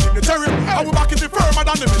come on a dignitary. And we back in the firmer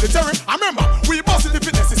than the military. I remember, we boss it if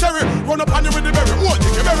it's necessary. Run up on you with the berry, won't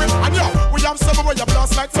you get berry? And yo, we have seven where you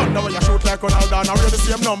blast like thunder, where you shoot like Ronaldo, and we're the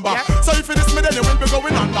same number. Yeah. So if it is me, then you will be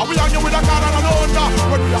going under. We on you with a car and an Honda.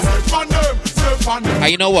 When we are step on them, step on them.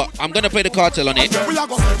 And you know what? I'm gonna play the cartel on it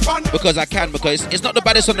because I can. Because it's not the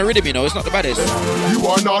baddest on the rhythm, you know. It's not the baddest. You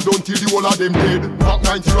are not done till the whole of them dead. Mark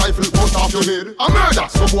 90 rifle, cut off your head. A murder,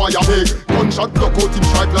 so boy you beg. Gunshot block out him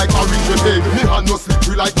strike like a region head. Me hand no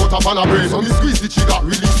slippery like butter pan a bread. So me squeeze the trigger,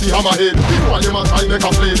 release the hammerhead. People them a try make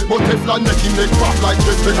a blade, but Teflon make him make back like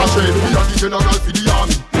just make a trade. We are the general for the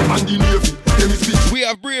army and the navy. We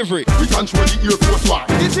have bravery. We control the Air Force One.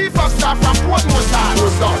 The chief of staff from Portmore Star.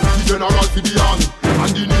 The general for the army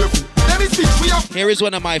and the navy. Here is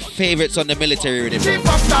one of my favorites on the military rhythm.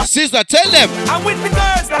 Sister, tell them. I'm with the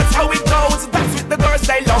girls, that's how it goes. That's with the girls,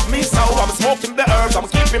 they love me so. I'm smoking the herbs, I'm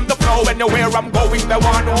keeping the flow. Anywhere I'm going, they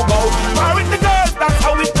want to go. I'm with the girls, that's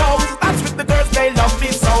how it goes. That's with the girls, they love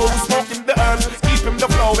me so. Smoking the herbs, keeping the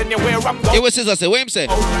flow. Anywhere I'm going. It was Sister say, what him say?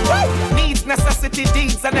 Needs, necessity,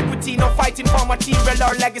 deeds, and equity. No fighting for material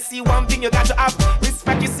or legacy. One thing you got to have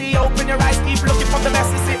respect. You see, open your eyes, keep looking for the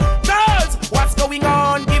best. You see, girls, what's going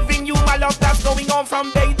on? Giving you my love that's going on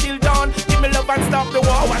from day till dawn. Give me love and stop the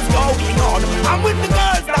war. What's going on? I'm with the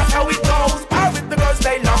girls, that's how it goes. I'm with the girls,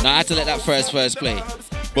 they love. Now I had to let that first play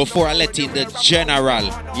before I let in the general.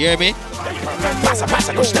 You hear me?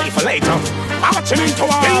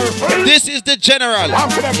 This is the general.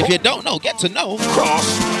 If you don't know, get to know.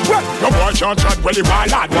 Cross. Well, your boy can't chat when the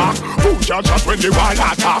wild lad walk. Fool can't chat when the wild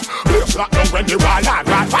lad talk. Place lock down when the wild lad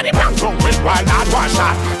ride. Body bang down when wild lad wash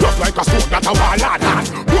shot. Just like a stone that a wild lad had.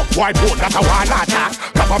 Broke white bone that a wild lad had.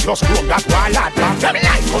 Copper plus chrome that wild lad had. Tell me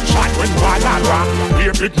life gun shot when wild lad rock. Be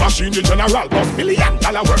a big machine, the general boss. $1 million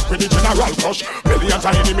work with the general crush. Millions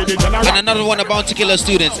of enemy, the general. And another one about to kill our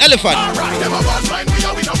students. Elephant. Alright, them a bad mind, we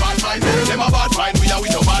are with a bad mind them. Them a bad mind, we are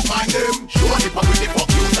with a bad mind them. Show the fuck with the fuck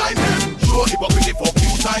you sign them. Show the fuck with the fuck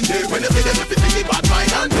you sign them. When you see them, if you think the bad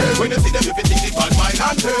mind and them. When you see them, if you think the bad mind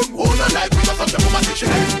and them. Who no like with us of the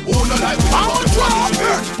competition? Who no like with us of the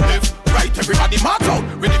competition? Left, right, everybody march out.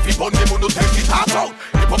 When if you burn them, who no take it heart out.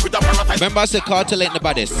 Remember I said Cartel ain't the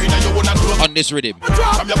baddest on this rhythm.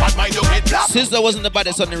 Sizzler wasn't the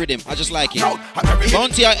baddest on the rhythm. I just like it.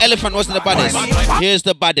 Bounty or Elephant wasn't the baddest. Here's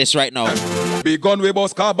the baddest right now. Big gun we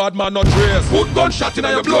boss car, bad man not trace. Put gunshot in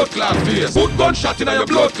your blood clot face. Put gunshot in your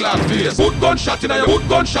blood clot face. Put gunshot in your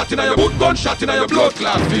blood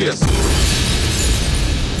clot face.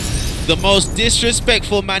 The most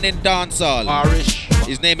disrespectful man in dancehall. Irish.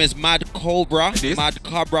 His name is Mad Cobra. Mad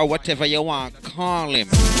Cobra, whatever you want, call him.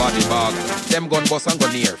 Body bag. Them gun boss and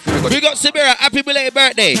gun near. Big up Sibera, happy belated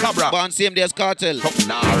birthday. Cobra. Born same day as Cartel.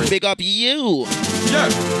 Big up you. Yeah.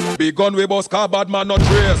 Big gun we boss car, bad man not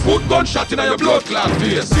trace. Put gunshot in your blood clot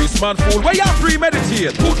face. This man fool where you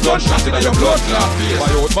premeditate. Put gunshot in your blood clot face.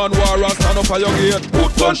 My old man war and stand up for your gate.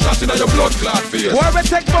 Put gunshot in your blood clot face. Boy we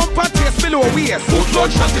take bumper taste below waist. Put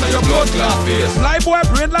gunshot in your blood clot face. Fly boy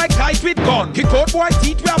brain like kite with gun. Kick out boy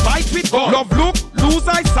teeth we a bite with gun. Love look, lose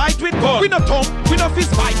eyesight with gun. We no thumb, we no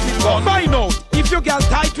fist fight with gun. Find out if your girl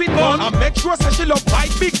tight with gun. And make sure say she love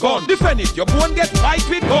bite big gun. Defend it, your bone get fight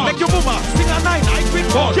with gun. Make your mama sing a 9-9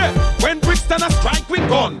 with gun. Yeah, when Brixton a strike with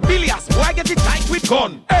gun. Billias, boy get it tight with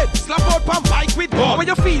gun. Head slap out pan bike with gun. When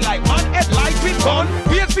you feel like man head light with gun.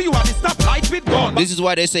 Wait for you at the stop light with gun. This is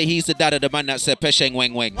why they say he's the dad of the man that said Pesheng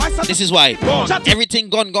Weng Weng. This is why. Everything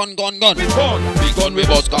gun. Big gun we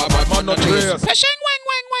boss car, bad man not trace. Pesheng Weng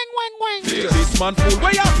Weng. This man fool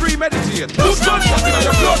where you premeditate. Put gunshot in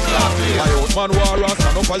your blood clot face. My old man war and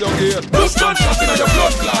stand up for your gate. Put gunshot in your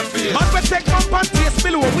blood clot face. Man we take man pan taste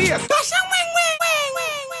below waist.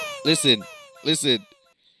 Listen.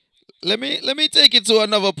 Let me take it to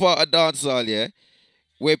another part of dancehall, yeah?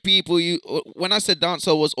 Where people when I said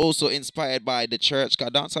dancehall was also inspired by the church,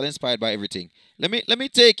 because dancehall inspired by everything. Let me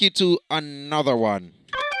take you to another one.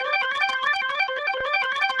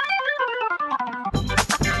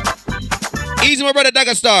 Easy, my brother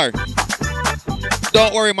Dagger Star.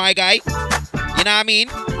 Don't worry, my guy. You know what I mean?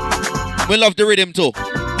 We love the rhythm too.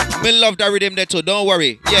 We love the rhythm there too. Don't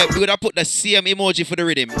worry. Yeah, we would have put the same emoji for the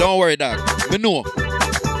rhythm. Don't worry, dog. We know.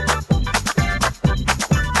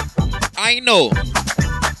 I know.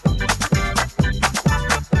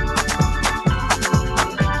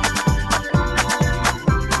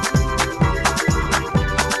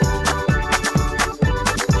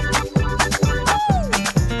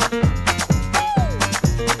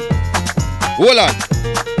 Hold on.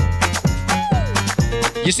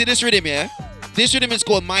 You see this rhythm, yeah? This rhythm is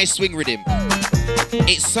called My Swing Rhythm.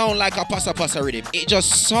 It sound like a pasa rhythm. It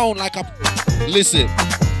just sound like a... Listen.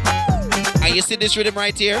 And you see this rhythm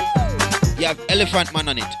right here? You have Elephant Man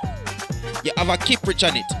on it. You have a Kiprich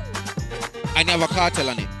on it. And you have a Cartel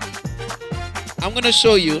on it. I'm going to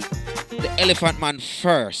show you the Elephant Man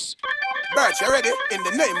first. Birch, you ready? In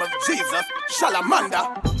the name of Jesus,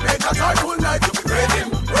 Shalamanda. Make a joyful night, you praise him.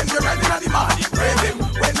 When you're ready in the morning, praise him.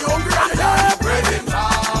 When you're hungry and you're dying, praise him.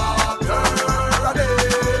 After a day,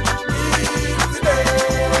 leave the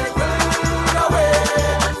devil away.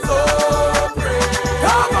 So pray.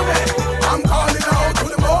 Come on, man. I'm calling out to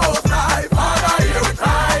the Most High. Father, hear we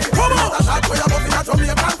cry. Come on. That's that way I'm up in a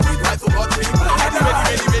Jamaican street. Right, so God, we play.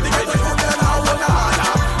 Ready. Get the youth there now, hold on.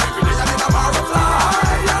 Every day I'm in a bar of fly.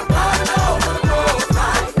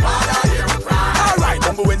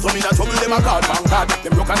 So me that trouble them a call bankad.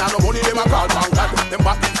 Them broke and no money them a call bankad. Them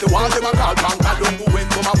back against the wall them a call bankad. Don't go when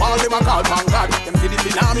come a fall them a call bankad. Them see the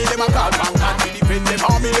tsunami them a call bankad. We defend them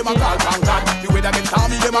army them a call bankad. The way that gets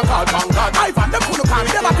army them a call bankad. I find them couldn't carry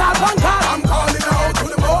them a call bankad. I'm calling out to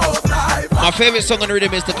the Most High. My favorite song on the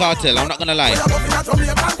rhythm is the Cartel. I'm not gonna lie.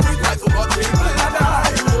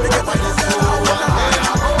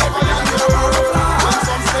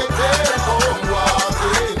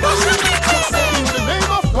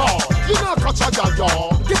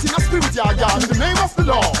 Get in a spirit, yeah. In the name of the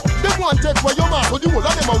Lord. Them want take where your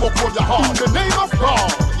hold your heart. The name of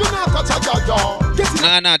God, you not touch a yard.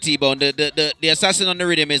 Nah, T-Bone. The assassin on the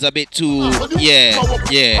rhythm is a bit too. Yeah.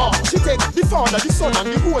 She take the Father, the Son,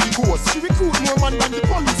 and the Holy Ghost. She recruit more man than the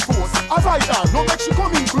police force. Avoid her, no make she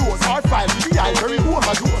come in close. Our file with the eye very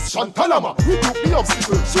overdose. Chantalama, rebuke the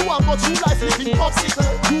obstacle. She want go through life living popsicle.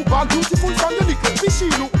 You born beautiful from the little.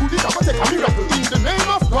 She look good, it go take a miracle. In the name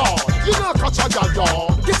of God, you not catch a yard.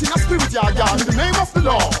 Get in a spirit yard. In the name of the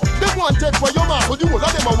Lord, they want take where your man, so the whole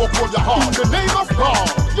of them a walk over your heart. In the name of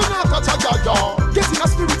God, you not catch a yard. Get in a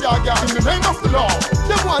spirit yard. In the name of the Lord,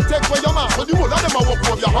 they want take where your man, so the whole of them a walk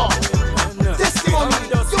over your heart. Testimony,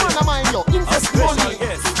 you wanna mind your testimony.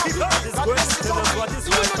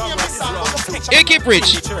 Icky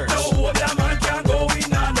Bridge.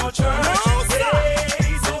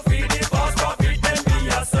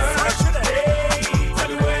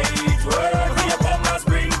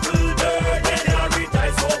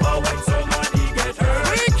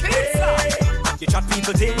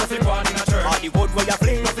 People think of it one in a church. All the wood where you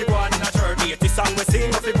fling of it one in a church. The song we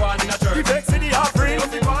sing of it one in a church. The vex in the offering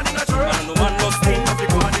of it one in a church. And no man lost thing of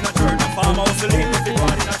it one in a church. No farmer hustling of it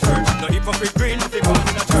one in a church. No hypocrite green of it one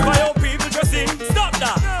in a church. My old people just sing, stop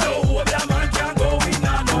that. No other man can go in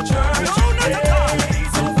a no church. No, not at all.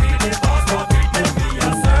 So feed the fast, but feed them be a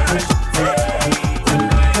search.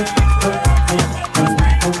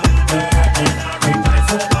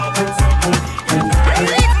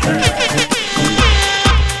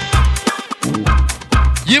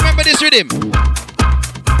 You remember this rhythm?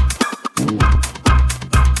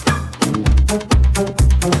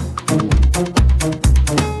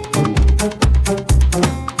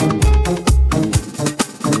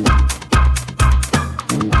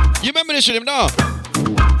 You remember this rhythm, no?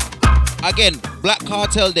 Again, Black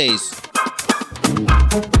Cartel days.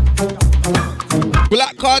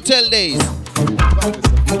 Black Cartel days.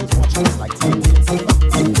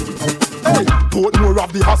 Portmore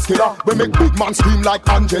of the Huskiller, we make big man scream like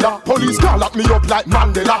Angela. Police can't lock me up like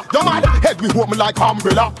Mandela. Your man head we home like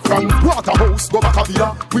umbrella. From Waterhouse go back a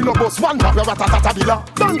villa. We no boss one pop your ratatata villa.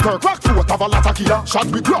 Dunkirk rock foot of a lot of killer. Shot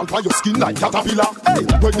we crawl by your skin like caterpillar. Hey,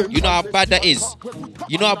 when them you know how bad that is.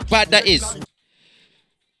 You know how bad that is.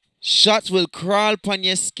 Shots will crawl upon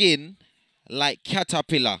your skin like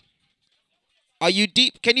caterpillar. Are you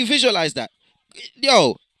deep? Can you visualize that?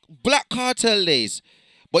 Yo, Black Cartel days.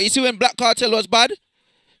 But you see when Black Cartel was bad,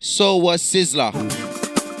 so was Sizzler.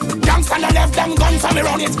 Gangsta no left them guns and me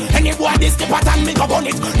run it. Any boy this the pattern me go burn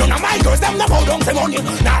it. None of my girls them no bow down for money.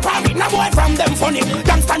 Nah party, no boy from them funny.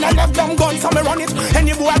 Gangsta no left them guns and me run it.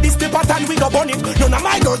 Any boy this the pattern we go burn it. None of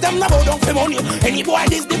my girls them no bow down for money. Any boy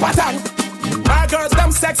this the pattern. My girls,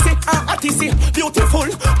 them sexy and artisty, beautiful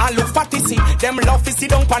and look fatty. Them love to see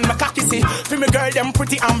down pan my cocky see. For me girl, them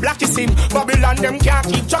pretty and blacky see. Babylon, them can't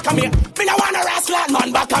keep track of me. Me no wanna wrestle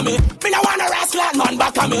man back of me. Me no wanna wrestle man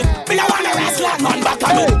back of me. Me no wanna wrestle man back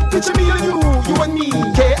of me. Picture me and you and me.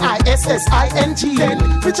 K-I-S-S-I-N-G.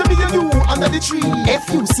 Picture me and you under the tree.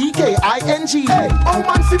 F-U-C-K-I-N-G. Hey, oh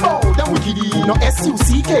man, fi bow, them wickedy. No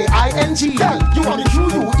S-U-C-K-I-N-G. You want me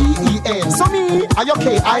through you E-E-N. So me, are you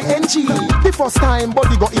K-I-N-G. The first time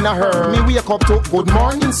body go in a her. Me wake up to good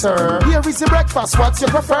morning, sir. Here is the breakfast, what's your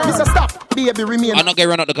prefer? Mr. Stop, baby remain. I'm not gonna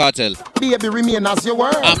run out the cartel. Baby remain as you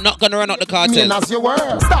were. I'm not gonna run out the cartel. Remain as you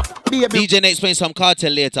were. Stop, baby. DJ Nate's playing some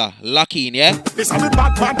cartel later. Lucky in, yeah? This is the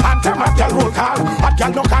Batman anthem, hot girl roll call. Hot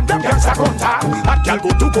girl no condemn, girls a gun tall. Hot girl go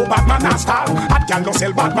to go Batman and stall. Hot girl no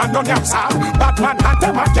sell Batman no yam sal. Batman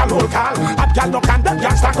anthem, hot girl roll call. Hot girl no condemn,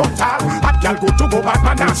 girls a gun tall. Hot girl go to go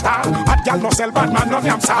Batman and stall. Hot girl no sell Batman no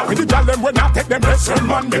yam sal. With the girl them when I take them restaurant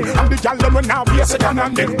Monday, and the girl them when now be a second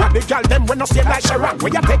hand them. And the girl them when no stay like Sharon.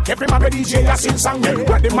 Where you take every man with DJ a sing song them.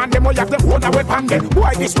 Where the man them where you have them own a weapon them.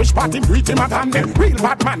 Boy this wish party greet him at hand them. Real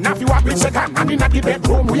Batman now if you have big second. And in the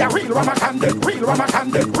bedroom we are real Ramakande. Real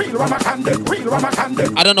Ramakande. Real Ramakande. Real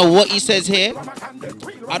Ramakande. I don't know what he says here.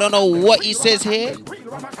 I don't know what he says here.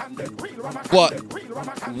 But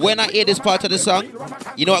when I hear this part of the song,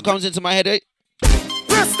 you know what comes into my head?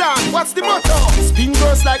 Preston, what's the motto? Spin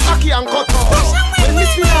girls like Aki and Koto. When we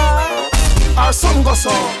see her, our song goes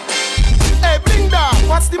on. Hey, bring down,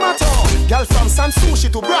 what's the motto? Girl from San Sushi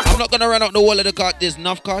to Brack. I'm not gonna run out the wall of the cart. There's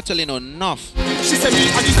enough cartelling or enough. She said me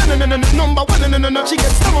I did number one. She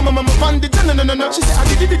gets some on the she said I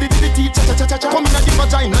did cha come in at the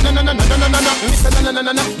vagina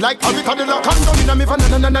Mr. like avocado come down in a me van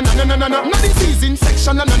no disease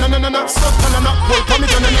infection stop welcome me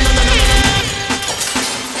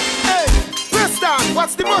Hey, Preston,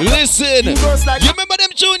 what's the motto? Listen, like you remember them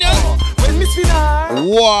junior? When Miss Finar,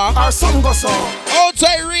 what? Our song goes on. Oh,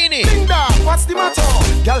 Tyrene. what's the matter?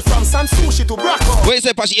 Girl from San Sushi to Braco. Wait a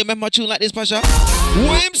second, Pasha, you remember a tune like this, Pasha?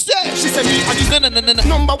 What him say? She said me I did no.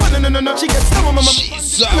 number one, no. She gets no. She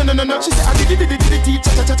said I did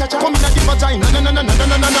cha. Come in at the vagina, no.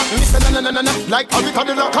 Listen, no. Like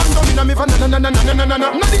avocado, condom in a me van, no.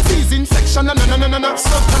 Not disease infection, no.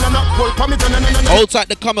 Stop, no. Hold pa me, no. Hold tight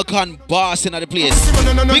the Comic-Con boss in the place.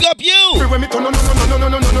 Big up you. No.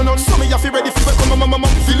 So me have to ready for come,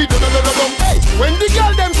 feel it, Hey, when the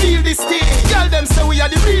girl them feel this thing, girl them say we are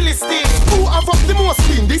the realest thing. Who have up the most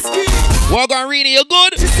in this game? Walk on, Rini, you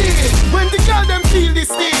good? She see, when the girl them feel this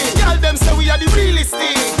thing, girl them say we are the realest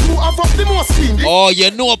thing. Who have up the most in this? Oh, you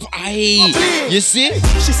know, you see?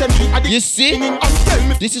 She said me at the you see?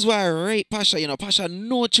 This is why I rate Pasha, you know. Pasha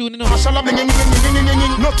no tune, you know. Pasha love no twin,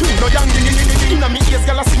 no young inna me ears,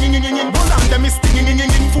 girl a singing, one of them is stinging,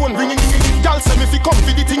 phone ringing, girl say me fi come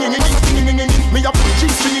for the thing, me a put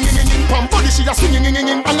cheese stringing, pam body she a swinging, and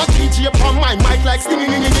a DJ pam my mic like stinging,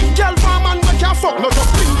 girl from man we can't fuck, no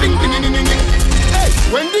just bling. Hey,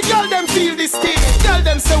 when the girl them feel this thing, girl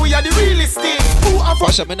them say we are the realest thing. Who have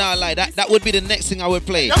Pasha, me not lie, that would be the next thing I would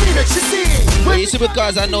play. But you see,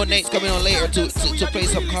 because I know Nate's coming on later to play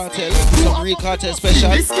some cartel, some real cartel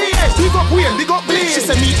special. I'm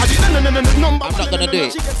not gonna do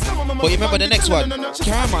it. But you remember the next one?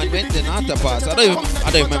 Caraman went in after pass. I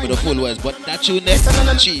don't remember the full words, but that tune there,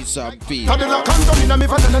 jeez, some beat. But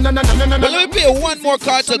let me play one more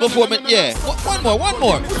cartel before me. Yeah, one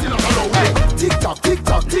more. Tick tock,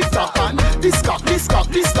 and this cock.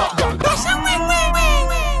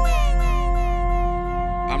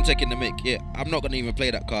 I'm taking the mic. Yeah, I'm not gonna even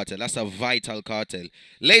play that cartel. That's a vital cartel.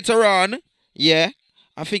 Later on, yeah.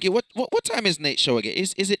 I think what time is Nate's show again?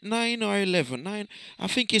 Is it 9 or 11? 9. I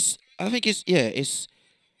think it's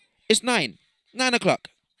 9. 9 o'clock.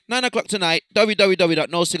 9 o'clock tonight.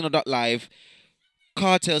 www.nosignal.live.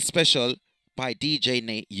 Cartel special by DJ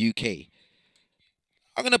Nate UK.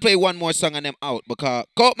 I'm gonna play one more song and them out because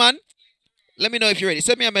Coatman, let me know if you're ready.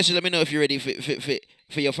 Send me a message. Let me know if you're ready for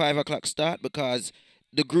your 5 o'clock start because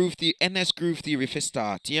the NS Groove Theory for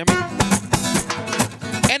start. You hear me?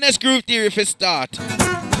 NS Groove Theory for start.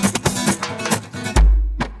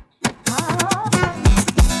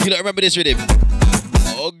 You don't remember this rhythm?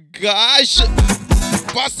 Oh gosh!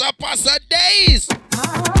 Passa days!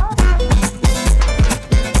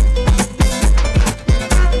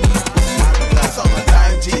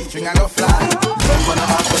 Summertime G-string I go fly. Some wanna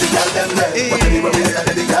ask for the girl them there. But anyway we let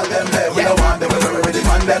the girl them there. We don't want them, we ready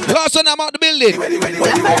man them. Last one, I'm out the building. Ready. Girl,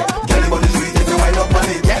 body sweet if you wind up on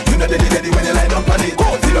it. You know ready when you lie down on it.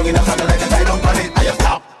 Go sit down in a saddle like a tie down on it. I have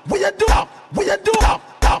stop. What you do? Stop. What you do? Stop.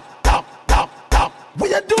 What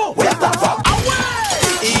you do? What you stop?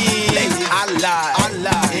 Allah.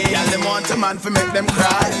 Girl, them want a man for make them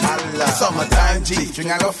cry. Allah. Summertime G-string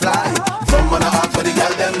I go fly. Some wanna ask for the girl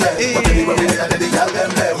them there. But anyway we let the girl them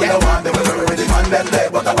there. We don't want them, we ready man them there.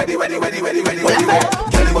 But I'm ready. Girl, body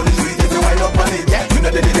sweet if you wind up on it. You know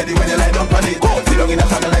ready when you lie down on it. Go sit down in a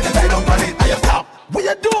saddle like a tie down on it. I have stop. What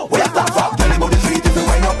you do? What you stop? Girl, body sweet if you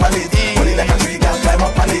wind up on it. Body like a tree, girl, climb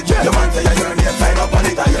up on it. Your man say you're me and climb up on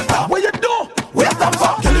it. I have stop. What you do? What you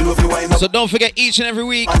stop? Girl, you know if you wind up. So don't forget each and every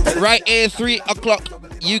week, right here, 3 o'clock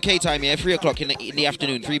UK time, 3 o'clock in the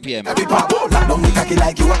afternoon, 3 p.m. 3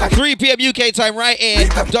 p.m. UK time, right here,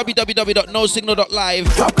 www.nosignal.live.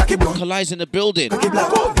 Collides in the building.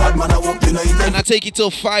 And I take it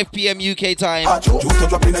till 5 p.m. UK time,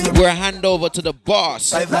 where I hand over to the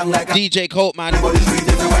boss, DJ Coatman,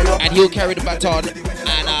 and he'll carry the baton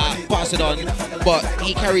and pass it on. But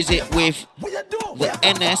he carries it with the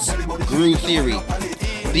NS Groove Theory,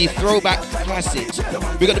 the throwback classics.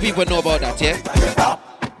 We got the people know about that, yeah?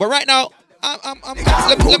 But right now, let me come on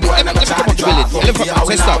to building. Elephant Man,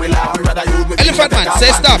 say stop. Elephant Man,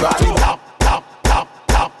 say stop.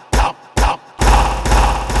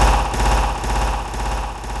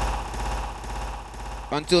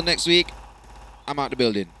 Until next week, I'm out the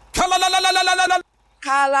building. Hello,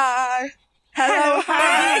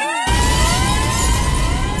 hi.